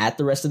looking at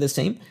the rest of this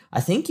team,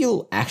 I think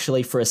you'll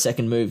actually, for a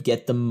second move,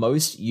 get the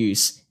most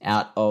use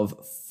out of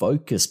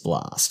Focus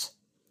Blast.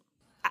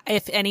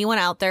 If anyone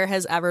out there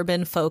has ever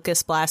been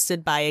Focus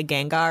Blasted by a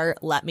Gengar,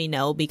 let me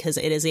know, because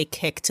it is a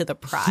kick to the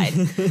pride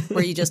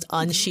where you just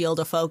unshield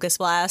a Focus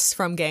Blast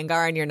from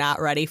Gengar and you're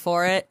not ready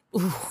for it.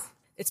 Ooh,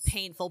 It's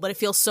painful, but it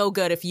feels so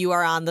good if you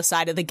are on the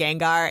side of the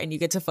Gengar and you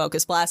get to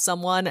Focus Blast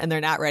someone and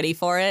they're not ready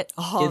for it.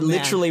 Oh, it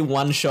literally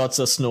one-shots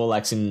a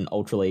Snorlax in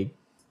Ultra League.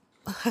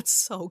 That's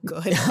so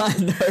good. I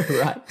know,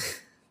 right?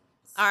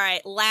 All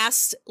right,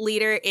 last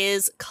leader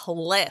is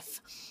Cliff.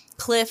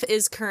 Cliff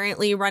is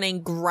currently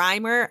running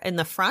Grimer in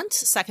the front.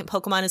 Second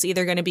Pokemon is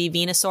either going to be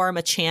Venusaur,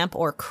 Machamp,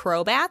 or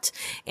Crobat.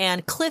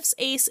 And Cliff's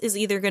ace is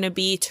either going to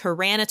be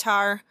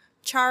Tyranitar,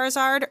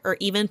 Charizard, or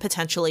even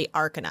potentially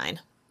Arcanine.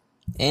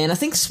 And I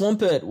think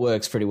Swampert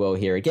works pretty well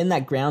here. Again,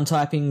 that ground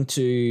typing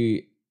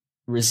to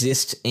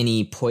resist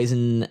any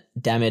poison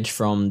damage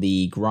from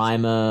the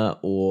Grimer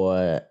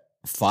or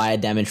fire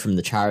damage from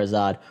the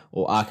Charizard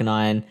or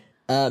Arcanine.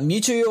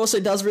 Mewtwo also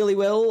does really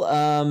well.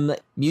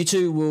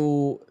 Mewtwo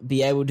will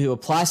be able to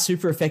apply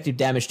super effective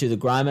damage to the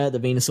Grimer, the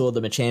Venusaur,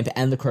 the Machamp,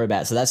 and the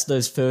Crobat. So that's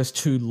those first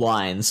two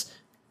lines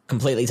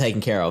completely taken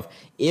care of.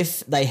 If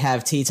they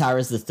have T-Tar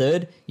as the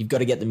third, you've got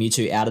to get the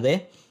Mewtwo out of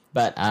there.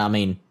 But, I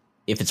mean,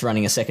 if it's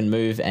running a second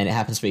move and it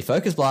happens to be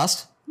Focus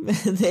Blast,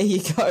 there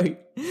you go.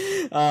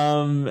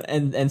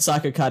 And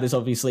Psycho Cut is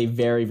obviously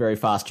very, very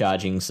fast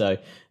charging. So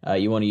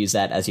you want to use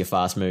that as your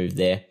fast move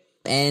there.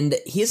 And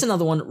here's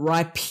another one,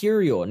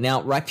 Rhyperior.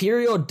 Now,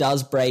 Rhyperior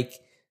does break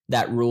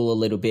that rule a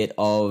little bit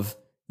of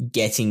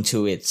getting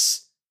to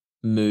its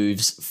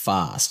moves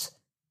fast.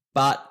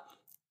 But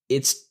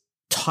its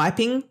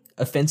typing,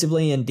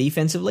 offensively and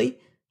defensively,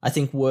 I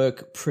think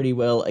work pretty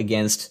well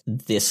against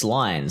this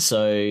line.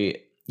 So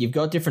you've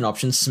got different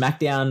options.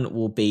 Smackdown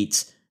will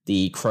beat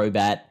the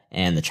Crobat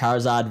and the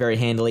Charizard very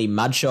handily.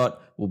 Mudshot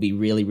will be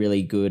really,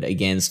 really good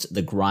against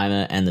the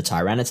Grimer and the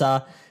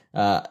Tyranitar.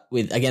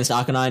 Against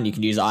Arcanine, you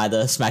can use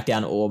either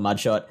Smackdown or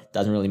Mudshot.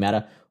 Doesn't really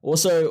matter.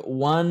 Also,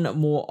 one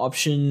more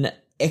option,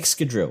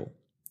 Excadrill,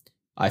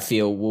 I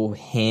feel will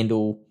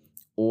handle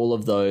all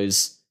of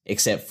those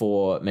except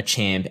for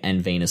Machamp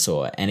and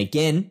Venusaur. And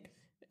again,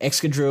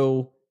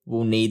 Excadrill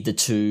will need the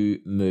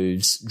two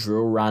moves,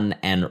 Drill Run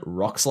and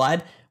Rock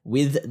Slide.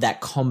 With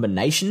that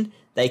combination,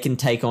 they can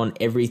take on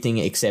everything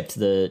except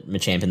the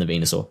Machamp and the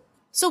Venusaur.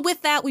 So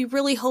with that, we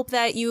really hope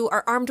that you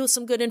are armed with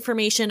some good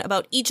information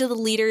about each of the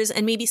leaders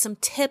and maybe some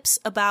tips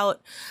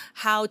about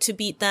how to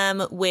beat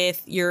them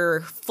with your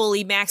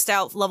fully maxed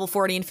out level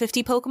 40 and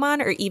 50 Pokemon,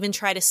 or even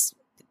try to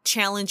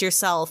challenge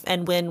yourself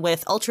and win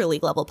with Ultra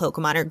League level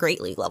Pokemon or Great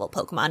League level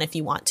Pokemon if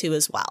you want to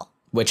as well.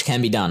 Which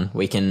can be done.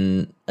 We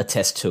can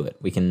attest to it.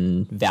 We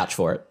can vouch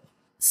for it.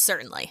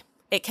 Certainly.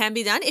 It can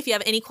be done. If you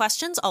have any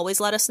questions,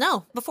 always let us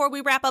know. Before we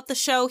wrap up the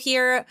show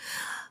here,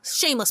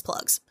 shameless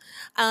plugs.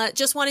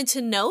 Just wanted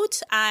to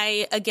note,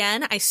 I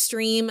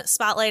stream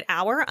Spotlight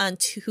Hour on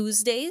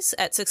Tuesdays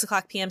at 6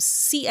 o'clock p.m.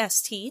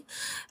 CST.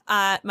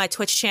 My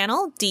Twitch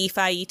channel,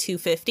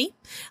 DFIE250.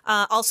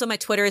 Also, my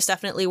Twitter is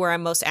definitely where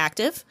I'm most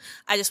active.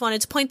 I just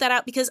wanted to point that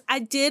out because I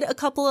did a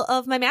couple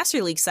of my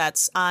Master League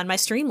sets on my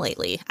stream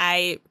lately.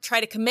 I try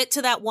to commit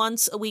to that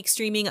once a week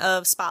streaming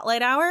of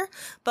Spotlight Hour,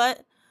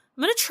 but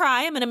I'm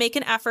going to make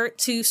an effort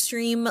to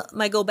stream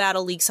my Go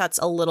Battle League sets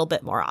a little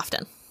bit more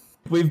often.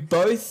 We've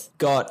both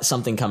got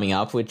something coming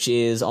up, which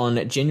is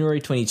on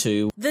January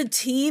 22. The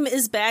team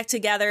is back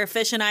together.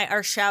 Fish and I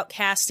are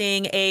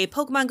shoutcasting a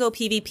Pokemon Go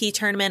PvP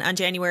tournament on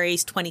January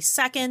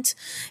 22nd.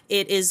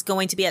 It is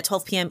going to be at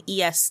 12 p.m.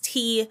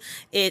 EST.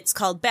 It's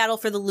called Battle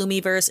for the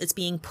Lumiverse. It's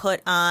being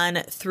put on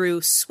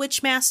through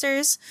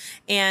Switchmasters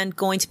and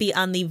going to be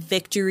on the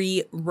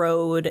Victory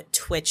Road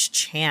Twitch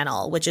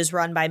channel, which is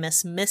run by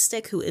Miss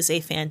Mystic, who is a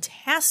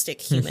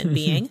fantastic human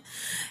being.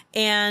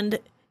 And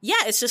yeah,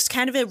 it's just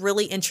kind of a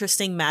really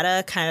interesting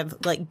meta, kind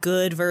of like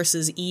good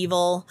versus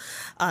evil,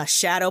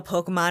 shadow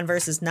Pokemon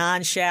versus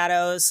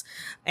non-shadows,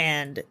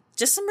 and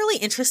just some really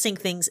interesting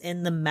things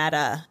in the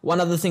meta.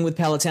 One other thing with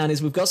Pallet Town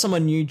is we've got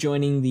someone new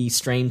joining the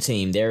stream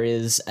team. There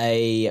is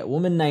a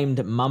woman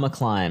named Mama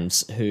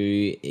Climbs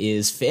who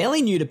is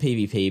fairly new to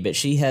PvP, but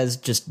she has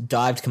just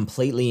dived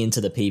completely into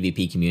the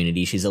PvP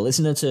community. She's a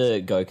listener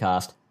to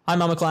GoCast. Hi,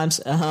 Mama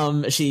Climbs.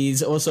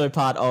 She's also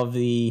part of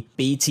the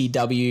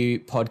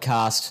BTW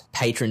podcast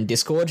patron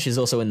Discord. She's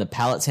also in the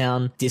Pallet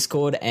Town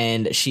Discord,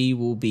 and she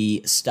will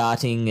be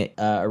starting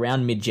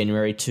around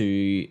mid-January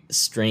to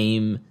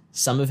stream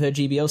some of her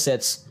GBL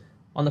sets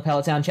on the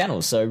Pallet Town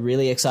channel. So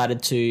really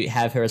excited to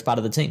have her as part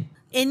of the team.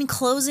 In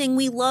closing,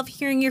 we love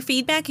hearing your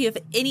feedback. If you have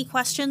any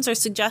questions or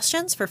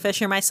suggestions for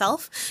Fish or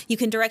myself, you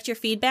can direct your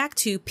feedback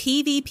to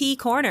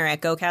pvpcorner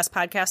at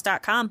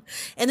gocastpodcast.com.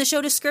 In the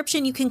show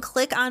description, you can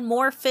click on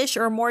more Fish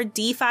or more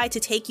DeFi to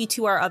take you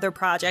to our other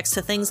projects,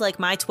 to things like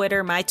my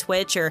Twitter, my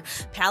Twitch, or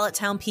Pallet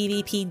Town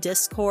PvP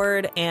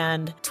Discord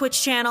and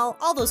Twitch channel,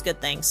 all those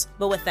good things.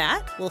 But with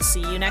that, we'll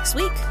see you next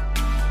week.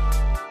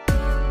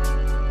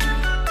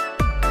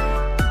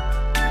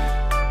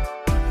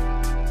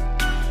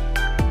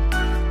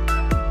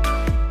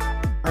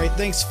 All right,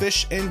 thanks,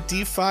 Fish and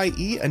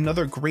DeFi.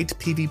 Another great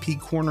PvP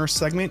Corner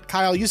segment.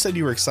 Kyle, you said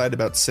you were excited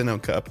about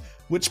Sinnoh Cup.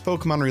 Which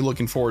Pokemon are you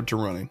looking forward to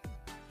running?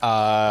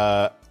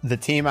 The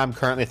team I'm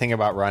currently thinking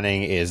about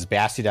running is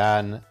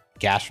Bastiodon,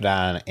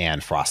 Gastrodon,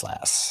 and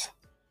Frostlass.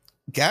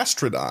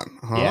 Gastrodon,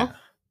 huh?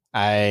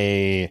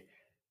 Yeah.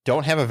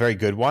 don't have a very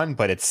good one,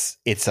 but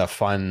it's a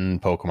fun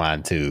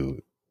Pokemon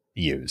to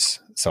use.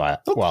 So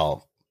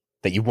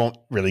that you won't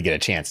really get a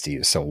chance to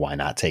use. So why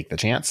not take the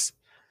chance?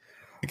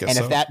 And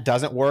if that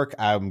doesn't work,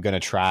 I'm going to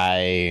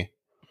try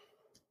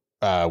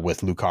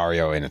with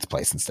Lucario in its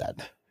place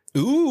instead.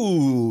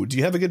 Ooh, do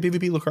you have a good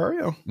PvP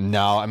Lucario?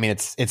 No, I mean,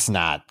 it's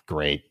not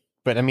great.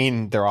 But I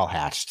mean, they're all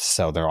hatched,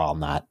 so they're all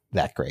not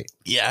that great.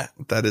 Yeah,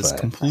 that is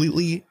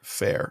completely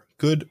fair.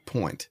 Good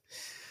point.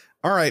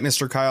 All right,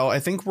 Mr. Kyle, I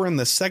think we're in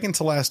the second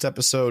to last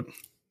episode.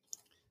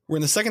 We're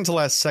in the second to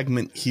last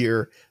segment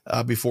here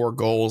before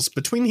goals.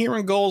 Between here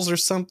and goals,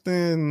 there's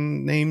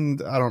something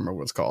named, I don't remember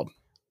what it's called.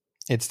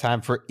 It's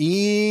time for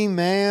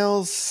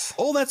emails.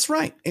 Oh, that's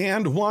right.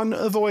 And one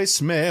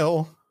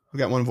voicemail. We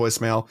got one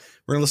voicemail.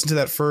 We're going to listen to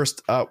that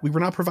first. We were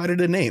not provided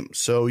a name,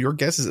 so your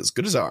guess is as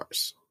good as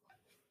ours.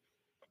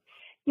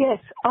 Yes,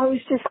 I was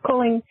just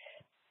calling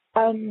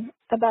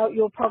about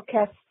your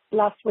podcast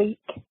last week.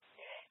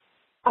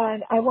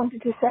 And I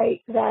wanted to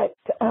say that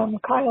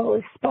Kyle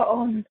is spot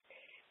on.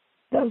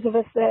 Those of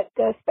us that,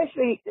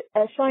 especially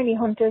shiny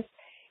hunters,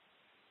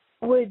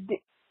 would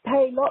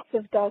pay lots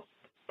of dust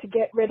to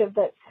get rid of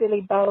that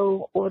silly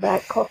bow or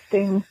that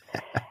costume.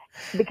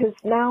 Because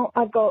now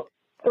I've got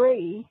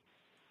 3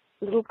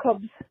 little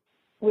cubs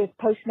with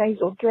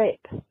postnasal drip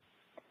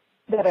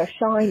that are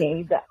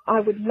shiny that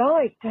I would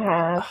like to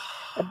have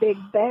a big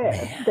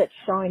bear that's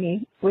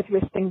shiny with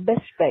resting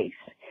best face.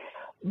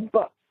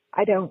 But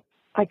I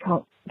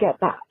can't get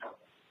that.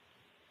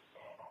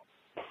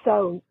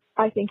 So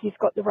I think he's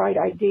got the right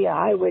idea.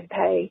 I would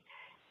pay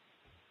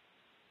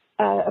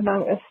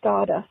amount of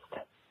stardust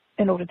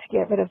in order to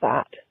get rid of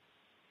that.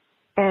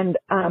 And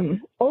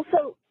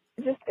also,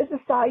 just as a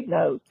side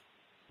note,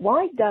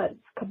 why does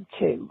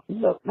Cubchoo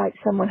look like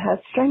someone has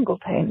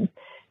strangled him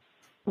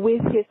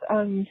with his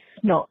own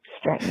snot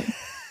string?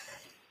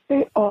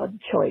 Very odd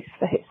choice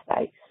for his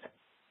face.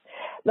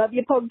 Love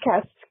your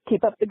podcast.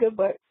 Keep up the good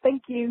work.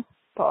 Thank you.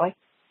 Bye.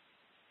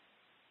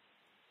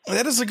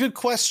 That is a good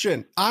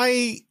question.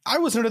 I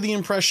was under the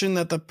impression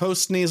that the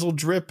post-nasal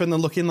drip and the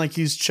looking like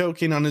he's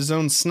choking on his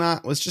own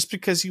snot was just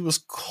because he was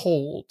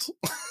cold.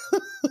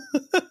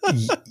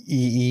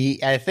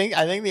 I think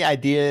the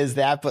idea is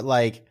that, but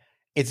like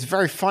it's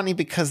very funny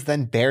because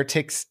then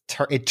Beartic's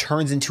it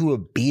turns into a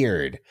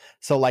beard.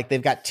 So like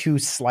they've got 2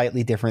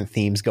 slightly different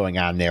themes going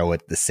on there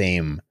with the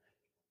same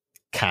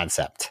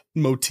concept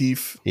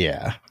motif.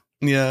 Yeah,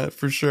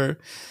 for sure.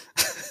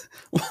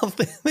 Well,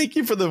 thank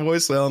you for the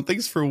voicemail and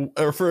thanks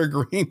for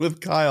agreeing with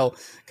Kyle.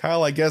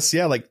 Kyle, I guess,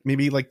 like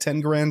maybe like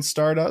 10 grand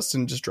stardust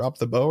and just drop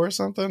the bow or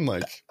something.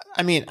 Like,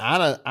 I mean,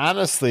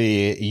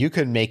 honestly, you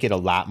could make it a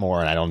lot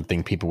more, and I don't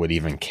think people would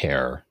even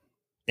care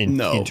in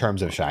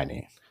terms of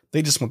shiny.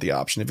 They just want the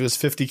option. If it was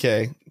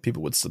 50K,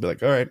 people would still be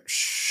like, all right,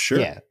 sure.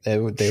 Yeah, they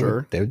would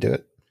do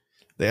it.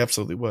 They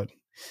absolutely would.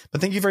 But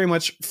thank you very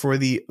much for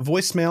the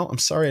voicemail. I'm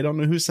sorry, I don't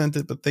know who sent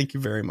it, but thank you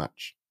very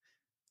much.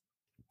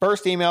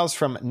 First emails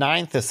from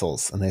 9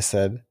 Thistles, and they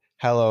said,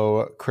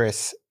 hello,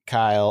 Chris,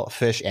 Kyle,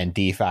 Fish, and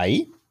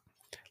DeFi.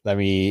 Let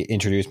me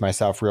introduce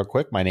myself real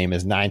quick. My name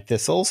is 9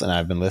 Thistles, and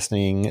I've been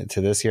listening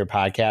to this here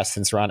podcast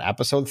since around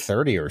episode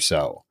 30 or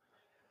so.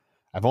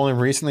 I've only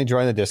recently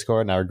joined the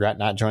Discord, and I regret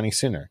not joining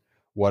sooner.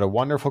 What a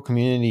wonderful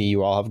community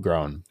you all have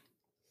grown.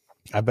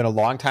 I've been a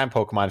longtime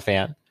Pokemon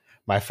fan.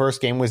 My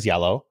first game was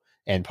Yellow,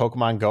 and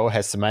Pokemon Go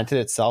has cemented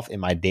itself in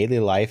my daily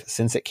life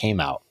since it came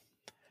out.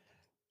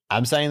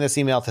 I'm sending this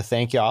email to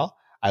thank y'all.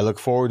 I look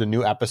forward to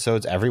new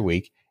episodes every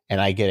week, and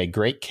I get a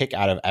great kick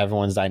out of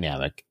everyone's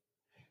dynamic.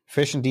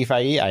 Fish and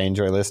DeFi, I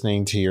enjoy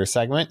listening to your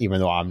segment, even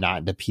though I'm not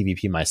into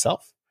PvP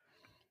myself.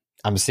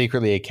 I'm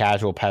secretly a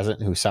casual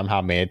peasant who somehow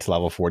made it to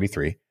level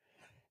 43,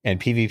 and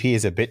PvP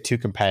is a bit too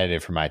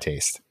competitive for my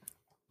taste.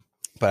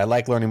 But I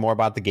like learning more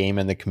about the game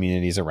and the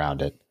communities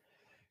around it.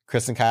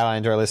 Chris and Kyle, I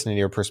enjoy listening to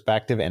your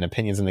perspective and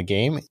opinions in the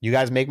game. You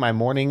guys make my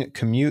morning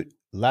commute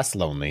less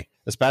lonely,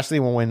 especially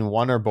when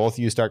one or both of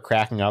you start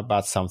cracking up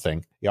about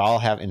something. Y'all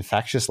have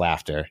infectious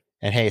laughter.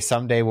 And hey,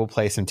 someday we'll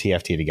play some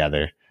TFT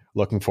together.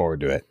 Looking forward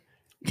to it.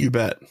 You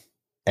bet.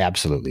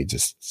 Absolutely.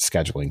 Just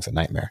scheduling's a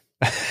nightmare.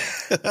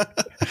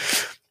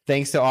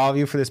 Thanks to all of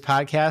you for this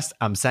podcast.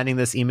 I'm sending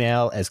this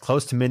email as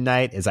close to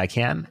midnight as I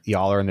can.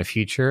 Y'all are in the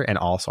future. And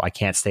also I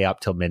can't stay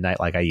up till midnight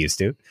like I used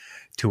to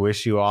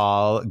wish you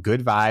all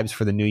good vibes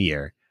for the new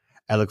year.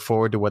 I look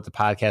forward to what the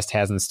podcast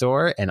has in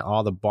store and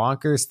all the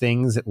bonkers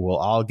things that we'll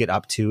all get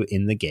up to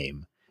in the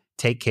game.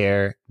 Take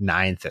care,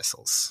 9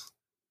 Thistles.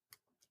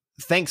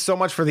 Thanks so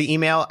much for the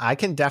email. I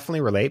can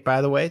definitely relate,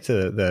 by the way,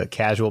 to the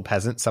casual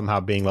peasant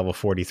somehow being level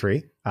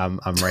 43. I'm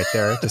right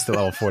there, just at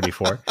level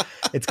 44.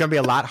 It's going to be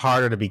a lot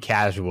harder to be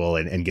casual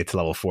and get to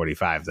level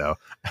 45, though.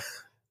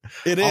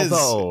 It is.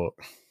 Although,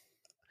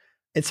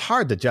 it's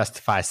hard to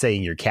justify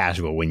saying you're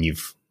casual when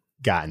you've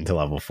gotten to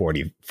level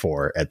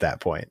 44 at that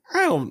point.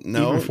 I don't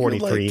know. Even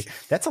 43.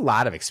 That's a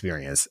lot of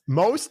experience.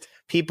 Most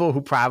people who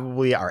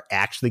probably are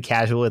actually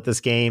casual at this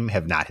game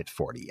have not hit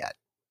 40 yet.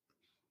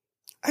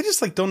 I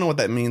just don't know what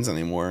that means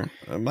anymore.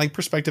 My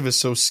perspective is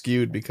so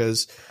skewed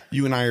because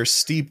you and I are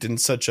steeped in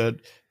such a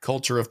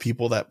culture of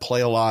people that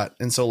play a lot.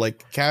 And so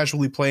like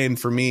casually playing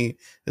for me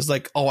is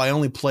like, oh, I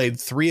only played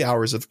 3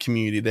 hours of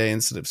community day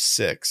instead of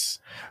 6.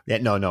 Yeah,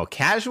 no.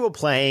 Casual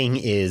playing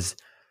is,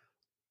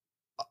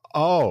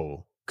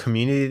 oh,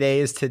 community day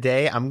is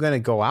today. I'm going to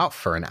go out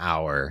for an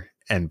hour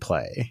and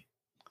play.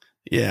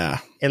 Yeah.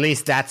 At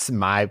least that's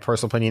my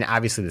personal opinion.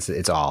 Obviously,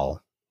 it's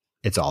all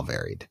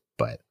varied,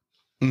 but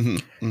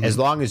as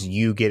long as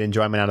you get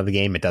enjoyment out of the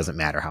game, it doesn't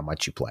matter how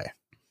much you play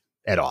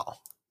at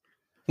all.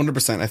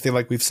 100%. I feel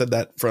like we've said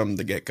that from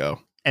the get-go.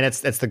 And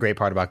that's the great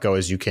part about Go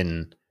is you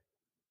can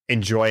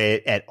enjoy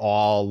it at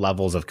all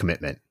levels of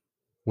commitment,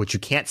 which you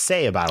can't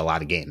say about a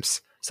lot of games.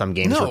 Some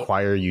games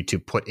require you to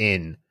put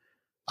in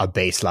a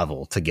base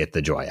level to get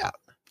the joy out.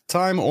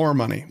 Time or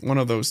money, one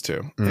of those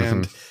two.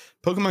 And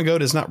Pokemon Go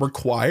does not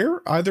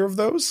require either of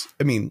those.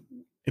 I mean,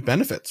 it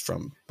benefits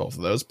from both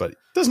of those, but it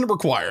doesn't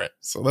require it.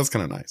 So that's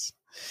kind of nice.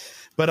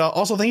 But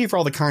also, thank you for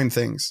all the kind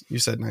things you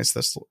said.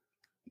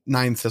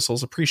 Nine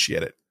Thistles.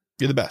 Appreciate it.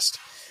 You're the best.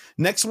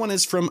 Next one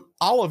is from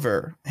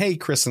Oliver. Hey,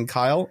 Chris and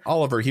Kyle.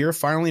 Oliver here,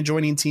 finally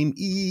joining Team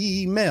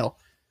Email.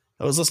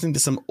 I was listening to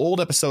some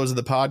old episodes of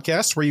the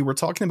podcast where you were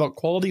talking about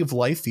quality of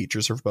life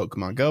features for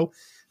Pokemon Go,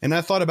 and I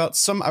thought about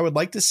some I would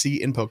like to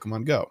see in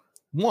Pokemon Go.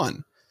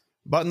 1,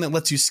 button that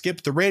lets you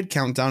skip the raid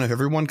countdown if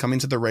everyone coming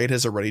to the raid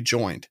has already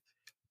joined.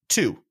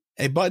 2,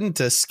 a button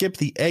to skip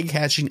the egg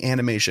hatching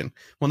animation.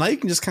 Well, now you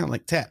can just kind of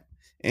like tap,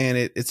 and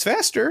it's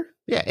faster.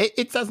 Yeah,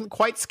 it doesn't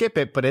quite skip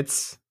it, but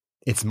it's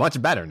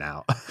much better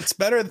now. It's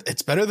better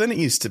than it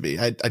used to be.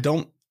 I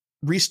don't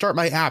restart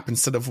my app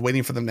instead of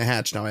waiting for them to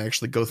hatch. Now I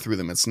actually go through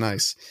them. It's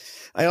nice.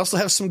 I also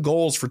have some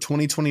goals for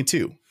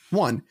 2022.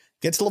 1,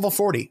 get to level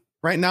 40.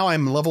 Right now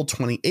I'm level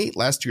 28.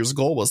 Last year's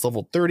goal was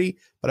level 30,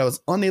 but I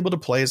was unable to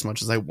play as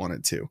much as I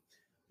wanted to.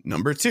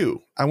 Number 2,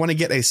 I want to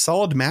get a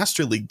solid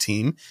Master League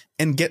team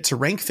and get to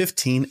rank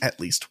 15 at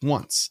least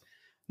once.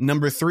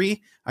 Number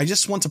 3, I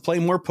just want to play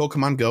more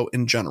Pokemon Go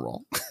in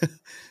general.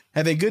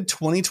 Have a good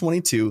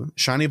 2022.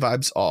 Shiny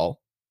vibes all.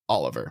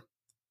 Oliver.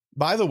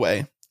 By the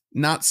way,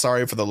 not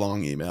sorry for the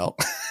long email.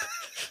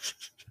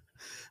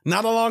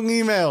 Not a long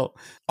email.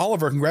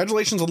 Oliver,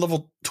 congratulations on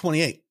level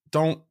 28.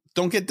 Don't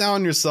get down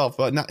on yourself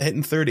about not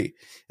hitting 30.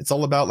 It's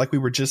all about, like we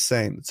were just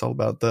saying, it's all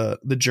about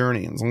the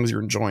journey, as long as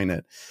you're enjoying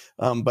it.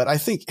 But I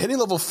think hitting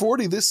level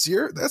 40 this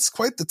year, that's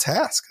quite the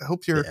task. I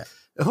hope you're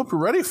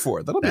ready for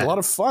it. That'll be a lot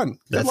of fun.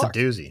 Good luck. A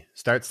doozy.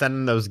 Start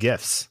sending those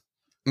gifts.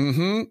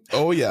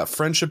 Oh yeah,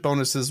 friendship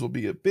bonuses will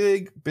be a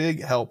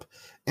big help.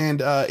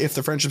 And if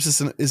the friendship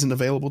system isn't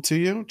available to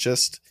you,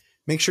 just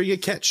make sure you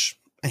catch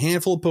a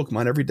handful of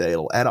Pokemon every day.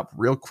 It'll add up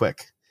real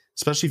quick,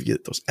 especially if you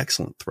get those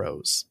excellent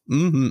throws.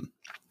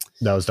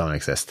 Those don't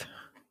exist.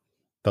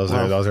 Those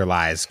are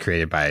lies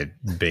created by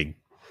big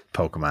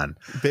Pokemon.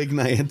 Big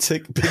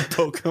Niantic, big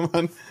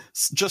Pokemon.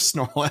 Just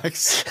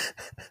Snorlax.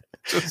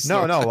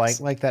 No,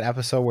 like that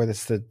episode where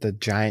it's the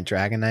giant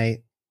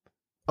Dragonite.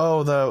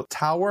 Oh, the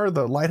tower,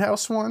 the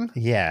lighthouse one?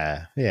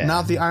 Yeah.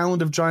 Not the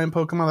island of giant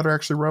Pokemon that are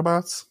actually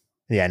robots?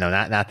 Yeah, no,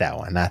 not that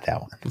one. Not that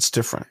one. It's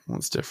different.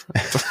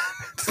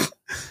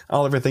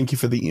 Oliver, thank you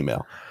for the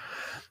email.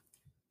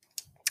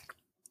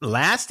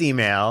 Last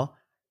email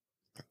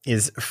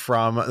is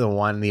from the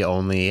one, the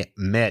only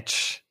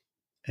Mitch.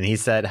 And he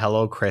said,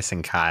 hello, Chris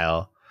and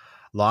Kyle.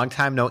 Long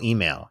time no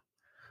email.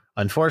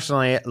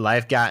 Unfortunately,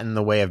 life got in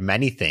the way of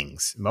many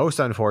things, most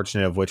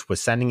unfortunate of which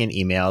was sending in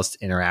emails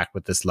to interact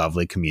with this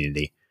lovely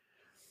community.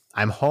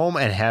 I'm home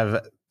and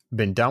have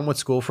been done with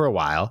school for a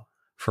while.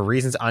 For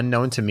reasons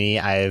unknown to me,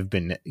 I have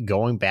been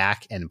going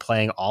back and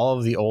playing all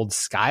of the old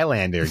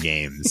Skylander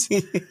games.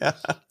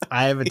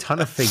 I have a ton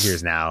of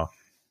figures now.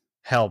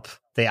 Help.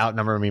 They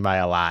outnumber me by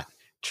a lot.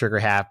 Trigger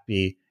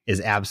Happy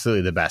is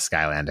absolutely the best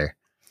Skylander.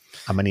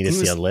 I'm going to need to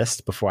see a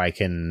list before I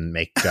can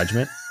make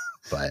judgment.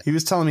 But he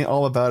was telling me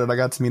all about it. I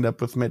got to meet up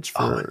with Mitch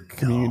for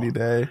Community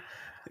Day,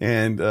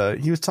 and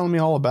he was telling me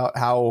all about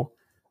how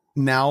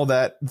now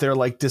that they're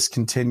like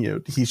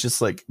discontinued, he's just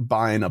like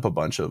buying up a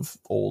bunch of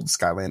old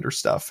Skylander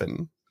stuff.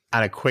 And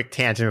on a quick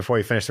tangent before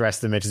we finish the rest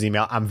of the Mitch's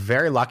email, I'm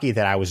very lucky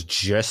that I was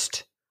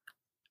just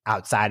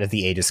outside of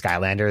the age of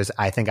Skylanders.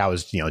 I think I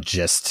was,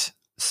 just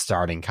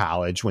starting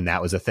college when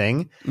that was a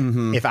thing.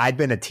 If I'd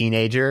been a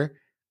teenager,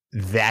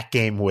 that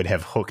game would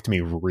have hooked me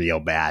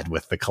real bad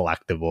with the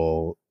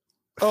collectible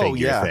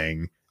figure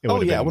thing.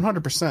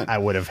 100%. I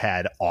would have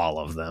had all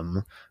of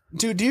them.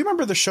 Dude, do you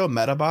remember the show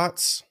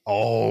Metabots?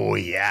 Oh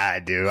yeah,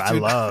 dude. I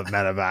love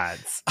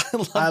Metabots.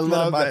 I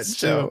love that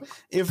show.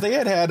 If they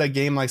had a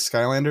game like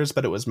Skylanders,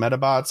 but it was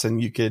Metabots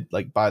and you could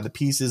like buy the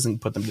pieces and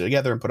put them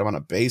together and put them on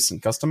a base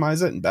and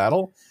customize it in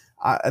battle,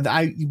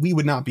 we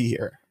would not be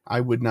here. I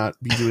would not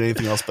be doing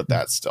anything else but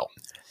that still.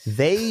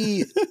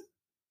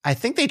 I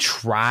think they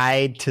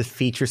tried to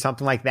feature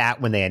something like that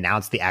when they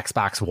announced the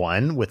Xbox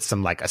One with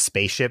some like a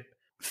spaceship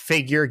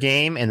figure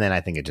game, and then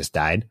I think it just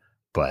died.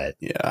 But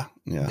yeah,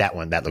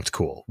 that looked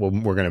cool.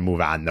 We're going to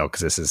move on though,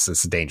 because this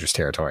is dangerous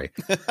territory,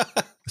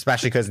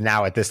 especially because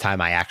now at this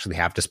time I actually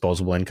have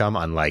disposable income,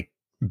 unlike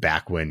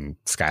back when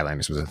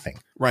Skylanders was a thing.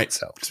 Right.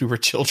 So we were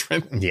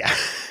children. Yeah.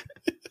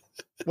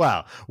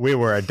 Well, we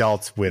were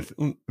adults with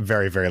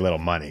very, very little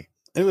money.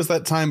 It was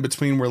that time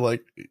between where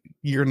like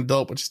you're an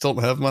adult, but you still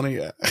don't have money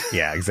yet.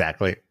 Yeah,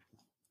 exactly.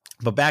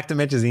 But back to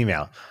Mitch's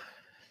email.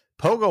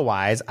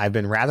 Pogo-wise, I've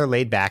been rather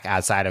laid back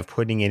outside of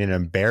putting in an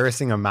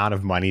embarrassing amount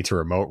of money to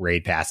remote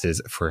raid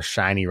passes for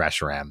Shiny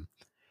Reshiram.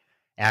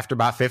 After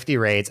about 50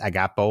 raids, I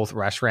got both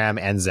Reshiram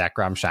and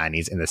Zekrom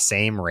Shinies in the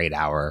same raid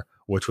hour,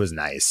 which was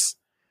nice.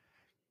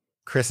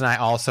 Chris and I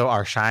also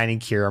are Shiny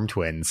Kyurem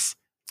twins.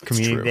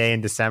 Community Day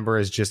in December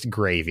is just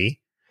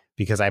gravy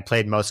because I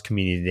played most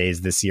community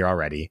days this year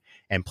already,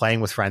 and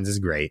playing with friends is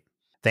great.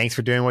 Thanks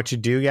for doing what you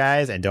do,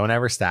 guys, and don't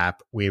ever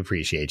stop. We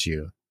appreciate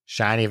you.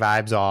 Shiny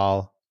vibes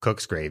all.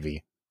 Cook's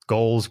gravy.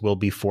 Goals will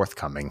be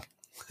forthcoming.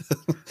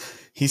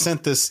 He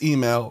sent this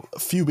email a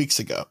few weeks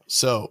ago,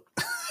 so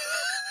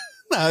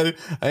I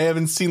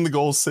haven't seen the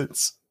goals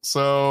since.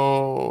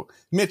 So,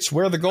 Mitch,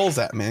 where are the goals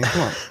at, man?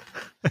 Come on.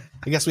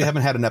 I guess we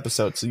haven't had an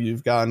episode, so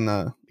you've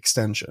gotten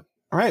extension.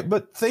 All right,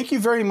 but thank you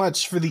very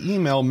much for the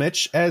email,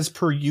 Mitch. As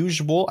per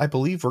usual, I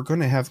believe we're going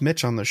to have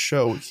Mitch on the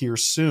show here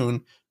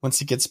soon once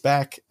he gets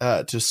back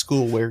to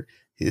school where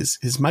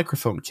his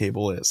microphone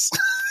cable is.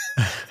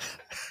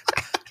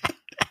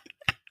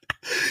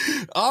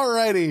 All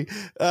righty.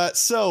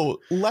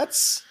 So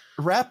let's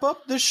wrap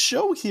up the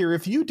show here.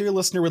 If you, dear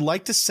listener, would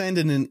like to send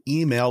in an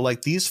email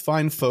like these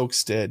fine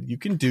folks did, you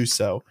can do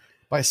so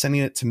by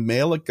sending it to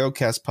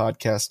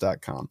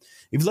mail@gocastpodcast.com.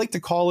 If you'd like to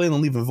call in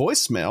and leave a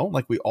voicemail,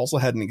 like we also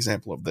had an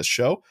example of this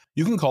show,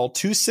 you can call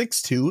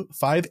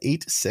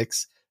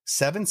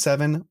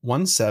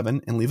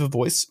 262-586-7717 and leave a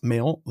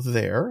voicemail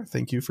there.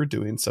 Thank you for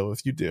doing so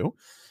if you do.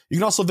 You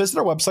can also visit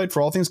our website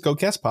for all things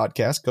GoCast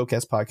Podcast,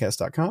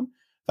 gocastpodcast.com.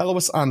 Follow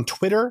us on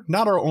Twitter,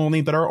 not our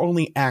only, but our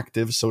only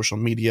active social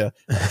media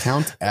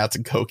account at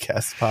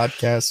GoCast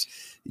Podcast.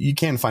 You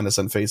can find us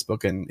on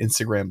Facebook and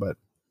Instagram, but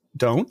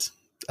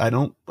I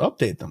don't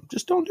update them.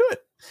 Just don't do it.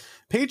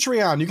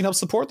 Patreon. You can help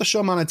support the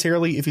show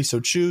monetarily if you so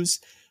choose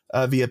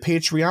via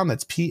Patreon.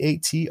 That's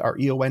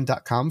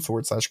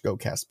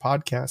patreon.com/GoCast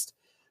Podcast,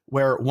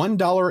 where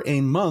 $1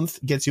 a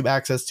month gets you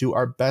access to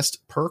our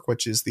best perk,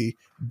 which is the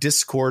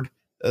Discord,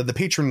 the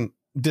patron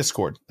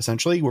Discord,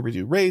 essentially, where we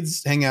do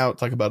raids, hang out,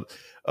 talk about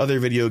other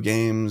video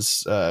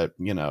games,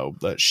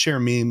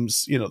 share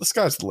memes, the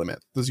sky's the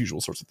limit, those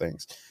usual sorts of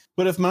things.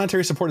 But if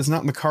monetary support is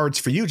not in the cards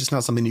for you, just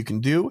not something you can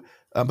do,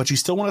 but you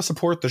still want to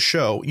support the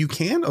show, you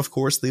can, of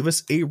course, leave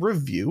us a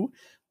review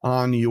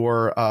on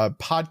your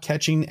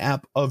podcatching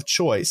app of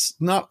choice.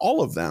 Not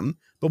all of them,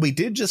 but we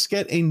did just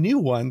get a new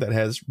one that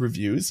has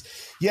reviews.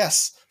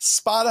 Yes,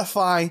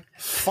 Spotify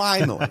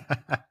finally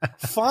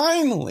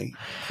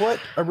put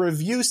a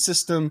review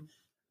system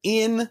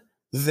in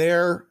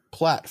their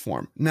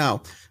platform.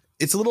 Now,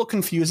 it's a little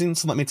confusing,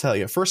 so let me tell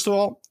you. First of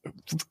all,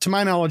 to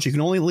my knowledge, you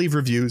can only leave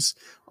reviews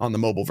on the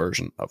mobile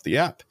version of the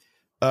app.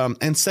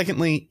 And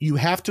secondly, you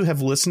have to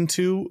have listened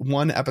to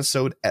one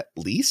episode at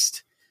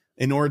least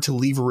in order to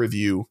leave a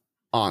review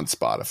on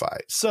Spotify.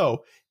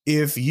 So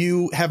if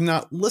you have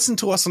not listened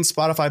to us on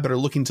Spotify but are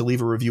looking to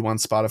leave a review on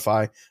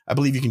Spotify, I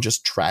believe you can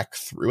just track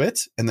through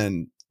it and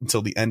then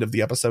until the end of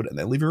the episode and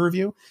then leave a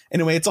review.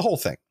 Anyway, it's a whole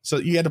thing. So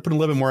you had to put a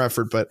little bit more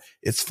effort, but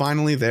it's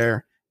finally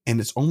there. And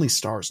it's only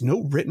stars,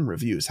 no written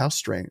reviews. How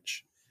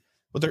strange.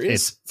 But there is.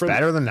 It's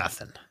better than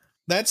nothing.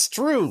 That's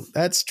true.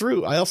 That's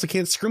true. I also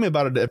can't scream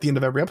about it at the end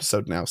of every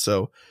episode now.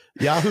 So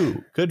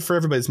Yahoo. Good for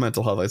everybody's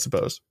mental health, I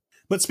suppose.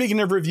 But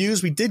speaking of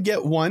reviews, we did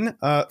get one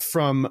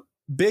from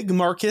Big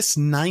Marcus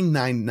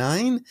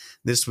 999.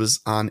 This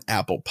was on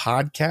Apple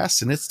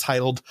Podcasts, and it's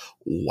titled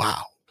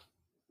Wow.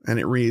 And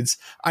it reads,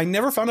 I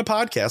never found a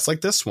podcast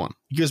like this one.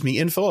 It gives me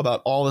info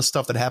about all the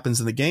stuff that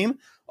happens in the game.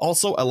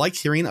 Also, I like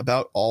hearing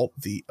about all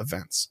the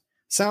events.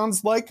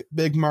 Sounds like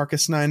Big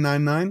Marcus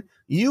 999.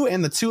 You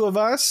and the two of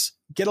us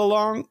get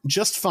along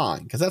just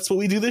fine, because that's what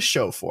we do this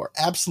show for.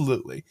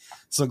 Absolutely.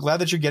 So glad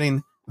that you're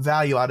getting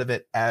value out of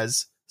it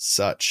as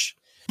such.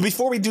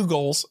 Before we do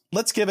goals,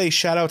 let's give a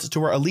shout out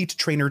to our Elite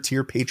Trainer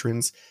tier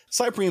patrons: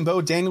 Cyprian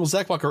Bo, Daniel,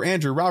 Zachwalker,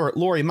 Andrew, Robert,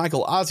 Lori,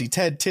 Michael, Ozzy,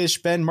 Ted,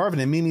 Tish, Ben,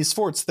 Marvin, and Mimi,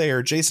 Sforts,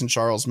 Thayer, Jason,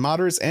 Charles,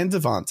 Modders, and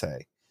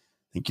Devante.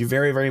 Thank you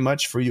very, very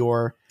much for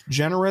your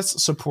generous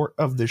support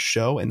of this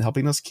show and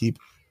helping us keep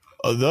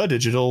the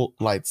digital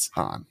lights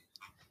on.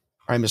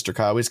 All right, Mr.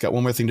 Kyle, we just got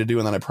one more thing to do,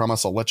 and then I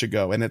promise I'll let you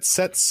go. And it's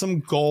set some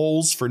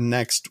goals for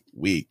next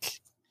week.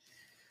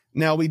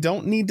 Now, we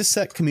don't need to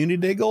set community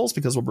day goals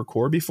because we'll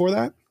record before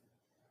that.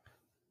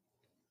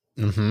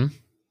 Mm-hmm.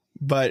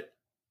 But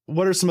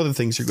what are some other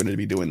things you're going to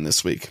be doing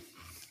this week?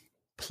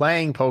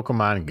 Playing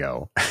Pokemon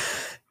Go.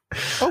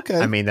 Okay.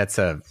 I mean, that's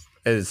a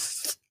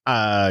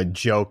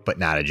joke, but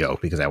not a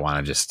joke, because I want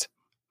to just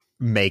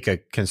make a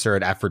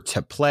concerted effort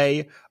to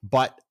play.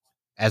 But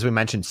as we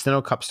mentioned,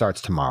 Sinnoh Cup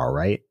starts tomorrow,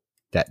 right?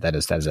 That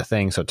is a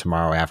thing. So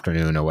tomorrow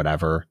afternoon or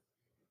whatever.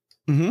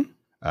 Mm-hmm.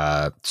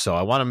 So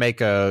I want to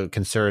make a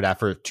concerted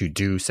effort to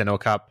do Sinnoh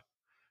Cup.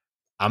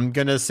 I'm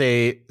going to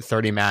say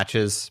 30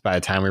 matches by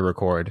the time we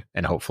record,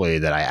 and hopefully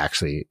that I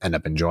actually end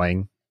up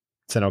enjoying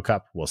Sinnoh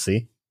Cup. We'll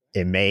see.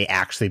 It may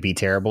actually be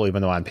terrible,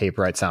 even though on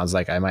paper it sounds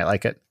like I might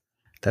like it.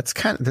 That's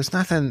there's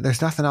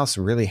nothing else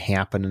really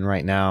happening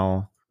right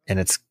now. And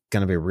it's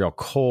going to be real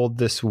cold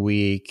this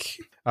week.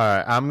 All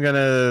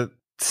right.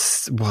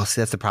 See,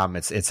 that's the problem.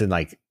 It's in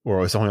like,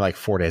 or it's only like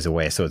 4 days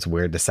away. So it's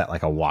weird to set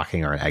like a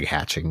walking or an egg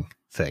hatching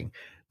thing.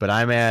 But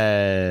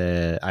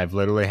I've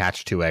literally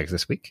hatched 2 eggs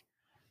this week.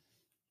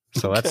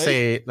 So let's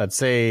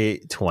say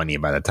 20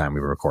 by the time we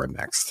record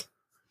next.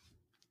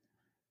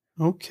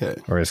 Okay.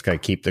 We're just going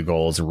to keep the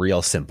goals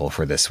real simple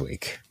for this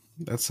week.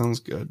 That sounds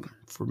good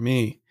for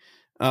me.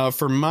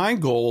 For my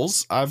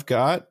goals, I've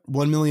got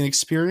 1 million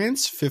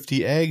experience,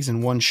 50 eggs,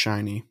 and 1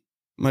 shiny.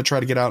 I'm going to try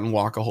to get out and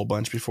walk a whole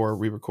bunch before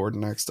we record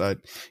next.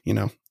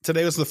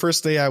 Today was the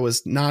first day I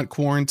was not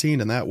quarantined,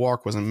 and that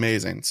walk was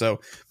amazing. So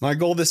my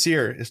goal this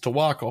year is to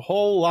walk a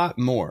whole lot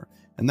more,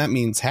 and that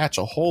means hatch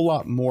a whole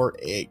lot more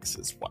eggs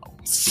as well.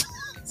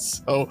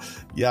 So,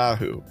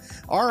 yahoo.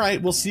 All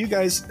right, we'll see you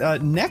guys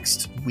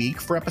next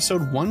week for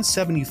episode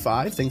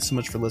 175. Thanks so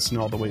much for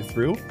listening all the way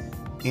through.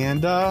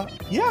 And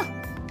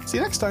see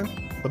you next time.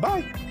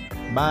 Bye-bye.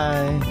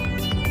 Bye.